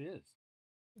work this is.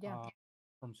 Yeah.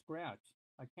 From scratch.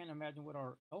 I can't imagine what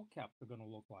our LCAPs are going to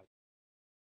look like.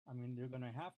 I mean, they're going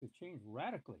to have to change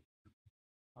radically.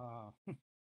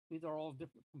 These are all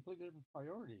different, completely different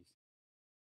priorities.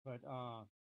 But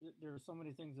there are so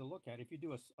many things to look at. If you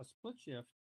do a split shift,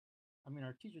 I mean,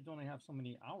 our teachers only have so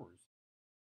many hours.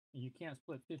 And you can't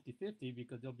split 50-50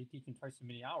 because they'll be teaching twice as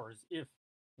many hours if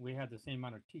we had the same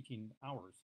amount of teaching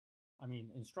hours. I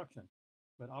mean, instruction.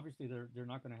 But obviously, they're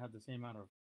not going to have the same amount of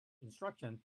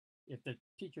instruction. If the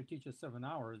teacher teaches 7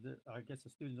 hours, I guess the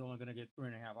student's only going to get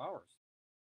 3.5 hours.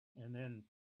 And then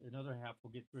another half will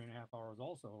get 3.5 hours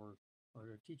also, or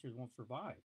the teachers won't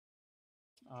survive.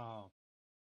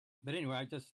 But anyway, I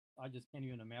just can't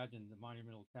even imagine the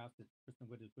monumental task that Kristen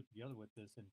Witt has put together with this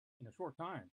in a short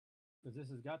time, because this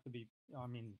has got to be. I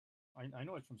mean, I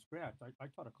know it's from scratch. I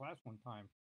taught a class one time,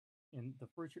 in the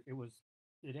first year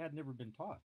it had never been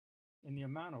taught, and the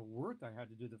amount of work I had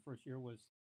to do the first year was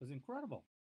incredible.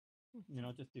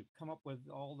 Just to come up with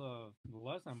all the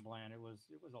lesson plan, it was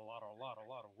a lot of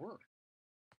work,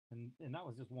 and that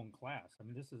was just one class. I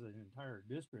mean, this is an entire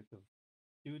district of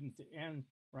students, and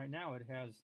right now it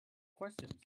has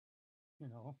questions.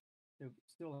 They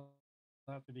still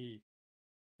have to be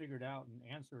figured out and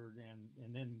answered,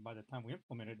 and then by the time we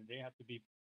implement it, they have to be.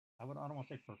 I don't want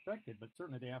to say perfected, but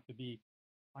certainly they have to be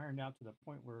ironed out to the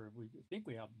point where we think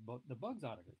we have the bugs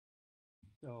out of it.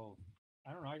 So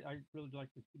I don't know. I really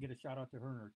like to get a shout out to her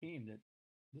and her team. That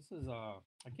this is I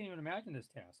can't even imagine this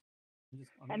task.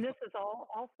 And this is all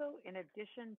also in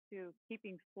addition to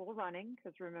keeping school running,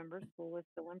 because remember, school is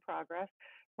still in progress,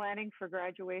 planning for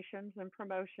graduations and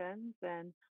promotions,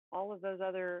 and all of those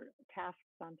other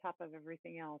tasks on top of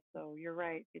everything else. So you're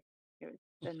right. It's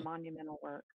been monumental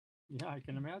work. Yeah, I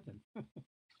can imagine.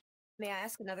 May I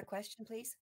ask another question,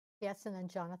 please? Yes, and then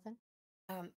Jonathan.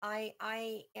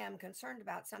 I am concerned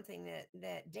about something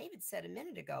that David said a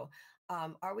minute ago.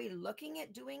 Are we looking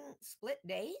at doing split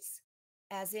days,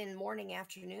 as in morning,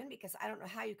 afternoon? Because I don't know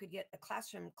how you could get a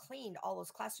classroom cleaned, all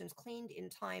those classrooms cleaned in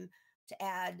time to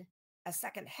add a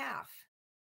second half.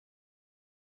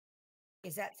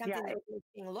 Is that something that is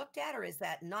being looked at, or is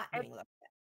that not being looked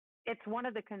at? It's one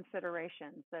of the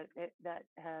considerations that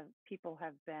people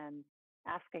have been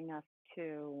asking us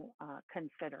to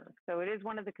consider. So it is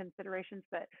one of the considerations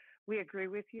that we agree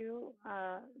with you,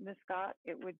 Ms. Scott.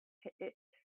 I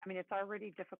mean, it's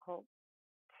already difficult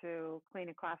to clean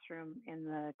a classroom in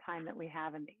the time that we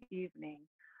have in the evening,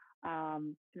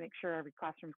 to make sure every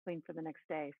classroom is clean for the next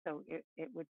day. So it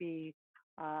would be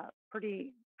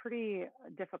pretty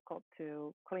difficult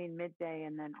to clean midday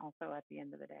and then also at the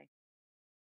end of the day.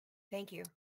 Thank you.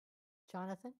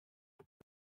 Jonathan?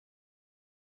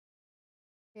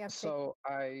 So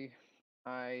I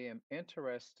am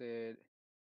interested,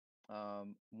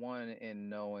 one, in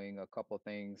knowing a couple of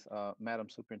things. Madam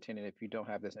Superintendent, if you don't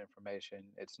have this information,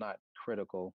 it's not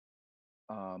critical.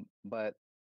 But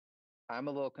I'm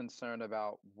a little concerned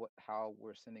about how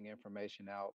we're sending information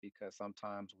out, because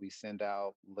sometimes we send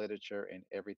out literature and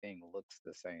everything looks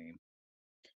the same.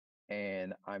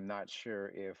 And I'm not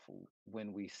sure if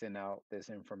when we send out this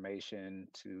information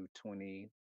to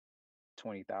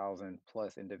 20,000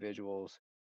 plus individuals,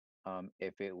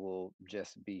 if it will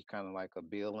just be kind of like a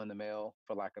bill in the mail,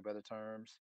 for lack of better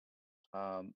terms.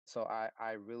 So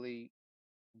I really,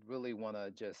 really want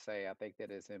to just say, I think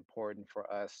that it's important for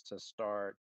us to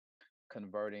start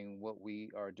converting what we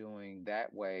are doing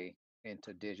that way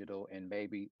into digital, and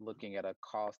maybe looking at a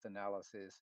cost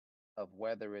analysis of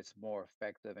whether it's more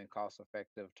effective and cost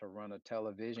effective to run a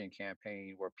television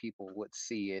campaign where people would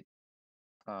see it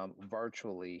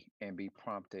virtually and be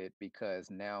prompted, because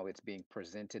now it's being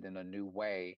presented in a new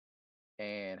way,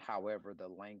 and however the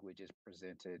language is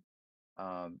presented.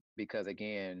 Because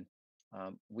again,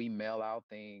 we mail out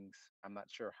things, I'm not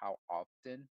sure how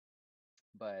often,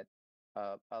 but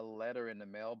a letter in the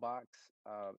mailbox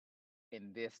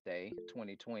in this day,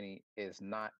 2020, is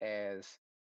not as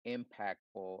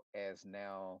impactful as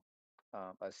now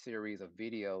a series of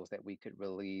videos that we could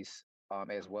release,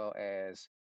 as well as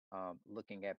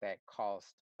looking at that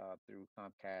cost through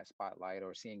Comcast Spotlight,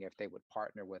 or seeing if they would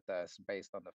partner with us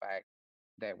based on the fact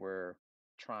that we're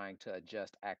trying to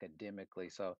adjust academically.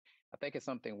 So I think it's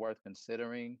something worth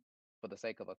considering for the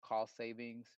sake of a cost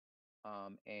savings,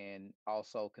 and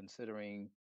also considering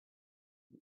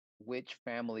which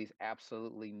families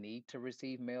absolutely need to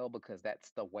receive mail because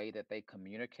that's the way that they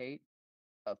communicate,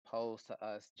 opposed to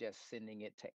us just sending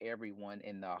it to everyone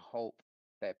in the hope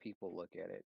that people look at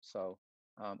it. So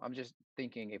I'm just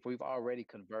thinking, if we've already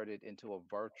converted into a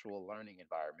virtual learning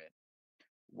environment,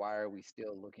 why are we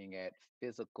still looking at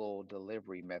physical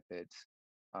delivery methods,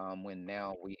 when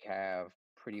now we have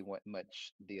pretty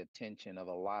much the attention of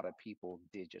a lot of people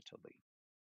digitally?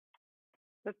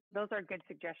 Those are good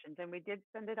suggestions. And we did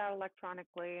send it out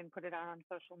electronically and put it out on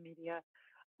social media.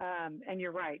 And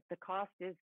you're right, the cost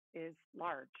is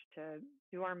large to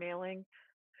do our mailing.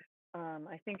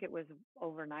 I think it was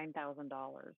over $9,000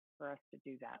 for us to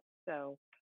do that. So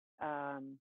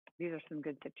these are some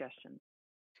good suggestions.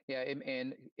 Yeah,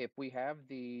 and if we have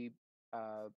the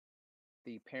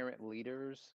parent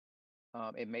leaders,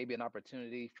 it may be an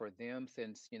opportunity for them,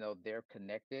 since they're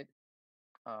connected.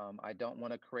 I don't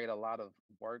want to create a lot of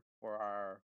work for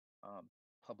our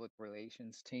public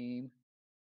relations team,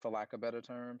 for lack of better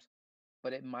terms,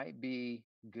 but it might be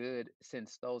good,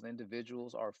 since those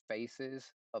individuals are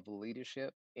faces of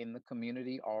leadership in the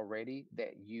community already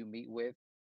that you meet with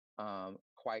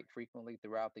quite frequently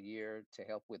throughout the year to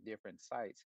help with different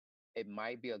sites. It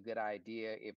might be a good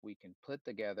idea if we can put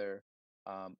together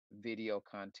video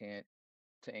content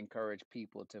to encourage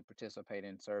people to participate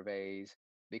in surveys,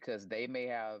 because they may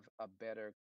have a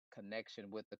better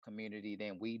connection with the community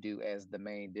than we do as the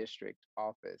main district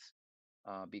office,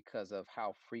 because of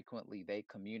how frequently they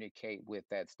communicate with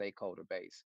that stakeholder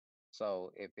base.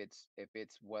 So if it's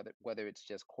whether it's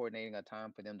just coordinating a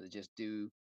time for them to just do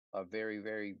a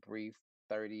very brief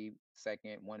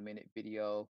 30-second, 1-minute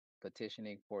video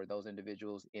petitioning for those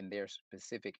individuals in their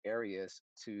specific areas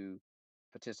to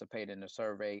participate in the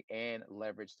survey, and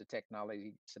leverage the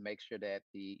technology to make sure that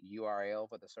the URL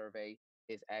for the survey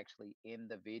is actually in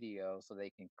the video so they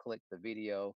can click the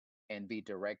video and be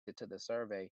directed to the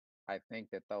survey. I think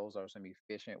that those are some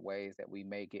efficient ways that we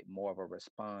may get more of a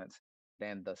response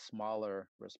than the smaller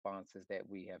responses that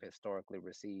we have historically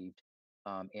received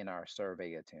in our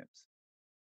survey attempts.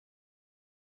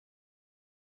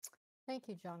 Thank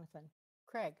you, Jonathan.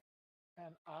 Craig?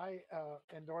 And I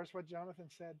endorse what Jonathan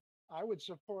said. I would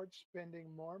support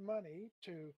spending more money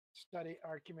to study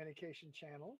our communication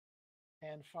channel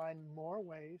and find more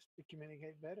ways to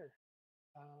communicate better.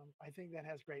 I think that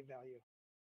has great value.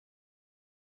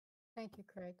 Thank you,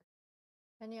 Craig.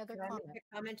 Any other Can I comment? make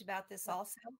a comment about this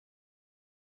also?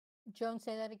 Joan,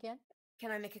 say that again?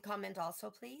 Can I make a comment also,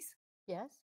 please?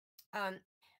 Yes. I'm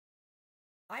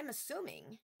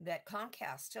assuming that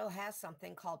Comcast still has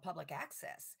something called public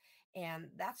access, and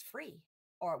that's free,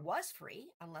 or it was free,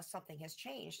 unless something has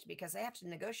changed, because they have to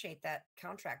negotiate that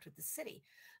contract with the city.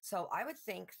 So I would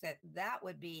think that that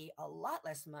would be a lot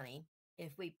less money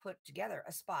if we put together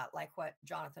a spot like what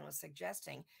Jonathan was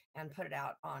suggesting and put it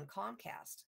out on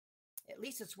Comcast. At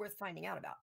least it's worth finding out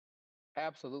about.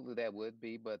 Absolutely, that would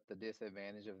be, but the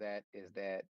disadvantage of that is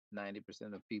that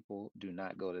 90% of people do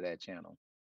not go to that channel.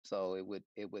 So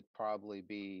it would probably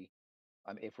be,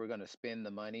 if we're going to spend the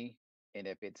money and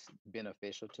if it's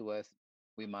beneficial to us,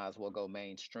 we might as well go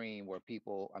mainstream, where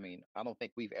people, I don't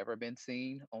think we've ever been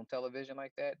seen on television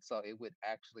like that. So it would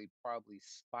actually probably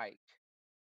spike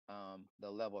the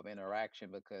level of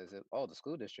interaction, because the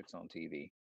school district's on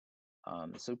TV,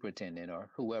 the superintendent or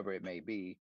whoever it may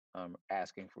be,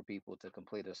 asking for people to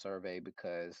complete a survey,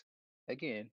 because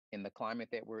again, in the climate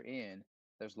that we're in,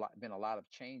 there's been a lot of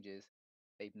changes.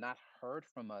 They've not heard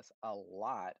from us a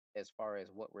lot as far as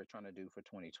what we're trying to do for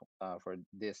for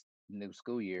this new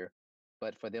school year,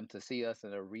 but for them to see us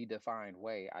in a redefined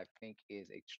way, I think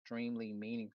is extremely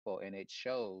meaningful, and it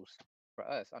shows for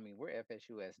us. We're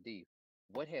FSUSD.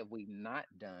 What have we not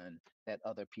done that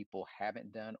other people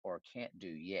haven't done or can't do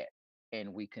yet?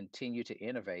 And we continue to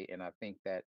innovate. And I think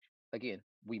that, again,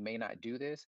 we may not do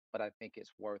this, but I think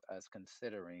it's worth us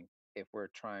considering if we're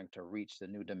trying to reach the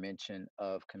new dimension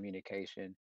of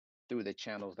communication through the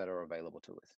channels that are available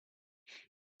to us.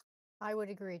 I would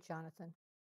agree, Jonathan.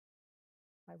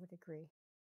 I would agree.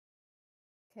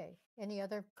 Okay. Any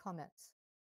other comments?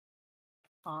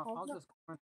 I'll just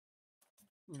comment,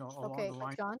 along Okay, the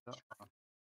lines, John?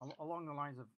 along the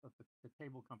lines of the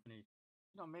cable company.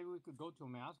 Maybe we could go to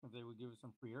them and ask if they would give us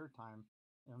some free airtime.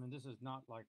 This is not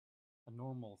like a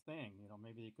normal thing.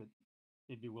 Maybe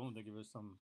they'd be willing to give us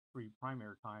some free prime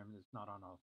airtime that's not on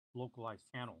a localized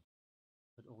channel,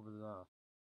 but over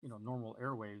normal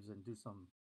airwaves and do some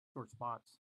short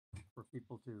spots for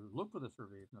people to look for the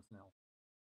survey, if nothing else,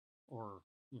 or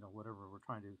whatever we're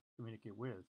trying to communicate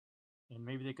with. And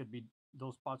maybe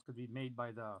those spots could be made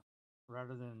by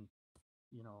rather than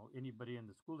anybody in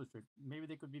the school district, maybe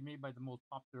they could be made by the most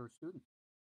popular student,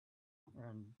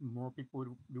 and more people would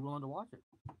be willing to watch it.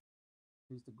 At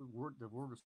least the word will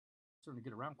certainly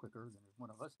get around quicker than if one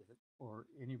of us did it, or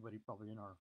anybody probably in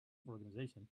our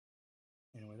organization.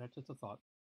 Anyway, that's just a thought.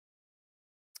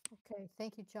 Okay,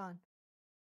 thank you, John.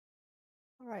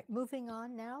 All right, moving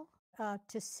on now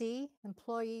to C,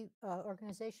 employee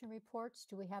organization reports.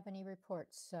 Do we have any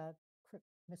reports,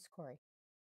 Ms. Corey?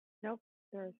 Nope,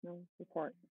 there is no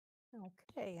report.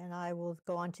 Okay, and I will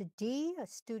go on to D, a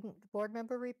student board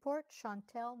member report.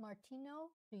 Chantel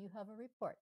Martino, do you have a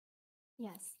report?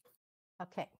 Yes.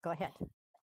 Okay, go ahead.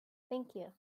 Thank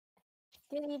you.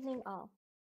 Good evening, all.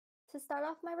 To start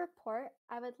off my report,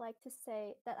 I would like to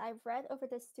say that I've read over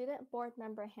the Student Board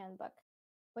Member Handbook,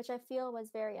 which I feel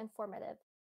was very informative.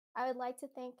 I would like to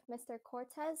thank Mr.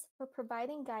 Cortez for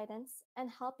providing guidance and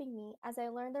helping me as I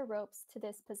learned the ropes to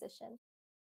this position.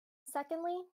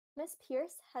 Secondly, Ms.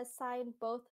 Pierce has signed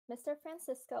both Mr.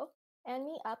 Francisco and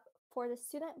me up for the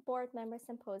Student Board Member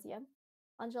Symposium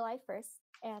on July 1st,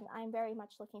 and I'm very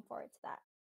much looking forward to that.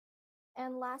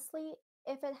 And lastly,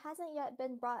 if it hasn't yet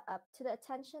been brought up to the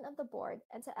attention of the board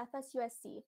and to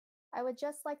FSUSD, I would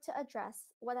just like to address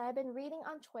what I've been reading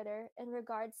on Twitter in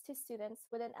regards to students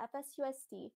within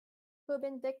FSUSD who have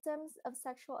been victims of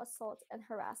sexual assault and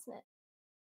harassment.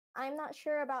 I'm not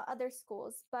sure about other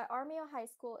schools, but Armio High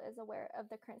School is aware of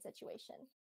the current situation.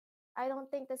 I don't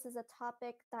think this is a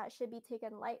topic that should be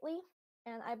taken lightly,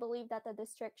 and I believe that the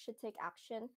district should take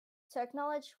action to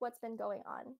acknowledge what's been going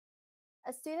on.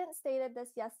 A student stated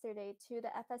this yesterday to the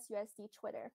FSUSD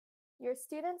Twitter. Your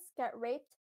students get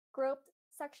raped, groped,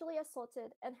 sexually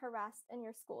assaulted, and harassed in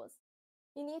your schools.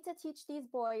 You need to teach these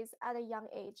boys at a young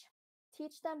age.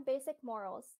 Teach them basic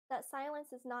morals, that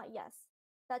silence is not yes,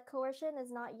 that coercion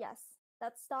is not yes,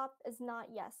 that stop is not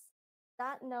yes,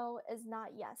 that no is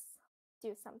not yes.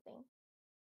 Do something.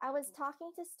 I was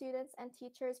talking to students and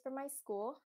teachers from my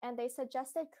school, and they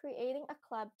suggested creating a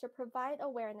club to provide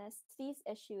awareness to these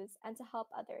issues and to help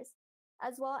others,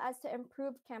 as well as to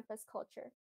improve campus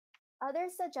culture.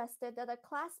 Others suggested that a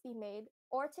class be made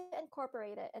or to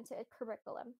incorporate it into a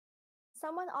curriculum.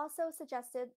 Someone also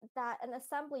suggested that an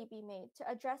assembly be made to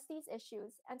address these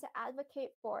issues and to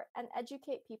advocate for and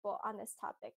educate people on this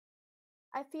topic.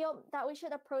 I feel that we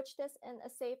should approach this in a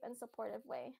safe and supportive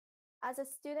way. As a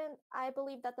student, I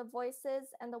believe that the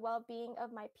voices and the well-being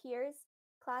of my peers,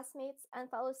 classmates, and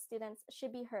fellow students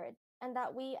should be heard, and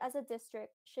that we as a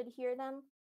district should hear them,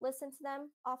 listen to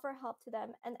them, offer help to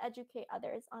them, and educate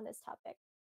others on this topic.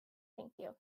 Thank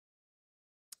you.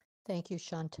 Thank you,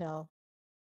 Chantel.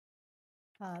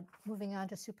 Moving on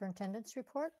to superintendent's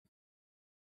report.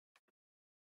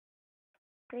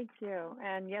 Thank you.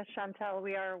 And yes, Chantel,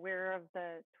 we are aware of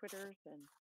the Twitters and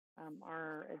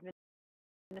our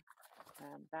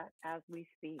that as we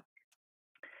speak.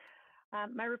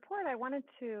 My report, I wanted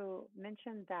to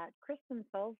mention that Kristen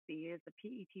Solsby is a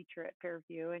PE teacher at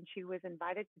Fairview, and she was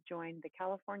invited to join the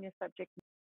California Subject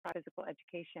Matter Physical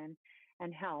Education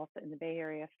and Health in the Bay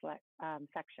Area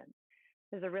section.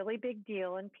 There's a really big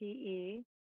deal in PE,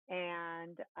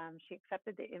 and she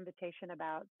accepted the invitation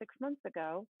about 6 months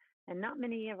ago. And not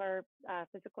many of our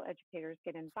physical educators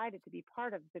get invited to be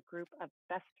part of the group of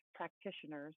best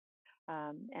practitioners.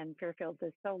 And Fairfield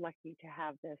is so lucky to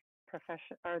have this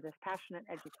this passionate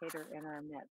educator in our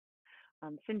midst.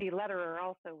 Cindy Lederer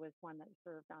also was one that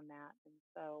served on that. And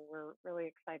so we're really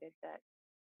excited that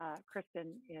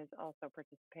Kristen is also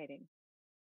participating.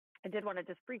 I did want to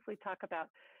just briefly talk about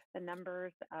the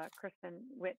numbers. Kristen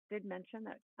Witt did mention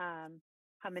that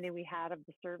how many we had of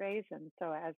the surveys. And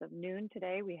so as of noon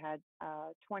today, we had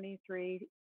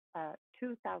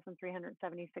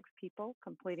 2,376 people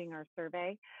completing our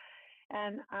survey.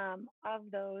 And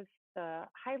of those, the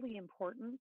highly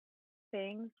important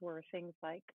things were things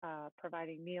like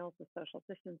providing meals with social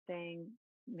distancing,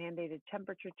 mandated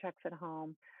temperature checks at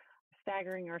home,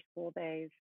 staggering our school days,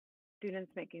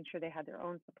 students making sure they had their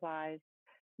own supplies,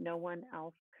 no one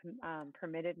else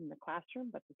permitted in the classroom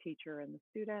but the teacher and the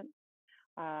student.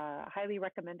 Highly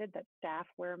recommended that staff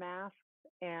wear masks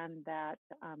and that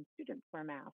students wear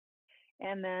masks.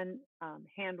 And then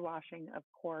hand washing, of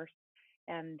course,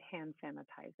 and hand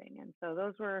sanitizing. And so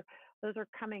those are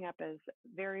coming up as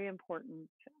very important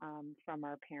from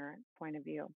our parent point of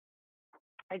view.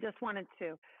 I just wanted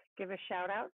to give a shout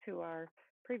out to our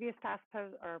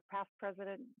past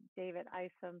president, David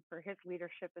Isom, for his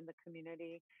leadership in the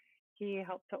community. He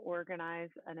helped to organize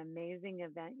an amazing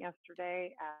event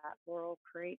yesterday at Laurel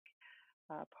Creek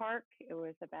Park. It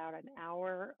was about an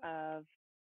hour of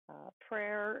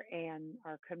prayer and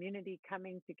our community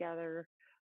coming together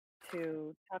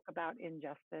to talk about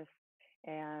injustice.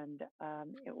 And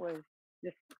it was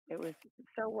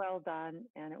so well done,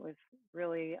 and it was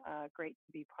really great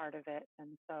to be part of it. And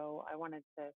so I wanted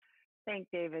to thank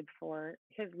David for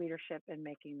his leadership in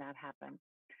making that happen.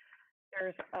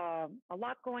 There's a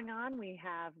lot going on. We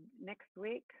have next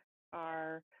week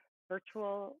our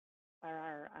virtual,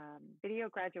 our video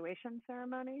graduation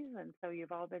ceremonies. And so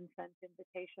you've all been sent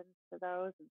invitations to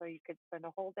those. And so you could spend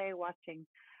a whole day watching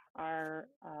our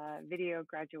video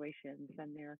graduations,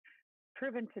 and they're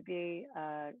proven to be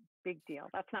a big deal.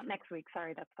 That's not next week.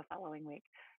 Sorry, that's the following week.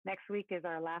 Next week is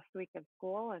our last week of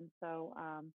school. And so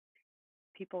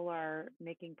people are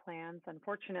making plans.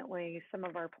 Unfortunately, some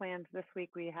of our plans this week,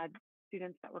 we had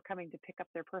students that were coming to pick up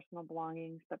their personal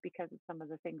belongings, but because of some of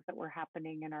the things that were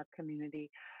happening in our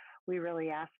community, we really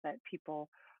asked that people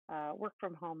work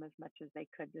from home as much as they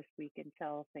could this week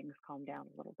until things calm down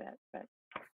a little bit. But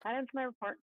that ends my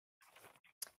report.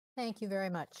 Thank you very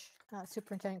much,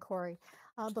 Superintendent Corey.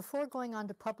 Before going on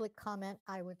to public comment,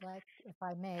 I would like, if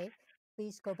I may,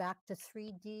 please go back to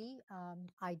 3D.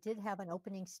 I did have an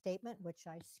opening statement, which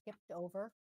I skipped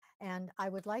over, and I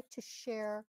would like to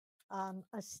share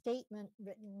a statement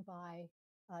written by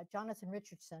Jonathan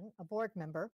Richardson, a board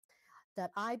member,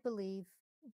 that I believe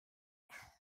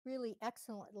really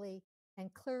excellently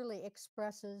and clearly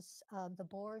expresses the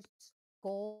board's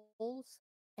goals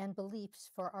and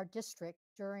beliefs for our district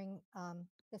during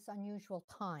this unusual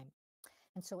time.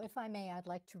 And so if I may, I'd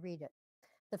like to read it.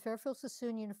 The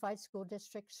Fairfield-Sassoon Unified School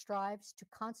District strives to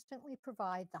constantly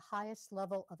provide the highest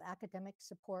level of academic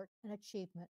support and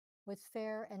achievement with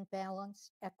fair and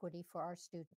balanced equity for our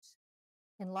students.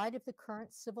 In light of the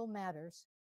current civil matters,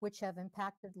 which have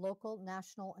impacted local,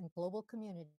 national, and global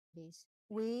communities,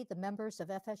 we, the members of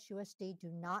FSUSD,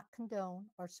 do not condone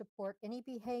or support any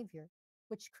behavior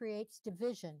which creates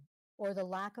division or the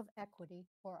lack of equity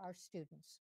for our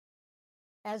students.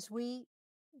 As we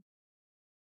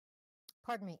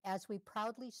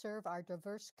proudly serve our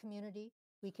diverse community,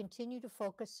 we continue to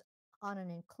focus on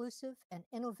an inclusive and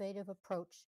innovative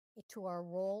approach to our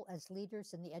role as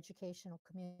leaders in the educational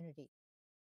community.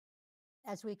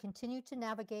 As we continue to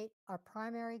navigate, our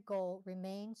primary goal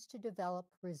remains to develop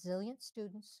resilient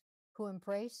students who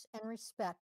embrace and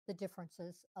respect the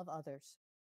differences of others.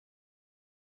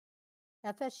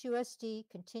 FSUSD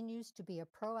continues to be a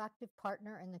proactive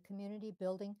partner in the community,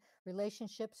 building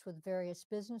relationships with various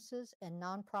businesses and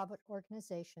nonprofit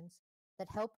organizations that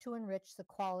help to enrich the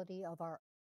quality of our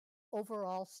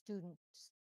overall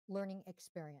students' learning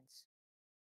experience.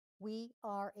 We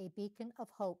are a beacon of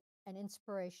hope and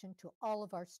inspiration to all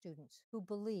of our students who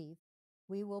believe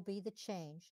we will be the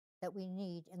change that we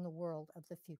need in the world of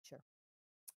the future.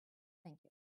 Thank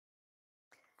you.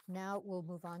 Now we'll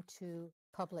move on to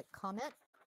public comment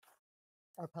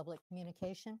or public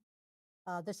communication.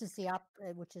 This is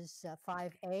which is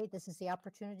 5A. This is the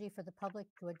opportunity for the public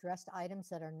to address items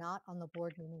that are not on the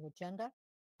board meeting agenda.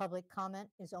 Public comment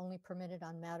is only permitted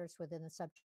on matters within the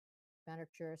subject matter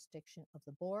jurisdiction of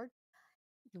the board.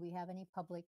 Do we have any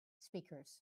public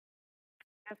speakers?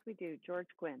 Yes, we do. George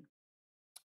Gwynn.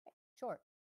 George.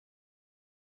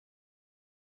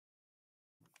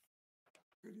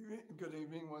 Good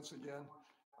evening once again.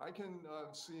 I can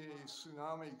see a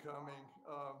tsunami coming.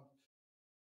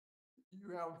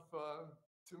 You have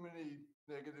too many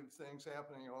negative things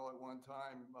happening all at one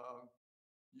time.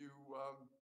 You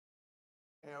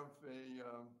have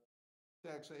a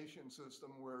taxation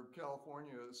system where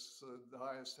California is the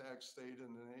highest tax state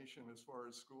in the nation as far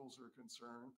as schools are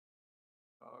concerned.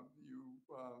 You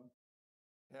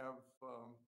have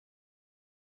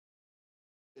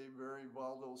a very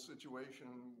volatile situation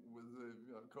with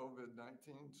the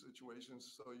COVID-19 situation,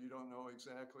 so you don't know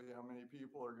exactly how many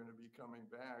people are going to be coming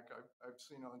back. I've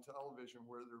seen on television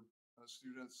where there are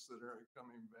students that are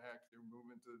coming back, they're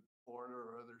moving to Florida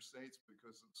or other states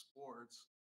because of sports.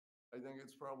 I think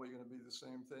it's probably going to be the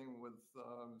same thing with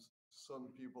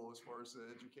some people as far as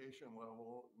the education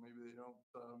level. Maybe they don't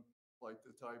like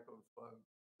the type of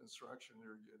instruction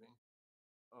they're getting.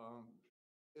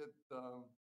 It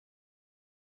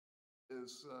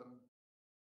is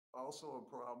also a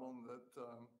problem that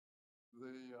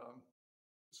the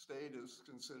state is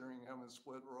considering having a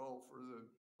split roll for the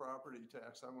property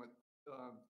tax. I went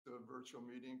to a virtual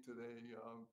meeting today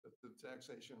at the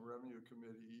Taxation Revenue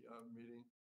Committee meeting.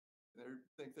 They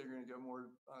think they're going to get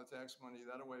more tax money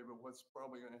that way, but what's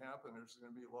probably going to happen is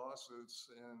going to be lawsuits,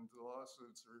 and the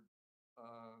lawsuits are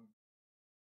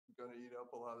going to eat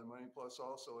up a lot of the money. Plus,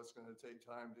 also, it's going to take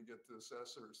time to get the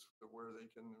assessors to where they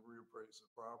can reappraise the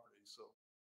property. So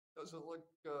doesn't look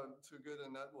too good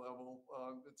in that level.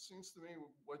 It seems to me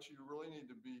what you really need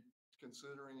to be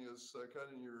considering is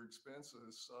cutting your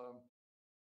expenses.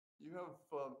 You have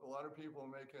a lot of people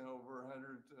making over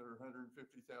 100 or 150,000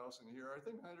 a year. I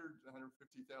think 100, 150,000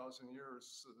 a year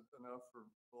is enough for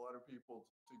a lot of people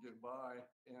to get by.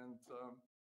 And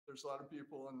there's a lot of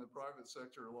people in the private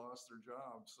sector who lost their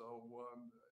jobs. So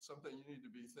something you need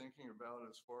to be thinking about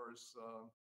as far as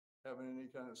having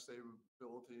any kind of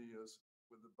stability as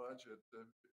with the budget.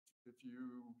 If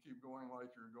you keep going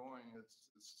like you're going,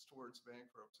 it's towards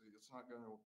bankruptcy. It's not going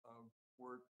to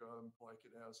work like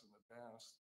it has in the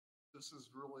past. This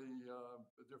is really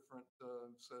a different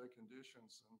set of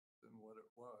conditions than what it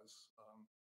was.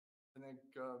 I think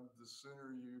the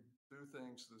sooner you do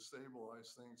things to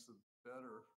stabilize things, the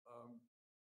better.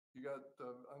 You got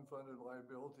unfunded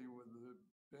liability with the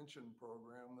pension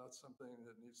program. That's something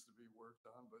that needs to be worked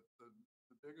on. But the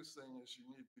biggest thing is you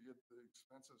need to get the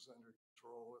expenses under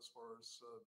control as far as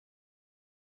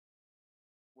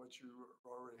what you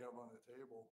already have on the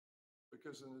table.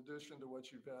 Because in addition to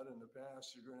what you've had in the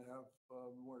past, you're going to have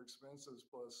more expenses.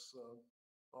 Plus,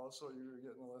 also you're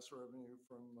getting less revenue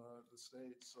from the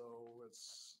state. So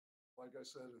it's, like I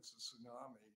said, it's a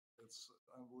tsunami. It's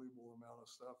an unbelievable amount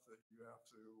of stuff that you have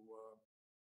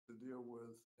to deal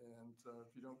with. And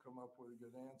if you don't come up with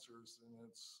good answers, then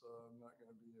it's not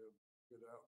going to be a good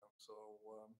outcome. So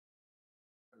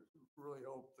I really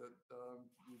hope that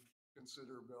you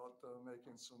consider about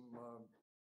making some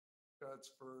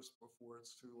cuts first before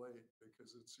it's too late,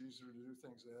 because it's easier to do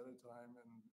things ahead of time and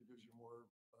it gives you more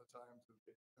time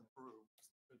to improve.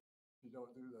 If you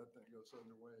don't do that, then it goes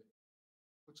underway.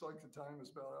 Looks like the time is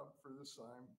about up for this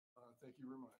time. Thank you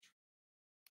very much.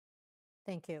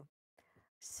 Thank you.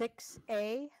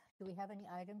 6A, do we have any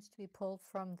items to be pulled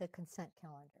from the consent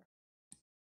calendar?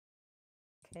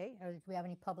 Okay, or do we have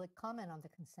any public comment on the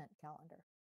consent calendar?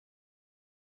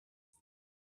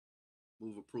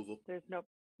 Move approval. There's no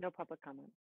public comment.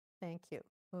 Thank you.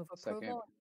 Move Second. approval.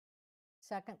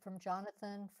 Second from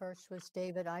Jonathan. First was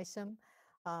David Isom.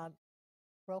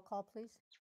 Roll call, please.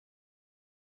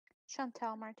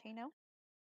 Chantel Martino.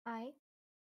 Aye.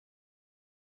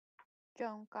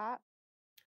 Joan Gott.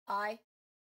 Aye.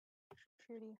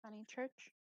 Trudy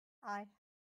Honeychurch. Aye.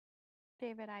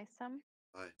 David Isom.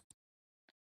 Aye.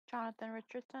 Jonathan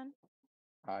Richardson.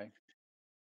 Aye.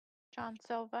 John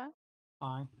Silva.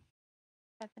 Aye.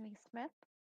 Bethany Smith.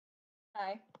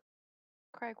 Aye.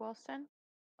 Craig Wilson.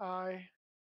 Aye.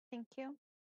 Thank you.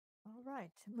 All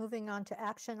right, moving on to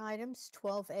action items.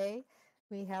 12A,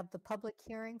 we have the public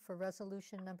hearing for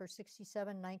resolution number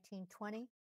 67-1920,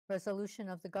 resolution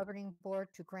of the governing board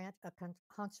to grant a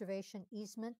conservation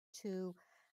easement to,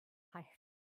 I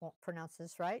won't pronounce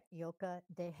this right, Yoka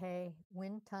Dehe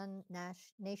Wintun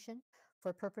Nation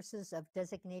for purposes of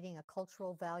designating a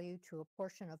cultural value to a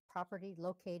portion of property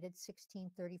located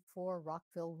 1634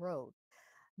 Rockville Road.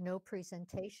 No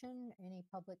presentation. Any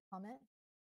public comment?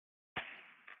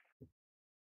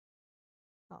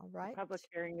 All right. Public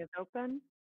hearing is open.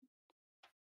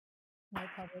 No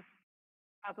public.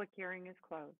 Public hearing is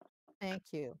closed.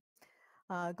 Thank you.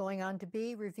 Going on to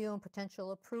B, review and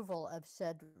potential approval of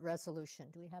said resolution.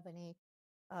 Do we have any,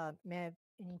 may I have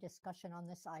any discussion on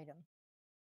this item?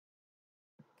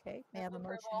 Okay, may I have a Move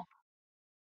motion? approval.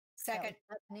 That Second.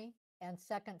 was Bethany, and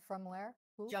second from where?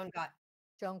 Who? Joan Gott.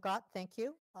 Joan Gott, thank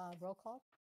you. Roll call.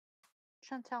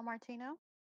 Chantel Martino.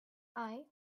 Aye.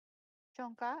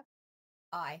 Joan Gott.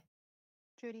 Aye.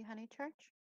 Judy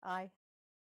Honeychurch. Aye.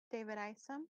 David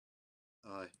Isom.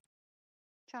 Aye.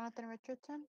 Jonathan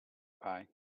Richardson. Aye.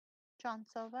 John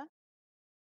Silva.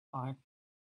 Aye.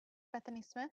 Bethany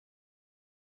Smith.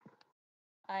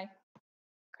 Aye.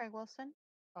 Craig Wilson.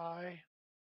 Aye.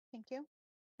 Thank you.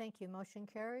 Thank you. Motion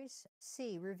carries.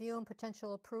 C, review and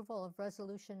potential approval of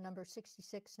resolution number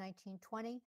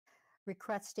 66-1920,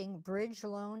 requesting bridge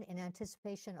loan in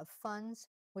anticipation of funds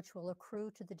which will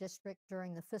accrue to the district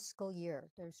during the fiscal year.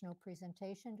 There's no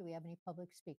presentation. Do we have any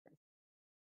public speakers?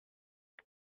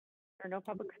 There are no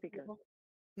public speakers.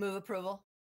 Move approval.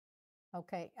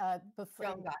 Okay, before.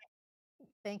 Joan Gott.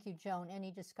 Thank you, Joan.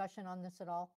 Any discussion on this at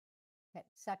all? Okay,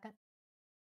 second.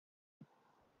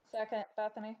 Second,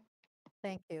 Bethany.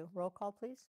 Thank you. Roll call,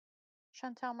 please.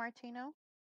 Chantel Martino.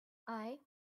 Aye.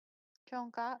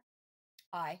 Joan Gott.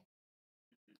 Aye.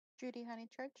 Judy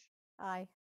Honeychurch. Aye.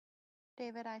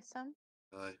 David Isom.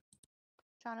 Aye.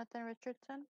 Jonathan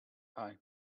Richardson. Aye.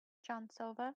 John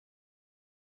Silva.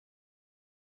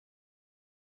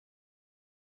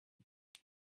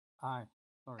 Aye.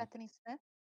 Sorry. Bethany Smith.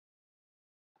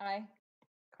 Aye.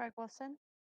 Craig Wilson.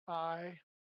 Aye.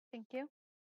 Thank you.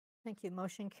 Thank you.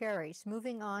 Motion carries.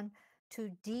 Moving on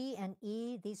to D and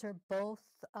E. These are both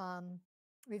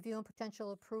review and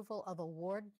potential approval of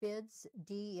award bids.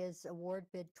 D is award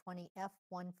bid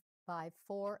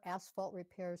 20F154 asphalt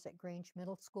repairs at Grange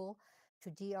Middle School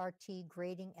to DRT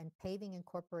Grading and Paving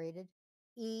Incorporated.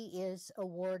 E is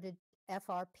awarded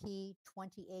FRP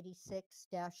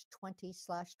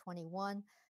 2086-20/21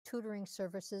 tutoring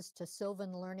services to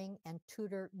Sylvan Learning and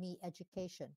Tutor Me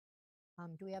Education.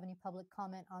 Do we have any public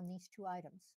comment on these two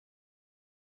items?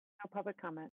 No public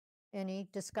comment. Any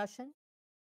discussion?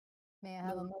 May I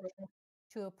have a Move motion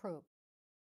to approve?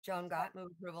 Joan Gott,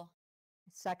 move approval.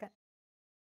 Second?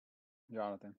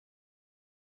 Jonathan.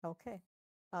 Okay.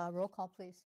 Roll call,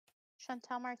 please.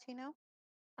 Chantal Martino.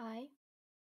 Aye.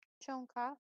 Joan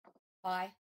Gott.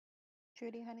 Aye.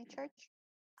 Judy Honeychurch.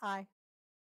 Aye.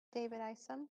 David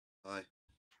Isom. Aye.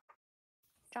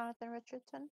 Jonathan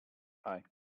Richardson. Aye.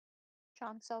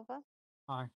 John Silva.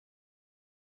 Aye.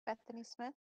 Bethany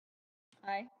Smith.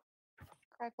 Aye.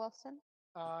 Craig Wilson.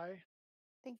 Aye.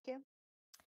 Thank you.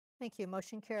 Thank you.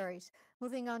 Motion carries.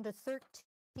 Moving on to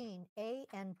 13, A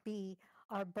and B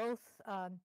are both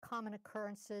common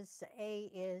occurrences. A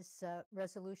is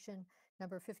resolution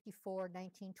number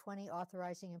 54/1920,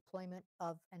 authorizing employment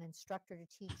of an instructor to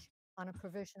teach on a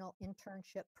provisional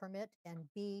internship permit.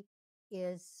 And B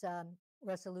is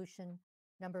resolution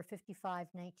number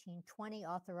 55/1920,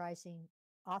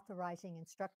 authorizing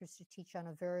instructors to teach on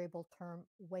a variable term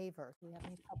waiver. Do we have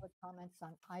any public comments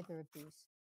on either of these?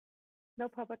 No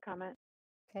public comment.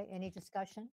 Okay, any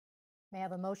discussion? May I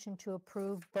have a motion to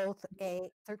approve both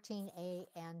 13A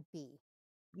and B?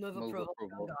 Move Move approval. Joan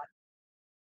approval. Gott.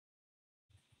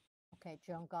 Okay,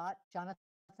 Joan Gott.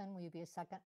 Jonathan, will you be a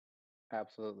second?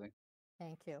 Absolutely.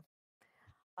 Thank you.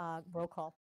 Roll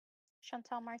call.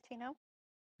 Chantal Martino.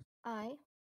 Aye.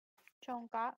 Joan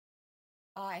Gott.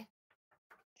 Aye.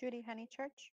 Judy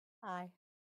Honeychurch. Aye.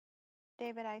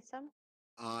 David Isom.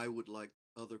 I would like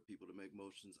other people to make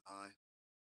motions. Aye.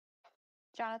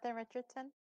 Jonathan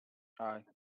Richardson. Aye.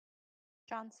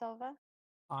 John Silva.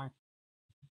 Aye.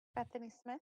 Bethany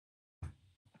Smith.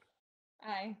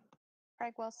 Aye.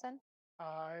 Craig Wilson.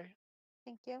 Aye.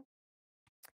 Thank you.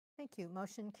 Thank you.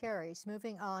 Motion carries.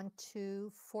 Moving on to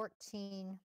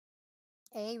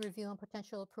 14A, review and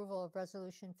potential approval of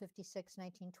resolution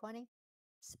 56/1920,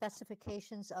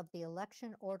 specifications of the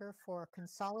election order for a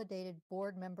consolidated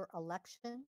board member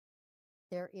election.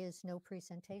 There is no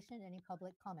presentation. Any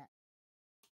public comment?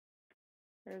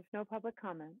 There's no public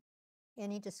comment.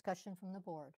 Any discussion from the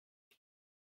board?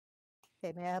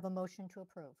 Okay, may I have a motion to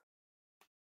approve?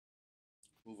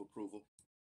 Move approval.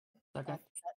 Second.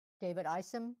 David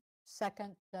Isom,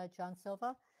 second, John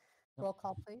Silva. Yep. Roll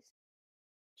call, please.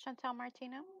 Chantal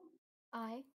Martino.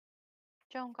 Aye.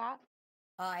 Joan Gott.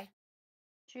 Aye.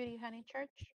 Judy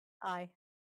Honeychurch. Aye.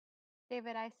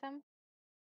 David Isom.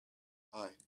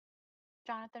 Aye.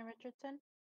 Jonathan Richardson.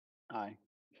 Aye.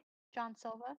 John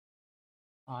Silva.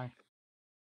 Aye.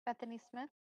 Bethany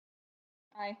Smith.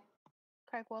 Aye.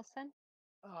 Craig Wilson.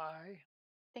 Aye.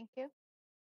 Thank you.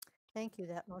 Thank you.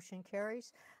 That motion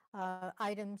carries.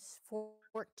 Items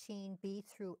 14B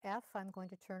through F, I'm going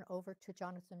to turn over to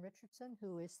Jonathan Richardson,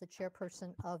 who is the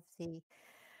chairperson of the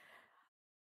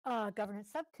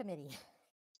Governance Subcommittee.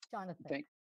 Jonathan.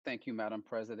 Thank you, Madam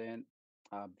President.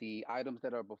 The items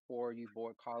that are before you,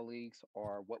 board colleagues,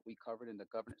 are what we covered in the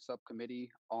Governance Subcommittee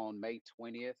on May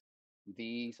 20th.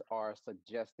 These are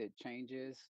suggested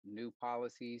changes, new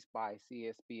policies by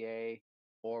CSBA,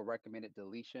 or recommended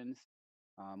deletions.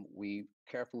 We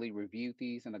carefully reviewed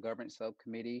these in the Governance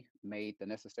Subcommittee, made the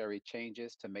necessary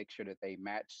changes to make sure that they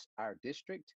match our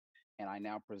district, and I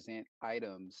now present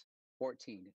items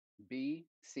 14B,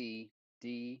 C,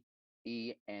 D,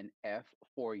 E, and F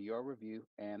for your review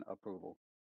and approval.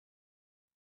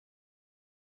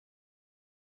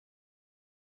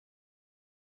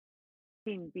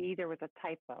 In B, there was a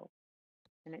typo,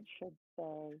 and it should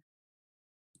say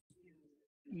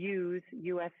use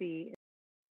USE.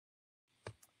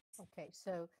 Okay,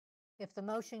 so if the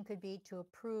motion could be to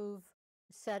approve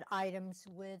said items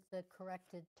with the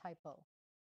corrected typo.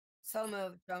 So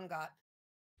moved. Joan Gott.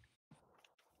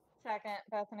 Second,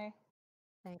 Bethany.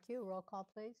 Thank you. Roll call,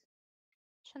 please.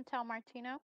 Chantal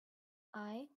Martino.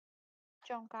 Aye.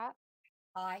 Joan Gott.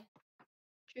 Aye.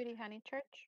 Judy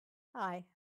Honeychurch. Aye.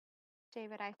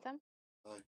 David Isom.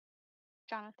 Aye.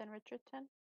 Jonathan Richardson.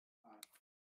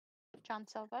 John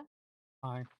Silva.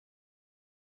 Aye.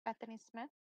 Bethany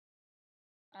Smith.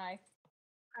 Aye.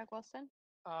 Craig Wilson.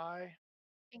 Aye.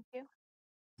 Thank you.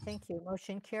 Thank you.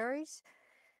 Motion carries.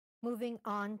 Moving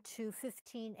on to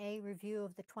 15A, review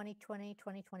of the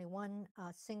 2020-2021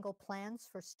 single plans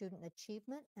for student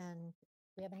achievement. And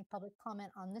do we have any public comment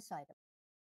on this item?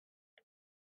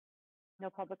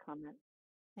 No public comment.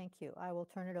 Thank you. I will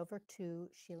turn it over to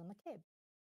Sheila McCabe.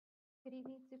 Good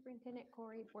evening, Superintendent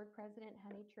Corey, Board President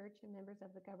Honey Church, and members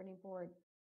of the Governing Board.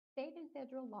 State and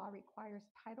federal law requires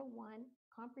Title I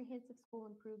comprehensive school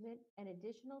improvement and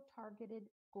additional targeted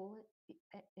school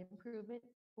improvement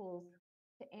schools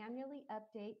to annually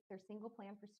update their single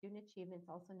plan for student achievements,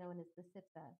 also known as the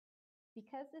SIPSA.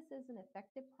 Because this is an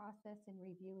effective process in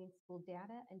reviewing school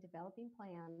data and developing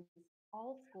plans,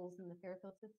 all schools in the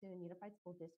Fairfield-Sassoon Unified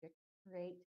School District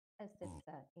create a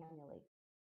SIPSA annually.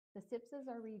 The SIPSAs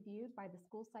are reviewed by the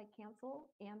School Site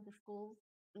Council and the school's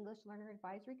English Learner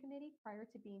Advisory Committee prior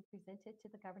to being presented to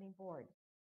the Governing Board.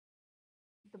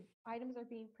 The items are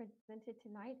being presented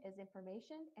tonight as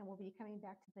information and will be coming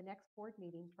back to the next board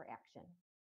meeting for action.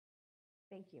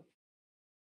 Thank you.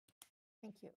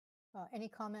 Thank you. Any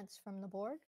comments from the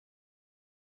board?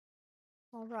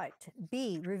 All right.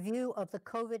 B, review of the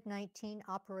COVID-19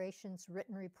 operations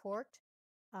written report.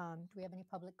 Do we have any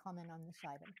public comment on this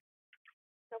item?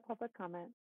 No public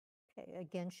comment. Okay,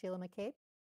 again, Sheila McCabe.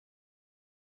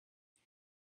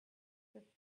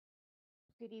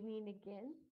 Good evening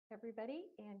again, everybody,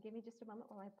 and give me just a moment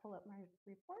while I pull up my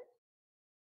report.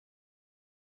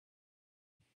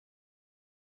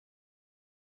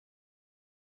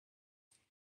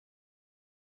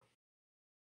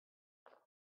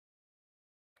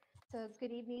 So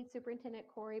good evening, Superintendent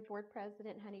Corey, Board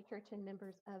President Honey Church, and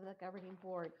members of the Governing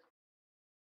Board.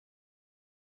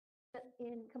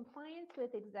 In compliance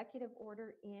with Executive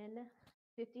Order N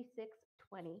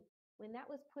 5620, when that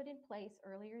was put in place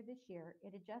earlier this year,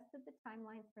 it adjusted the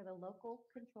timelines for the Local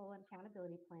Control and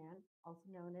Accountability Plan, also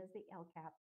known as the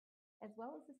LCAP, as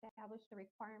well as established a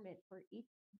requirement for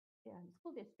each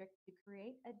school district to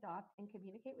create, adopt, and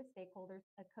communicate with stakeholders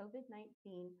a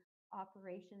COVID-19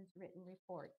 operations written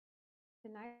report.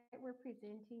 Tonight, we're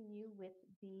presenting you with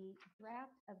the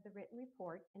draft of the written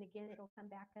report, and again, it'll come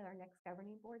back at our next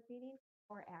governing board meeting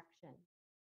for action.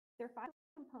 There are 5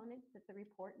 components that the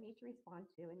report needs to respond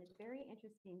to, and it's very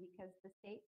interesting because the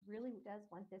state really does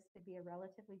want this to be a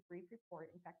relatively brief report.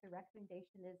 In fact, the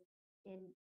recommendation is in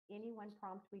any one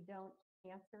prompt, we don't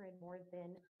answer in more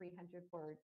than 300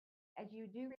 words. As you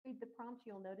do read the prompt,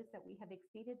 you'll notice that we have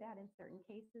exceeded that in certain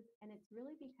cases, and it's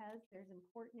really because there's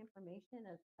important information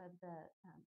of the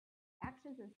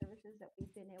actions and services that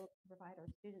we've been able to provide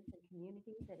our students and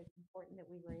community that it's important that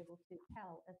we were able to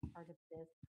tell as part of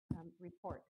this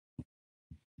report.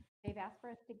 They've asked for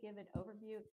us to give an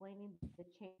overview explaining the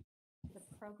change of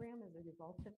the program as a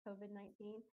result of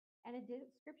COVID-19 and a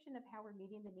description of how we're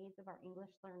meeting the needs of our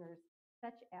English learners,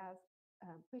 such as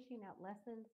pushing out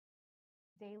lessons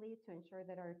daily to ensure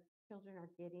that our children are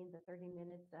getting the 30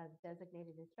 minutes of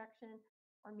designated instruction,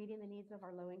 or meeting the needs of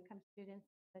our low-income students,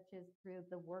 such as through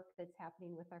the work that's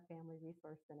happening with our family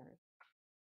resource centers.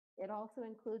 It also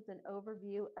includes an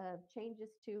overview of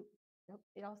changes to,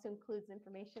 it also includes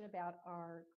information about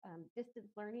our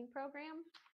distance learning program,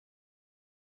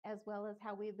 as well as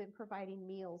how we've been providing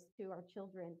meals to our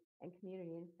children and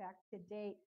community. In fact, to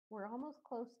date, we're almost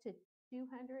close to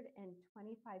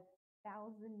 225,000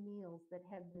 meals that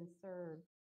have been served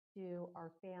to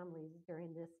our families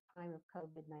during this time of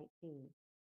COVID-19.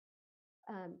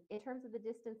 In terms of the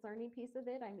distance learning piece of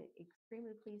it, I'm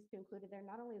extremely pleased to include there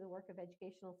not only the work of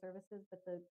educational services, but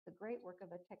the great work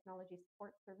of a technology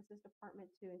support services department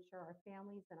to ensure our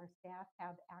families and our staff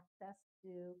have access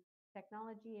to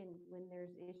technology, and when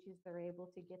there's issues, they're able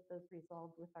to get those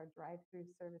resolved with our drive-through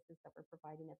services that we're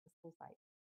providing at the school site.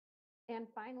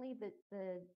 And finally,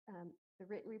 the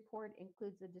written report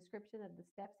includes a description of the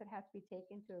steps that have to be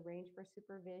taken to arrange for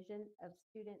supervision of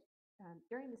students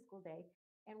during the school day.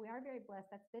 And we are very blessed.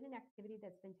 That's been an activity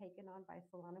that's been taken on by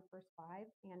Solano First 5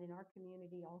 and in our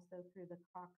community also through the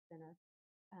Kroc Center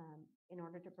in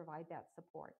order to provide that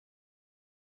support.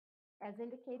 As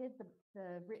indicated,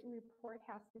 the written report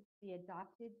has to be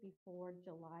adopted before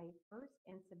July 1st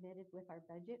and submitted with our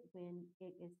budget when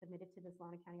it is submitted to the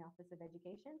Solano County Office of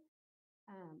Education.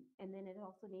 And then it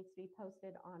also needs to be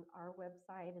posted on our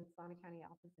website, and Solano County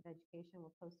Office of Education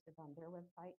will post it on their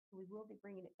website. So we will be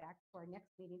bringing it back to our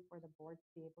next meeting for the board to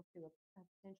be able to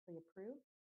potentially approve.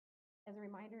 As a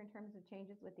reminder, in terms of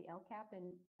changes with the LCAP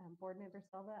and Board Member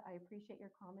Silva, I appreciate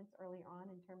your comments early on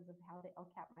in terms of how the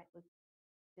LCAP might look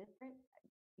different.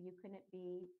 You couldn't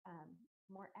be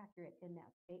more accurate in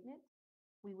that statement.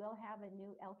 We will have a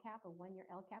new LCAP, a 1-year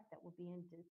LCAP that will be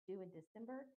due in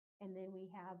December. And then we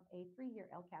have a 3-year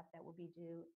LCAP that will be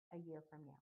due a year from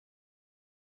now.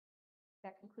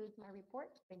 That concludes my report.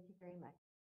 Thank you very much.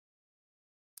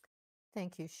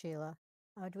 Thank you, Sheila.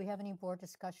 Do we have any board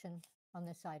discussion on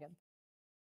this item?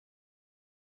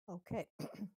 Okay,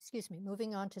 excuse me.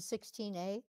 Moving on to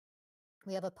 16A,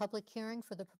 we have a public hearing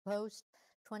for the proposed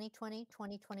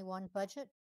 2020-2021 budget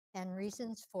and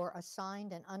reasons for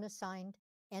assigned and unassigned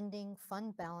ending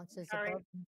fund balances Sorry. above.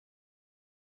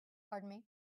 Pardon me?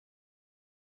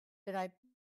 Did I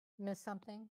miss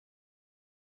something?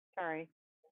 Sorry.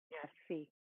 Yes, C.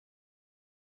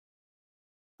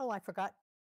 Oh, I forgot.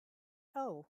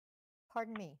 Oh,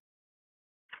 pardon me.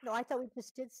 No, I thought we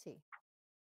just did C.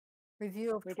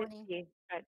 Review of We did 20. C,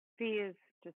 but C is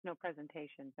just no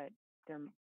presentation, but there,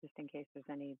 just in case there's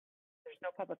any, there's no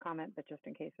public comment, but just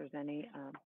in case there's any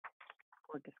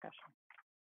board discussion.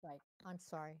 Right, I'm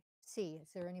sorry. C,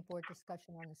 is there any board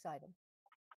discussion on this item?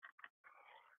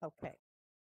 Okay.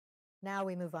 Now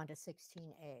we move on to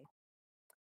 16A.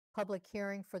 Public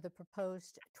hearing for the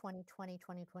proposed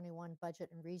 2020-2021 budget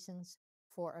and reasons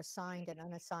for assigned and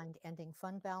unassigned ending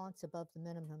fund balance above the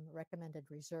minimum recommended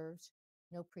reserves.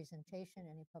 No presentation,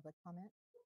 any public comment?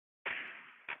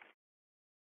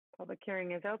 Public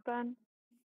hearing is open.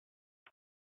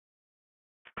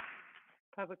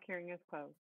 Public hearing is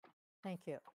closed. Thank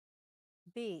you.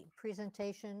 B,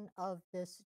 presentation of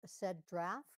this said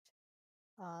draft.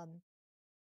 I'm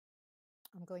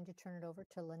going to turn it over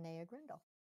to Linnea Grindle.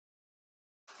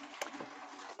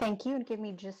 Thank you, and give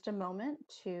me just a moment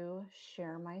to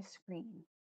share my screen.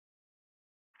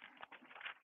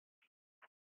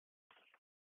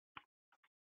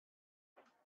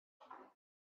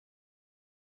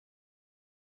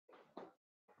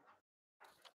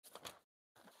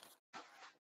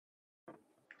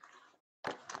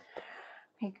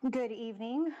 Okay, good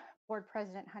evening, Board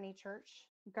President Honeychurch,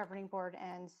 Governing Board,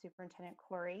 and Superintendent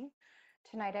Corey.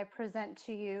 Tonight I present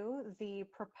to you the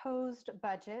proposed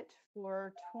budget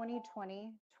for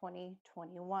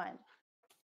 2020-2021.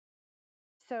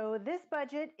 So this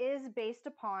budget is based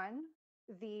upon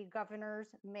the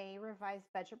governor's May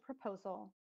revised budget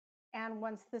proposal. And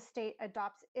once the state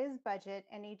adopts its budget,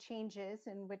 any changes,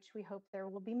 in which we hope there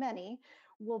will be many,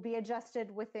 will be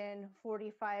adjusted within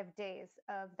 45 days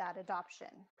of that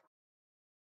adoption.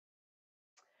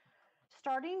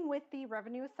 Starting with the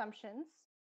revenue assumptions,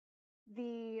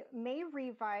 the May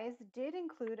revise did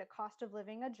include a cost of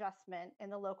living adjustment in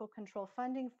the local control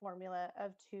funding formula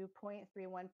of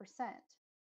 2.31%.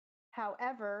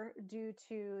 However, due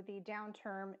to the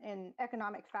downturn in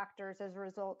economic factors as a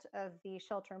result of the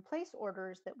shelter-in-place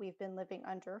orders that we've been living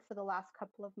under for the last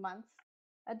couple of months,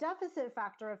 a deficit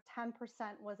factor of 10%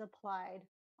 was applied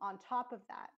on top of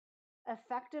that,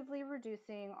 effectively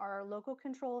reducing our local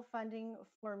control funding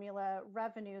formula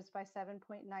revenues by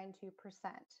 7.92%.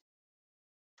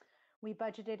 We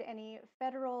budgeted any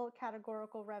federal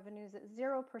categorical revenues at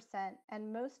 0%,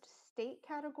 and most state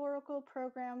categorical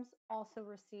programs also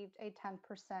received a 10%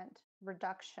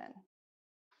 reduction.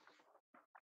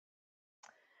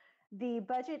 The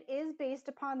budget is based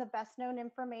upon the best known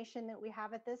information that we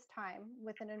have at this time,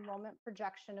 with an enrollment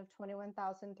projection of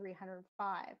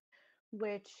 21,305,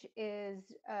 which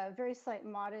is a very slight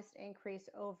modest increase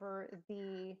over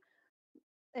the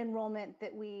enrollment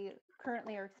that we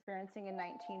currently are experiencing in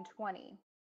 1920.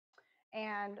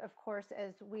 And of course,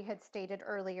 as we had stated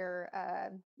earlier,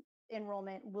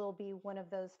 enrollment will be one of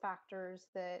those factors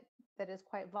that is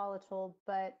quite volatile,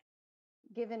 but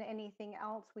given anything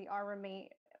else, we are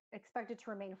expected to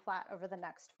remain flat over the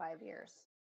next 5 years.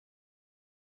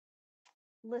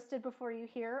 Listed before you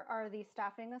here are the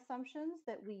staffing assumptions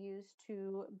that we use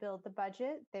to build the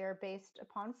budget. They are based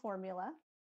upon formula.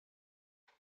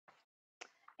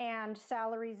 And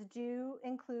salaries do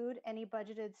include any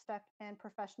budgeted step and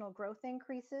professional growth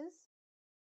increases.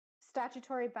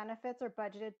 Statutory benefits are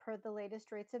budgeted per the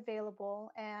latest rates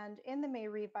available. And in the May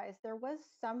revise, there was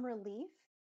some relief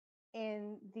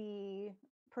in the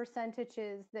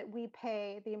percentages that we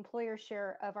pay the employer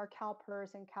share of our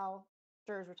CalPERS and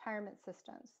CalSTRS retirement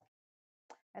systems.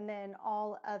 And then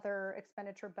all other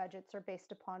expenditure budgets are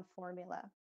based upon formula.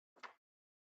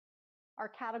 Our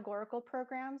categorical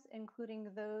programs, including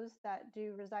those that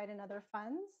do reside in other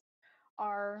funds,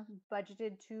 are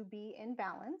budgeted to be in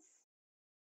balance.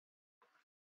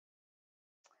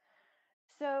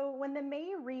 So when the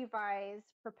May revise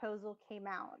proposal came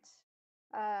out,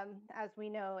 as we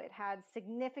know, it had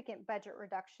significant budget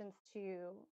reductions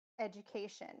to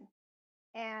education.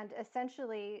 And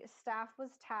essentially, staff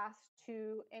was tasked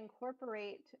to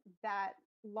incorporate that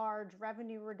large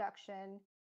revenue reduction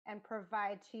and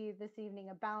provide to you this evening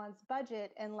a balanced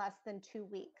budget in less than 2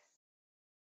 weeks.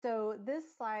 So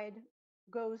this slide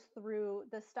goes through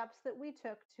the steps that we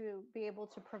took to be able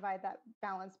to provide that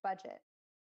balanced budget.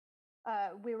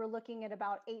 We were looking at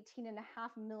about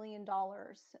 $18.5 million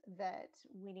that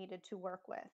we needed to work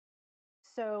with.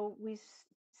 So we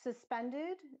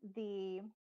suspended the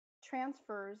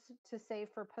transfers to save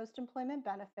for post-employment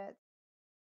benefits,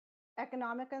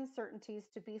 economic uncertainties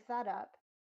to beef that up,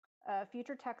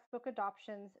 future textbook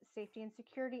adoptions, safety and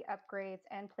security upgrades,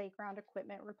 and playground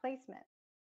equipment replacement.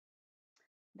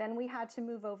 Then we had to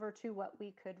move over to what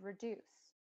we could reduce.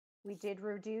 We did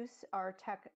reduce our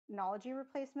technology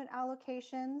replacement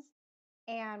allocations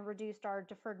and reduced our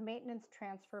deferred maintenance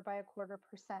transfer by 0.25%.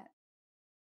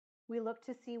 We looked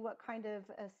to see what kind of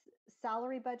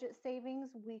salary budget savings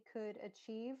we could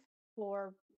achieve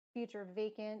for future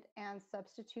vacant and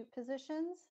substitute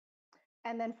positions,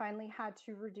 and then finally had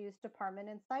to reduce department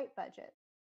and site budget.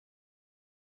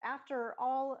 After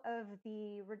all of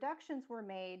the reductions were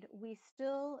made, we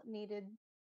still needed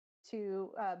to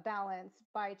balance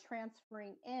by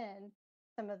transferring in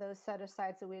some of those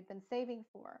set-asides that we had been saving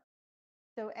for.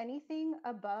 So anything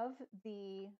above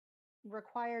the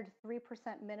required 3%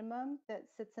 minimum that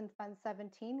sits in Fund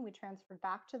 17, we transferred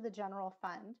back to the general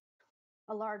fund.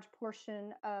 A large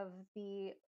portion of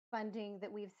the funding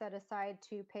that we've set aside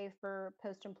to pay for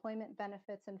post-employment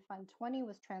benefits in Fund 20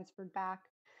 was transferred back.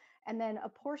 And then a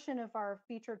portion of our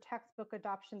future textbook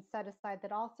adoption set aside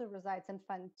that also resides in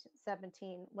Fund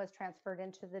 17 was transferred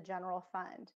into the general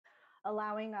fund,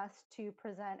 allowing us to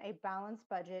present a balanced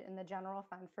budget in the general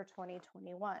fund for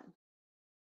 2021.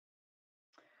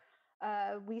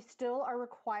 We still are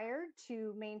required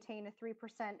to maintain a 3%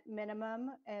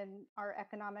 minimum in our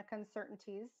economic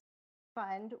uncertainties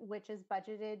fund, which is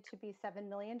budgeted to be $7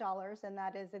 million, and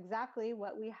that is exactly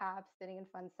what we have sitting in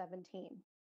Fund 17.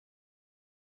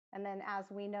 And then as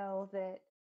we know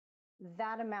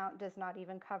that amount does not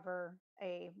even cover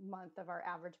a month of our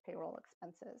average payroll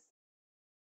expenses.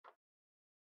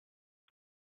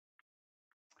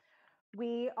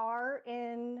 We are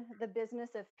in the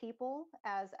business of people,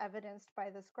 as evidenced by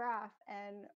this graph,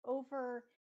 and over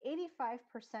 85%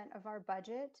 of our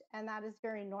budget, and that is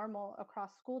very normal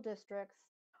across school districts,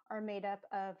 are made up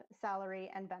of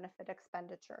salary and benefit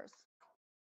expenditures.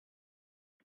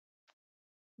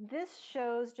 This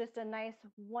shows just a nice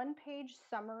one-page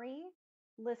summary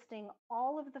listing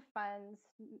all of the funds,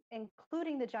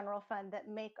 including the general fund, that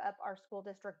make up our school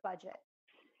district budget.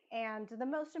 And the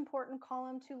most important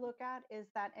column to look at is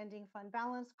that ending fund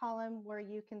balance column, where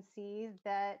you can see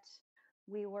that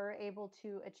we were able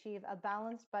to achieve a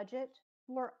balanced budget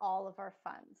for all of our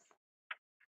funds.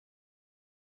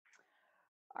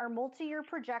 Our multi-year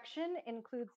projection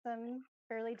includes some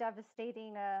fairly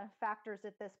devastating factors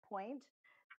at this point.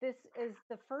 This is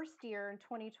the first year in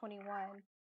 2021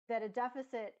 that a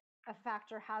deficit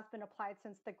factor has been applied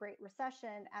since the Great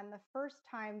Recession, and the first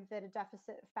time that a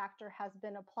deficit factor has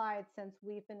been applied since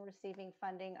we've been receiving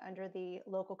funding under the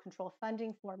local control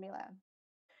funding formula.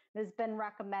 It has been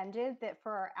recommended that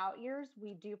for our out years,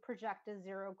 we do project a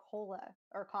zero COLA,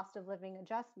 or cost of living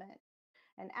adjustment.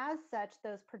 And as such,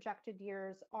 those projected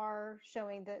years are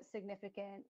showing that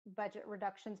significant budget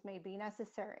reductions may be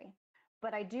necessary.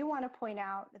 But I do want to point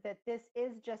out that this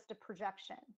is just a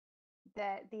projection,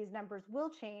 that these numbers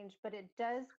will change, but it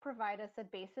does provide us a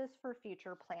basis for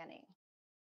future planning.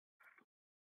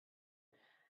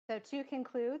 So to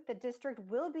conclude, the district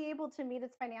will be able to meet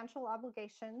its financial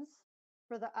obligations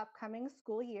for the upcoming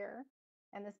school year,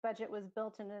 and this budget was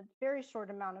built in a very short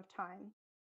amount of time.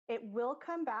 It will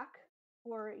come back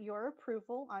for your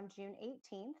approval on June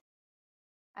 18th.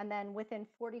 And then within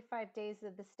 45 days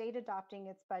of the state adopting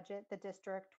its budget, the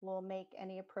district will make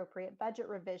any appropriate budget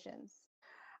revisions.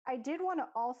 I did want to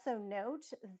also note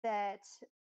that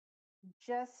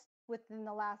just within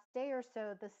the last day or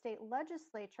so, the state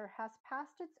legislature has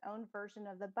passed its own version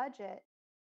of the budget,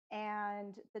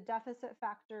 and the deficit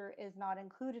factor is not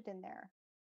included in there.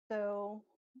 So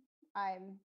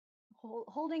I'm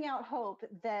holding out hope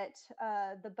that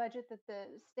the budget that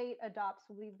the state adopts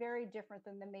will be very different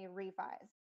than the May revise.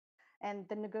 And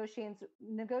the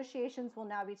negotiations will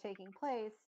now be taking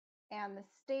place, and the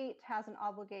state has an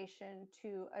obligation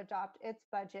to adopt its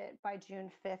budget by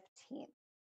June 15th.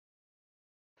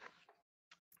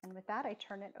 And with that, I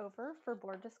turn it over for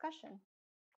board discussion.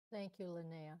 Thank you,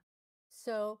 Linnea.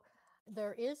 So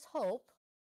there is hope.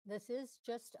 This is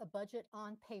just a budget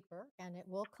on paper, and it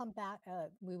will come back.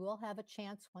 We will have a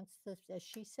chance once, as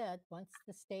she said, once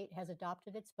the state has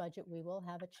adopted its budget, we will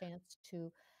have a chance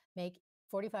to make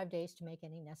 45 days to make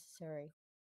any necessary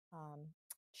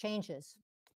changes,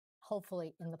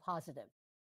 hopefully in the positive.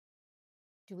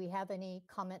 Do we have any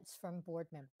comments from board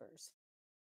members?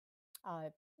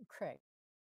 Craig.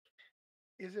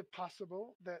 is it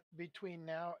possible that between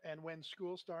now and when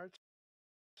school starts,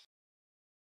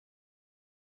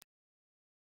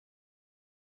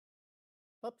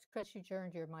 Oops, Chris, you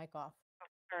turned your mic off.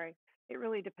 Sorry. It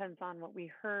really depends on what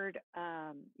we heard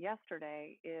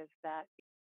yesterday is that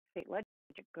state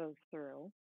legislature goes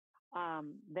through,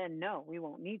 then no, we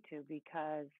won't need to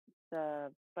because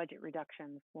the budget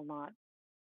reductions will not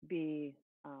be,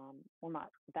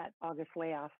 that August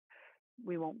layoff,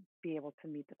 we won't be able to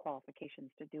meet the qualifications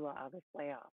to do an August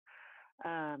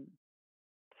layoff.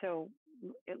 So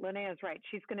Linnea is right.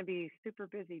 She's going to be super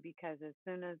busy because as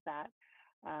soon as that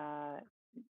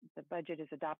the budget is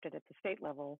adopted at the state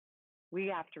level, we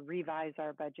have to revise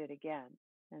our budget again.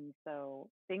 And so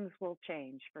things will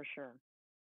change for sure.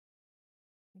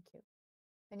 Thank you.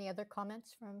 Any other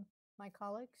comments from my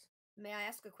colleagues? May I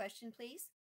ask a question, please?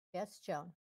 Yes,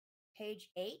 Joan. Page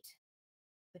 8,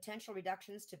 potential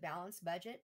reductions to balanced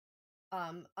budget.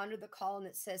 Under the column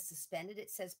that says suspended,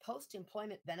 it says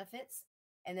post-employment benefits.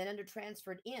 And then under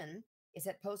transferred in, is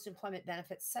that post-employment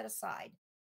benefits set aside.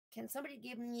 Can somebody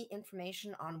give me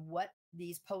information on what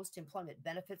these post-employment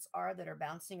benefits are that are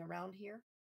bouncing around here?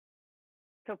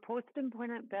 So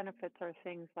post-employment benefits are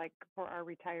things like for our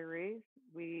retirees,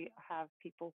 we have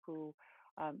people who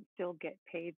still get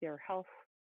paid their health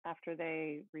after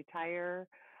they retire.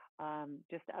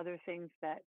 Just other things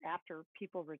that after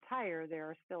people retire, there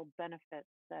are still benefits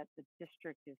that the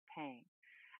district is paying.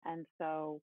 And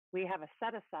so we have a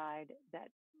set aside that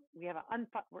we have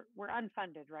we're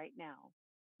unfunded right now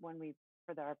when we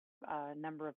for the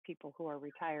number of people who are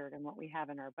retired and what we have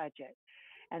in our budget.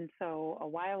 And so a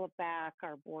while back,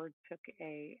 our board took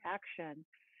a action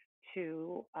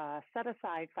to set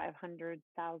aside $500,000.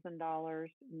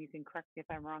 And you can correct me if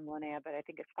I'm wrong, Linnea, but I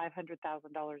think it's $500,000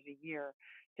 a year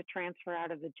to transfer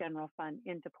out of the general fund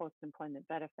into post-employment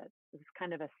benefits. It's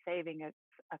kind of a saving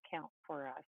account for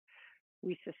us.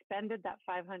 We suspended that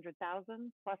 $500,000,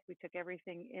 plus we took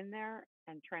everything in there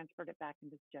and transferred it back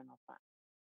into the general fund.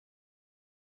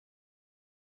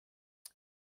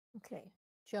 Okay.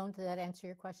 Joan, did that answer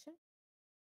your question?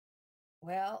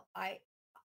 Well, I'm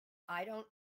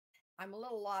a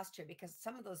little lost here because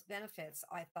some of those benefits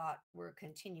I thought were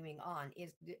continuing on.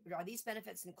 Are these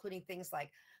benefits including things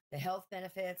like the health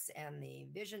benefits and the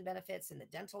vision benefits and the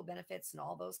dental benefits and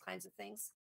all those kinds of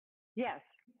things? Yes,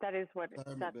 that is what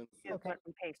Retirement that benefits. is what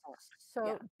we pay for. So,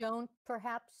 Yeah. Joan,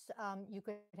 perhaps you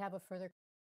could have a further.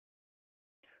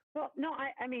 Well, no,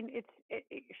 I mean,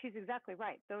 she's exactly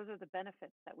right. Those are the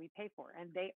benefits that we pay for,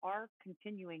 and they are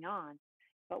continuing on.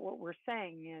 But what we're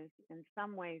saying is, in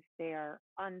some ways, they are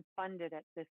unfunded at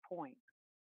this point.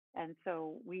 And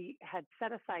so we had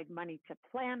set aside money to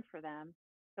plan for them.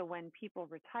 So when people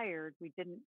retired, we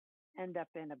didn't end up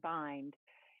in a bind.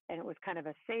 And it was kind of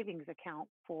a savings account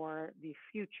for the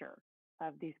future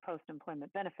of these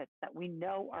post-employment benefits that we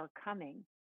know are coming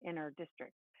in our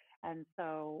district. And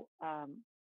so,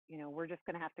 we're just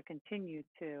going to have to continue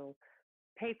to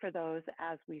pay for those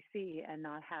as we see and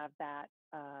not have that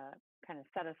kind of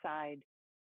set aside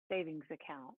savings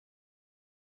account.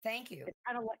 Thank you. It's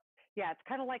kind of like, yeah, it's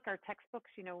kind of like our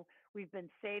textbooks. We've been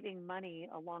saving money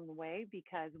along the way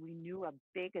because we knew a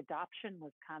big adoption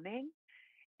was coming.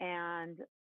 And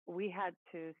we had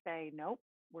to say, nope,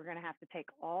 we're going to have to take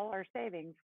all our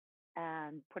savings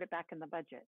and put it back in the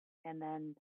budget. And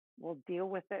then we'll deal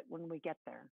with it when we get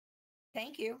there.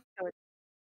 Thank you. So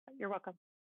you're welcome.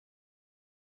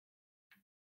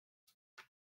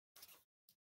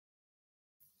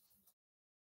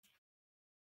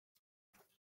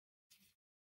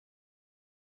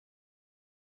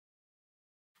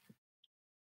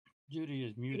 Judy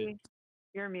is muted.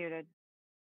 You're muted.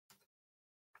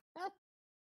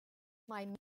 My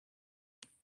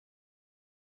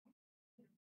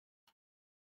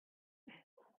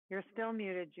You're still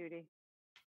muted, Judy.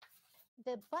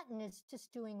 the button is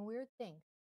just doing weird things.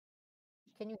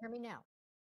 Can you hear me now?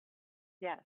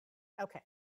 Yes. Okay.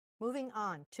 Moving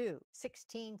on to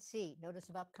 16C, notice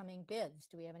of upcoming bids.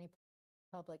 Do we have any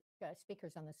public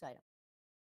speakers on this item?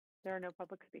 There are no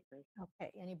public speakers.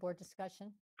 Okay. Any board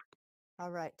discussion?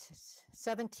 All right.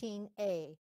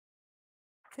 17A,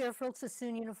 Fairfield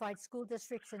Sassoon Unified School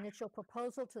District's initial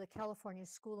proposal to the California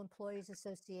School Employees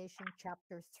Association,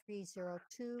 Chapter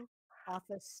 302,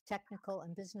 Office Technical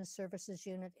and Business Services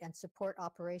Unit and Support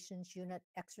Operations Unit,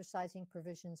 exercising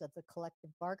provisions of the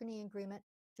collective bargaining agreement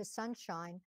to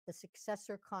Sunshine, the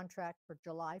successor contract for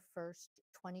July 1st,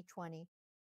 2020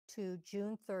 to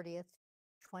June 30th,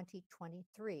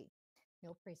 2023.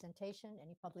 No presentation.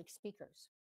 Any public speakers?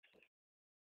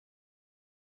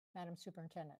 Madam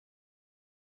Superintendent.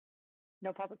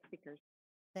 No public speakers.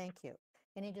 Thank you.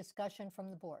 Any discussion from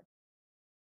the board?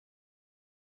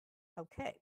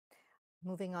 Okay.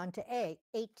 Moving on to A,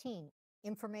 18,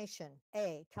 information.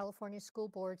 A, California School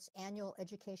Board's Annual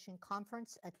Education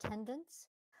Conference attendance.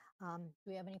 Do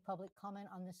we have any public comment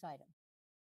on this item?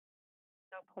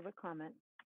 No public comment.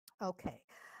 Okay.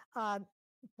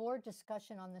 Board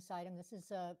discussion on this item. This is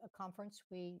a conference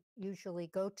we usually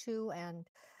go to, and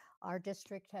our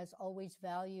district has always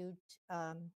valued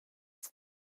uh,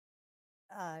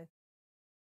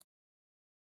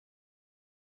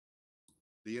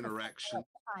 The interaction.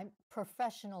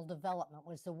 professional development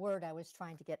was the word I was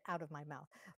trying to get out of my mouth.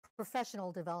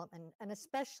 Professional development, and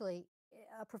especially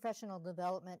professional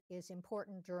development, is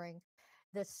important during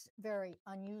this very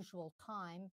unusual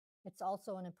time. It's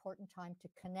also an important time to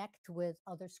connect with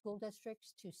other school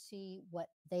districts to see what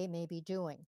they may be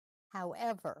doing.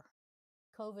 However,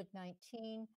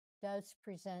 COVID-19 does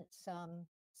present some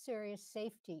serious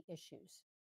safety issues.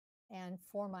 And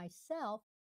for myself,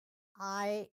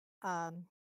 I am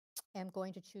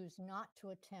going to choose not to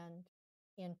attend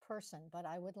in person, but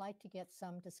I would like to get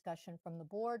some discussion from the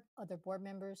board, other board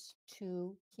members,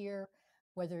 to hear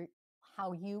whether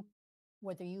you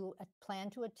plan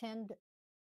to attend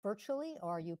virtually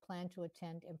or you plan to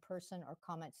attend in person, or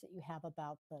comments that you have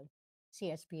about the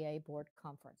CSBA board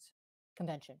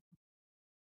convention.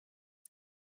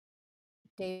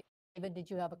 David, did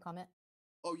you have a comment?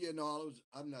 Oh yeah, no,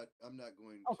 I'm not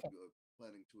going Okay. to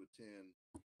planning to attend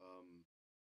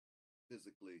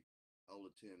physically. I'll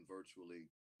attend virtually.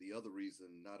 The other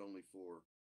reason, not only for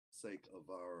sake of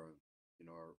our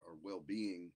our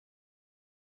well-being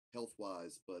health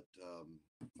wise, but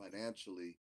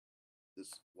financially,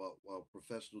 this while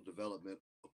professional development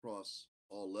across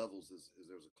all levels is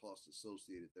there's a cost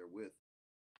associated therewith.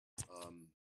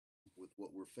 With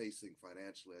what we're facing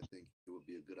financially, I think it would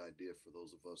be a good idea for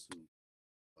those of us who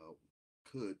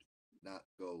could not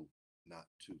go, not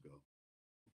to go.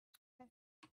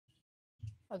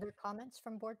 Other comments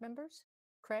from board members?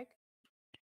 Craig?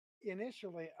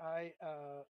 Initially, I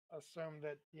assume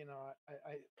that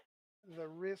the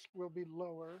risk will be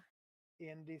lower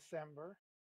in December,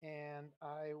 and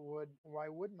why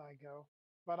wouldn't I go?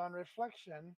 But on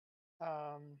reflection,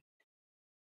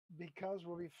 because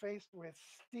we'll be faced with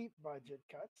steep budget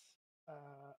cuts,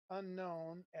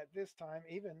 unknown at this time,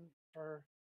 even for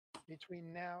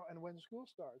between now and when school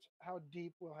starts, how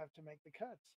deep we'll have to make the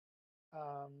cuts.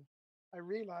 I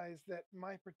realize that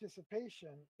my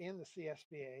participation in the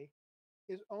CSBA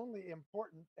is only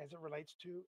important as it relates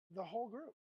to the whole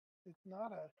group. It's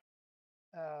not a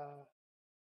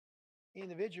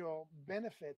individual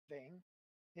benefit thing.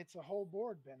 It's a whole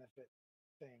board benefit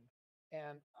thing.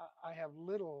 And I have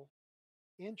little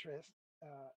interest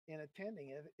in attending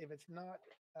it if it's not,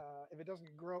 if it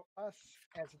doesn't grow us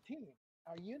as a team,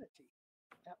 our unity.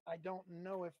 I don't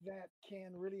know if that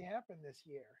can really happen this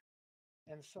year.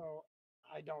 And so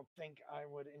I don't think I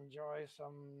would enjoy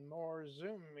some more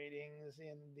Zoom meetings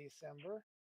in December.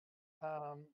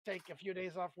 Take a few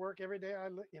days off work every day.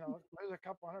 Lose a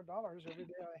couple $100 every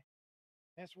day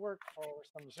I miss work for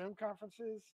some Zoom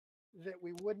conferences that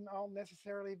we wouldn't all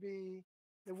necessarily be,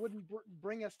 that wouldn't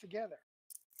bring us together.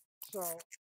 So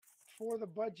for the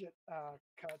budget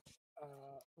cuts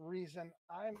reason,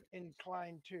 I'm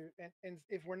inclined to, and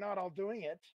if we're not all doing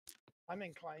it, I'm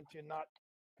inclined to not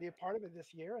be a part of it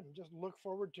this year and just look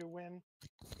forward to when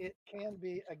it can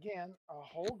be, again, a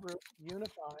whole group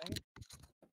unifying,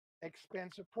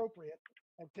 expense appropriate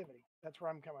activity. That's where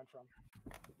I'm coming from.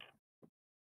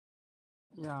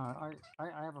 Yeah,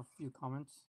 I have a few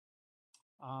comments.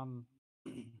 I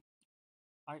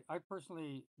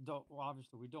personally don't, well,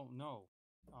 obviously we don't know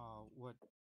what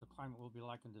the climate will be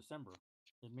like in December.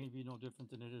 It may be no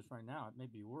different than it is right now. It may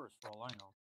be worse for all I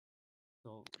know.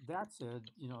 So that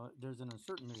said, there's an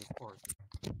uncertainty, of course.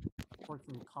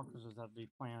 Unfortunately, conferences have to be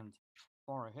planned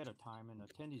far ahead of time, and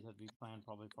attendees have to be planned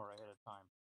probably far ahead of time.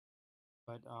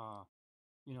 But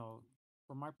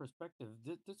from my perspective,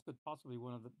 this could possibly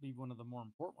be one of the more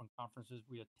important conferences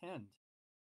we attend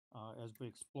as we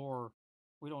explore.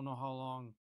 We don't know how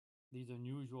long these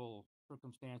unusual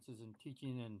circumstances in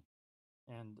teaching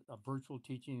and virtual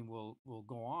teaching will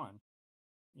go on,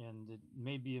 and it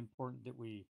may be important that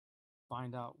we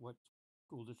find out what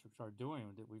school districts are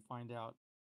doing, that we find out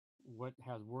what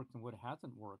has worked and what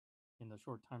hasn't worked in the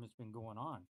short time it's been going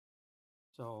on.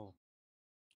 So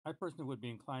I personally would be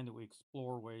inclined that we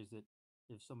explore ways that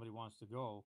if somebody wants to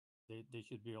go, they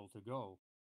should be able to go.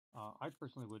 I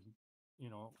personally would,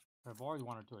 have always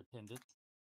wanted to attend it.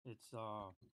 It's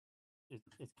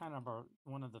kind of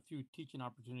one of the few teaching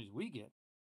opportunities we get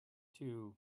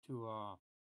to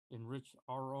enrich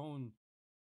our own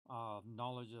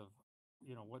knowledge of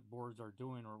what boards are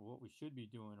doing or what we should be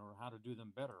doing or how to do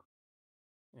them better.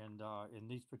 And in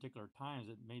these particular times,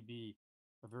 it may be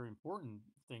a very important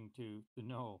thing to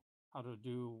know how to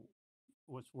do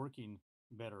what's working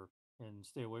better and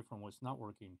stay away from what's not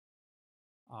working.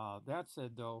 That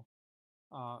said, though,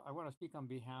 I want to speak on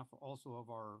behalf also of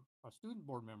our student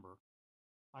board member.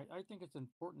 I think it's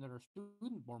important that our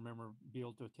student board member be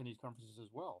able to attend these conferences as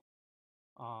well.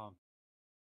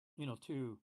 You know,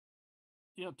 to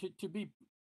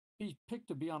be picked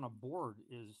to be on a board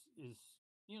is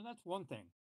that's one thing.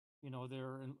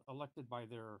 They're elected by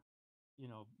their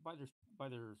by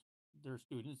their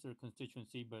students, their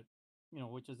constituency, but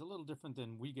which is a little different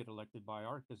than we get elected by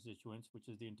our constituents, which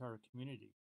is the entire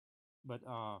community. But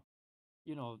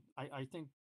I think,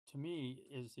 to me,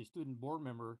 as a student board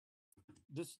member,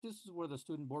 this is where the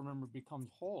student board member becomes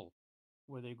whole,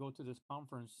 where they go to this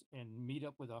conference and meet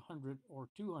up with 100 or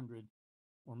 200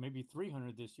 or maybe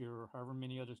 300 this year, or however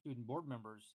many other student board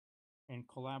members, and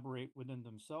collaborate within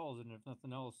themselves, and if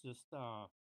nothing else, just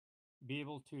be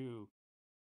able to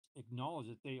acknowledge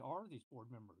that they are these board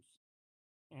members,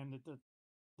 and that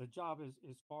the job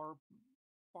is far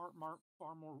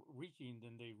more reaching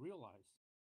than they realize.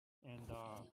 And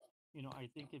I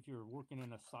think if you're working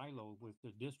in a silo with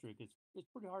the district, it's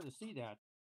pretty hard to see that.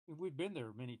 We've been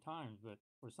there many times, but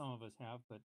for some of us have,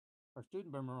 but our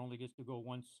student member only gets to go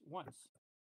once,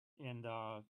 and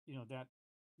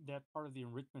that part of the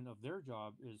enrichment of their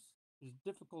job is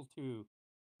difficult to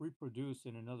reproduce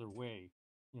in another way.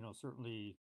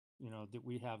 Certainly, that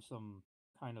we have some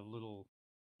kind of little,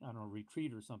 I don't know,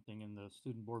 retreat or something, and the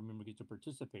student board member gets to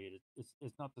participate.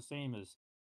 It's not the same as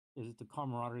is the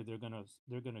camaraderie they're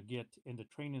gonna get, and the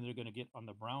training they're gonna get on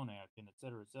the Brown Act, and et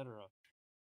cetera,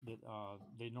 that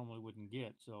they normally wouldn't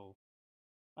get. So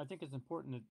I think it's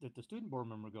important that the student board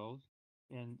member goes,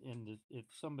 and if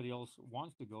somebody else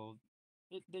wants to go,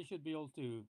 they should be able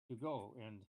to go,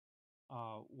 and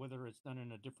whether it's done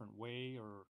in a different way,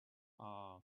 or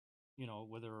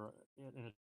whether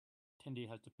an attendee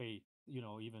has to pay,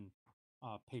 even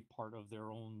pay part of their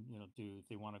own, to, if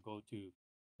they want to go to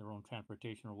their own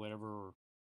transportation or whatever, or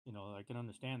I can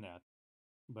understand that,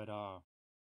 but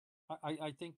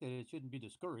I think that it shouldn't be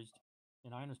discouraged,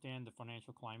 and I understand the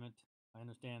financial climate, I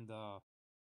understand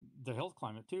the health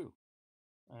climate too,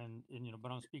 and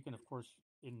but I'm speaking, of course,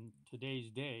 in today's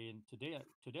day, and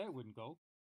today I wouldn't go.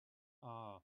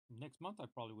 Next month I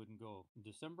probably wouldn't go. In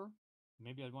December,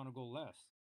 maybe I'd want to go less.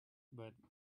 But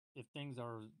if things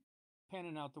are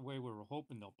panning out the way we were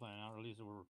hoping they'll pan out, or at least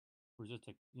we're just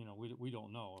we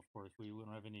don't know. Of course, we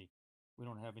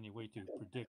don't have any way to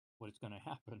predict what's going to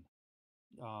happen.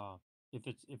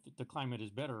 If the climate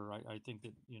is better, I think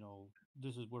that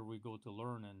this is where we go to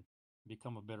learn and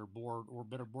become a better board or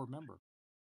better board member.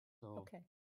 So Okay.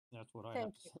 that's what I Thank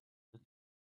have to you. say.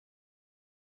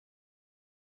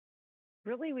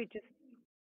 Really, we just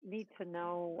need to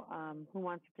know who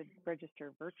wants to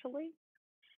register virtually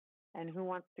and who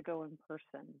wants to go in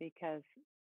person, because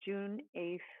June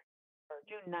 8th or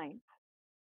June 9th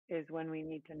is when we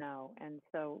need to know. And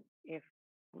so if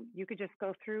you could just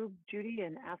go through, Judy,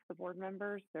 and ask the board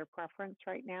members their preference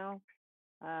right now,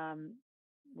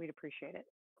 we'd appreciate it.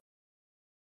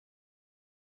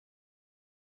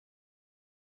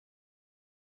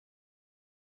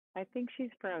 I think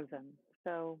she's frozen.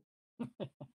 So,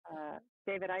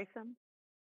 David Isom?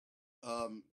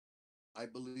 I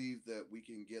believe that we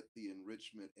can get the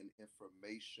enrichment and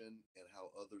information and how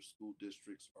other school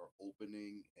districts are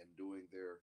opening and doing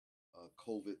their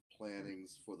COVID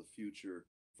plannings for the future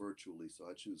virtually. So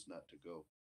I choose not to go.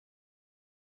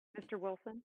 Mr.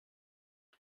 Wilson?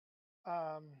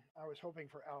 I was hoping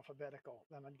for alphabetical,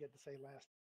 then I'd get to say last.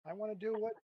 I want to do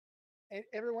what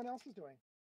everyone else is doing.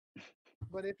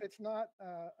 But if it's not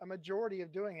a majority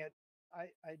of doing it,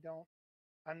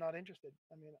 I'm not interested.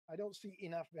 I mean, I don't see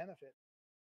enough benefit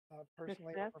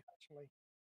personally or professionally.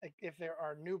 If there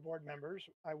are new board members,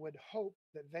 I would hope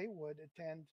that they would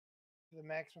attend to the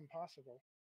maximum possible.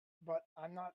 But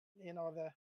I'm not,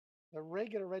 the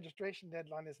regular registration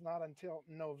deadline is not until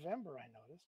November, I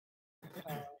noticed.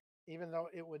 Even though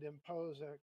it would impose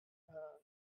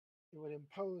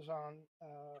on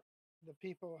the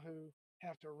people who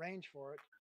have to arrange for it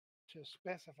to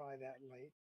specify that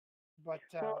late. But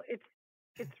well,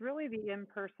 it's really the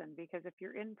in-person, because if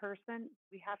you're in person,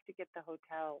 we have to get the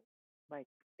hotel like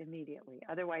immediately.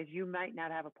 Otherwise, you might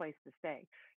not have a place to stay.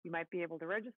 You might be able to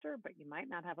register, but you might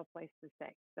not have a place to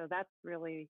stay. So that's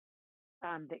really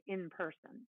the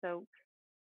in-person. So,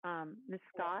 Ms.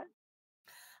 Scott?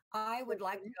 I would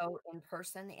like to go in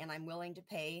person, and I'm willing to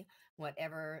pay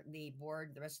whatever the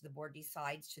rest of the board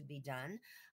decides should be done.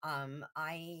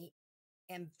 I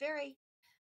am very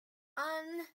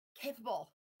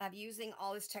incapable of using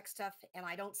all this tech stuff, and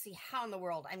I don't see how in the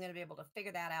world I'm going to be able to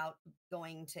figure that out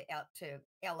going to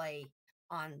LA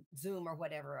on Zoom or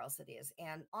whatever else it is.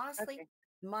 And honestly, Okay.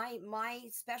 my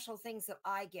special things that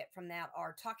I get from that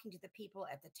are talking to the people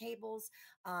at the tables,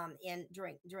 and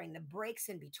during the breaks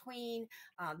in between,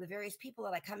 the various people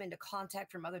that I come into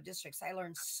contact from other districts. I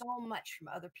learn so much from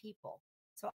other people.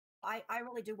 So I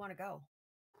really do want to go.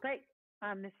 Great.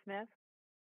 Ms. Smith?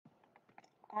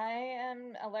 I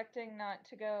am electing not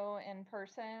to go in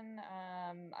person.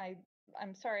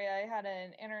 I'm sorry, I had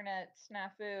an internet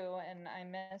snafu and I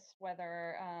missed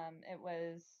whether it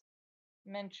was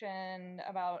mentioned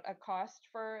about a cost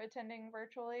for attending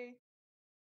virtually.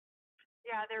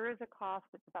 Yeah, there is a cost.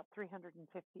 It's about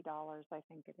 $350, I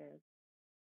think it is.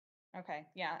 Okay,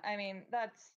 yeah, I mean,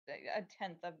 that's a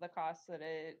tenth of the cost that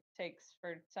it takes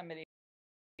for somebody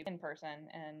in person.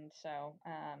 And so,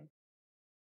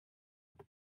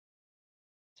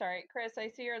 sorry, Chris, I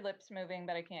see your lips moving,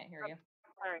 but I can't hear you.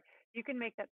 All right. You can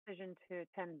make that decision to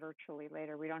attend virtually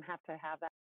later. We don't have to have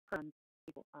that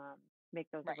make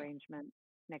those Right. arrangements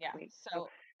next Yeah, week. so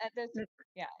at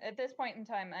this point in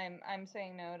time, I'm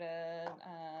saying no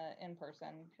to in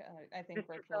person. I think Mr.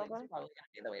 virtually is Silva? probably going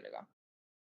to be the way to go.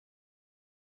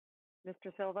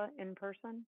 Mr. Silva, in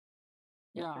person?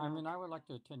 Yeah, Yes or I no? mean, I would like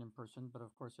to attend in person, but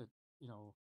of course,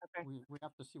 Okay. we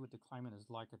have to see what the climate is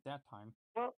like at that time.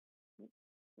 Well,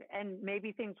 and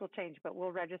maybe things will change, but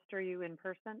we'll register you in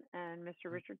person. And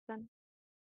Mr. Richardson?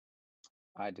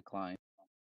 I decline.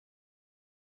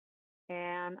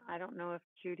 And I don't know if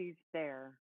Judy's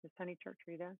there. Is Honeychurch,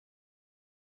 are you there?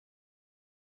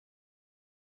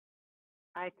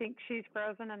 I think she's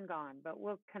frozen and gone, but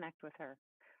we'll connect with her.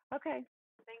 Okay,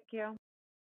 thank you.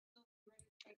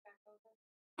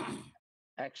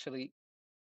 Actually,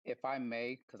 if I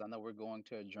may, because I know we're going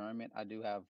to adjournment, I do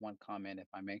have one comment, if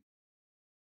I may.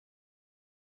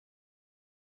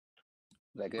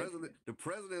 Is that good? The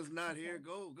president's not here.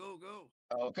 Go, go, go.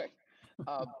 Okay.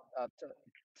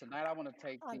 Tonight I want to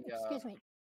take the. Excuse me.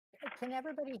 Can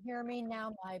everybody hear me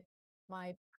now?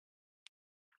 My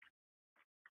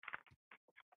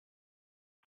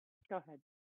Go ahead.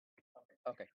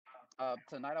 Okay.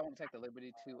 Tonight I want to take the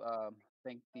liberty to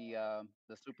thank the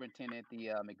superintendent,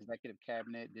 the executive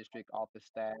cabinet, district office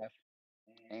staff,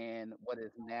 and what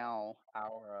is now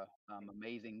our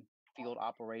amazing field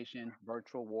operation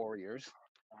virtual warriors,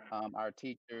 our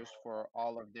teachers for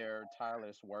all of their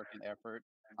tireless work and effort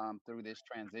through this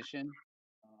transition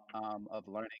of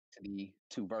learning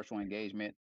to virtual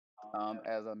engagement.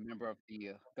 As a member of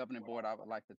the governing board, I would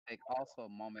like to take also a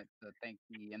moment to thank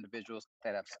the individuals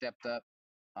that have stepped up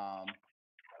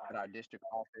at our district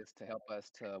office to help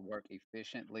us to work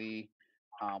efficiently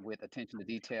with attention to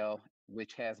detail,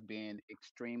 which has been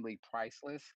extremely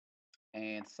priceless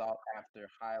and sought after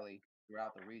highly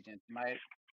throughout the region. Tonight,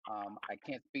 I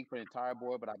can't speak for the entire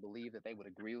board, but I believe that they would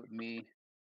agree with me.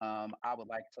 I would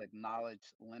like to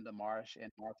acknowledge Linda Marsh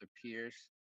and Martha Pierce,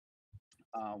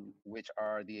 which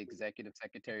are the executive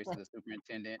secretaries to the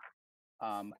superintendent.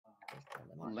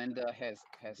 Linda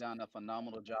has done a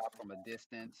phenomenal job from a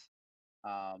distance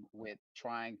with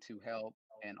trying to help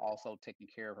and also taking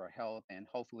care of her health. And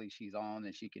hopefully she's on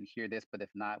and she can hear this, but if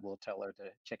not, we'll tell her to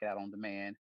check it out on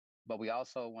demand. But we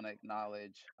also want to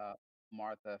acknowledge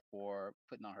Martha for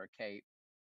putting on her cape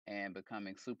and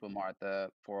becoming Super Martha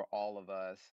for all of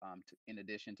us, in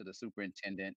addition to the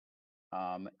superintendent.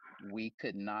 We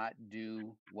could not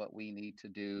do what we need to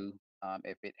do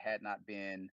if it had not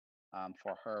been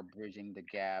for her bridging the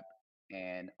gap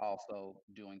and also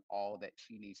doing all that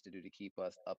she needs to do to keep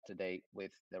us up to date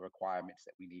with the requirements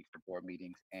that we need for board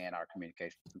meetings and our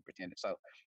communication superintendent. So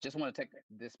just want to take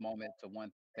this moment to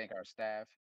thank our staff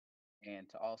and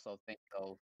to also thank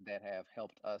those that have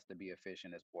helped us to be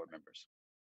efficient as board members.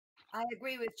 I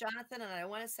agree with Jonathan, and I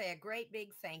want to say a great big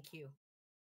thank you.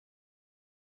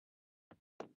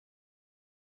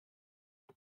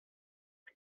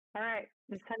 All right,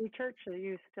 Ms.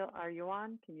 Honeychurch, are you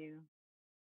on? Can you?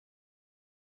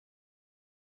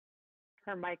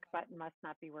 Her mic button must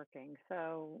not be working.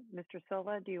 So, Mr.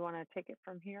 Silva, do you want to take it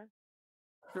from here?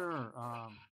 Sure.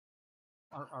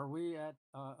 Are we at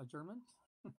adjournment?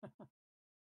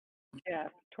 Yeah,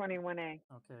 21A.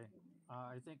 Okay.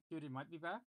 I think Judy might be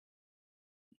back,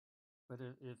 but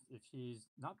if she's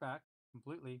not back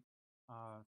completely,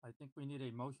 I think we need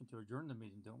a motion to adjourn the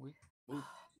meeting, don't we?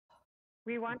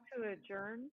 We want to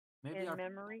adjourn Maybe in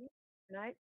memory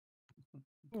tonight.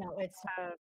 No, it's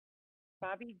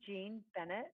Bobby Jean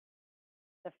Bennett,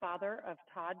 the father of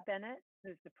Todd Bennett,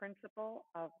 who's the principal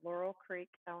of Laurel Creek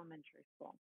Elementary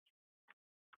School.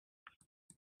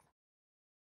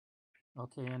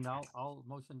 Okay, and I'll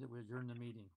motion that we adjourn the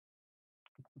meeting.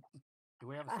 Do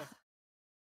we have a second?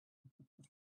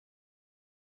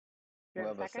 We Is there a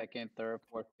have a second? second, third,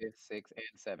 fourth, fifth, sixth,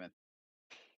 and seventh.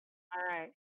 All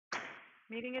right.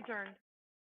 Meeting adjourned.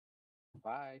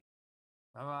 Bye.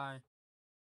 Bye-bye.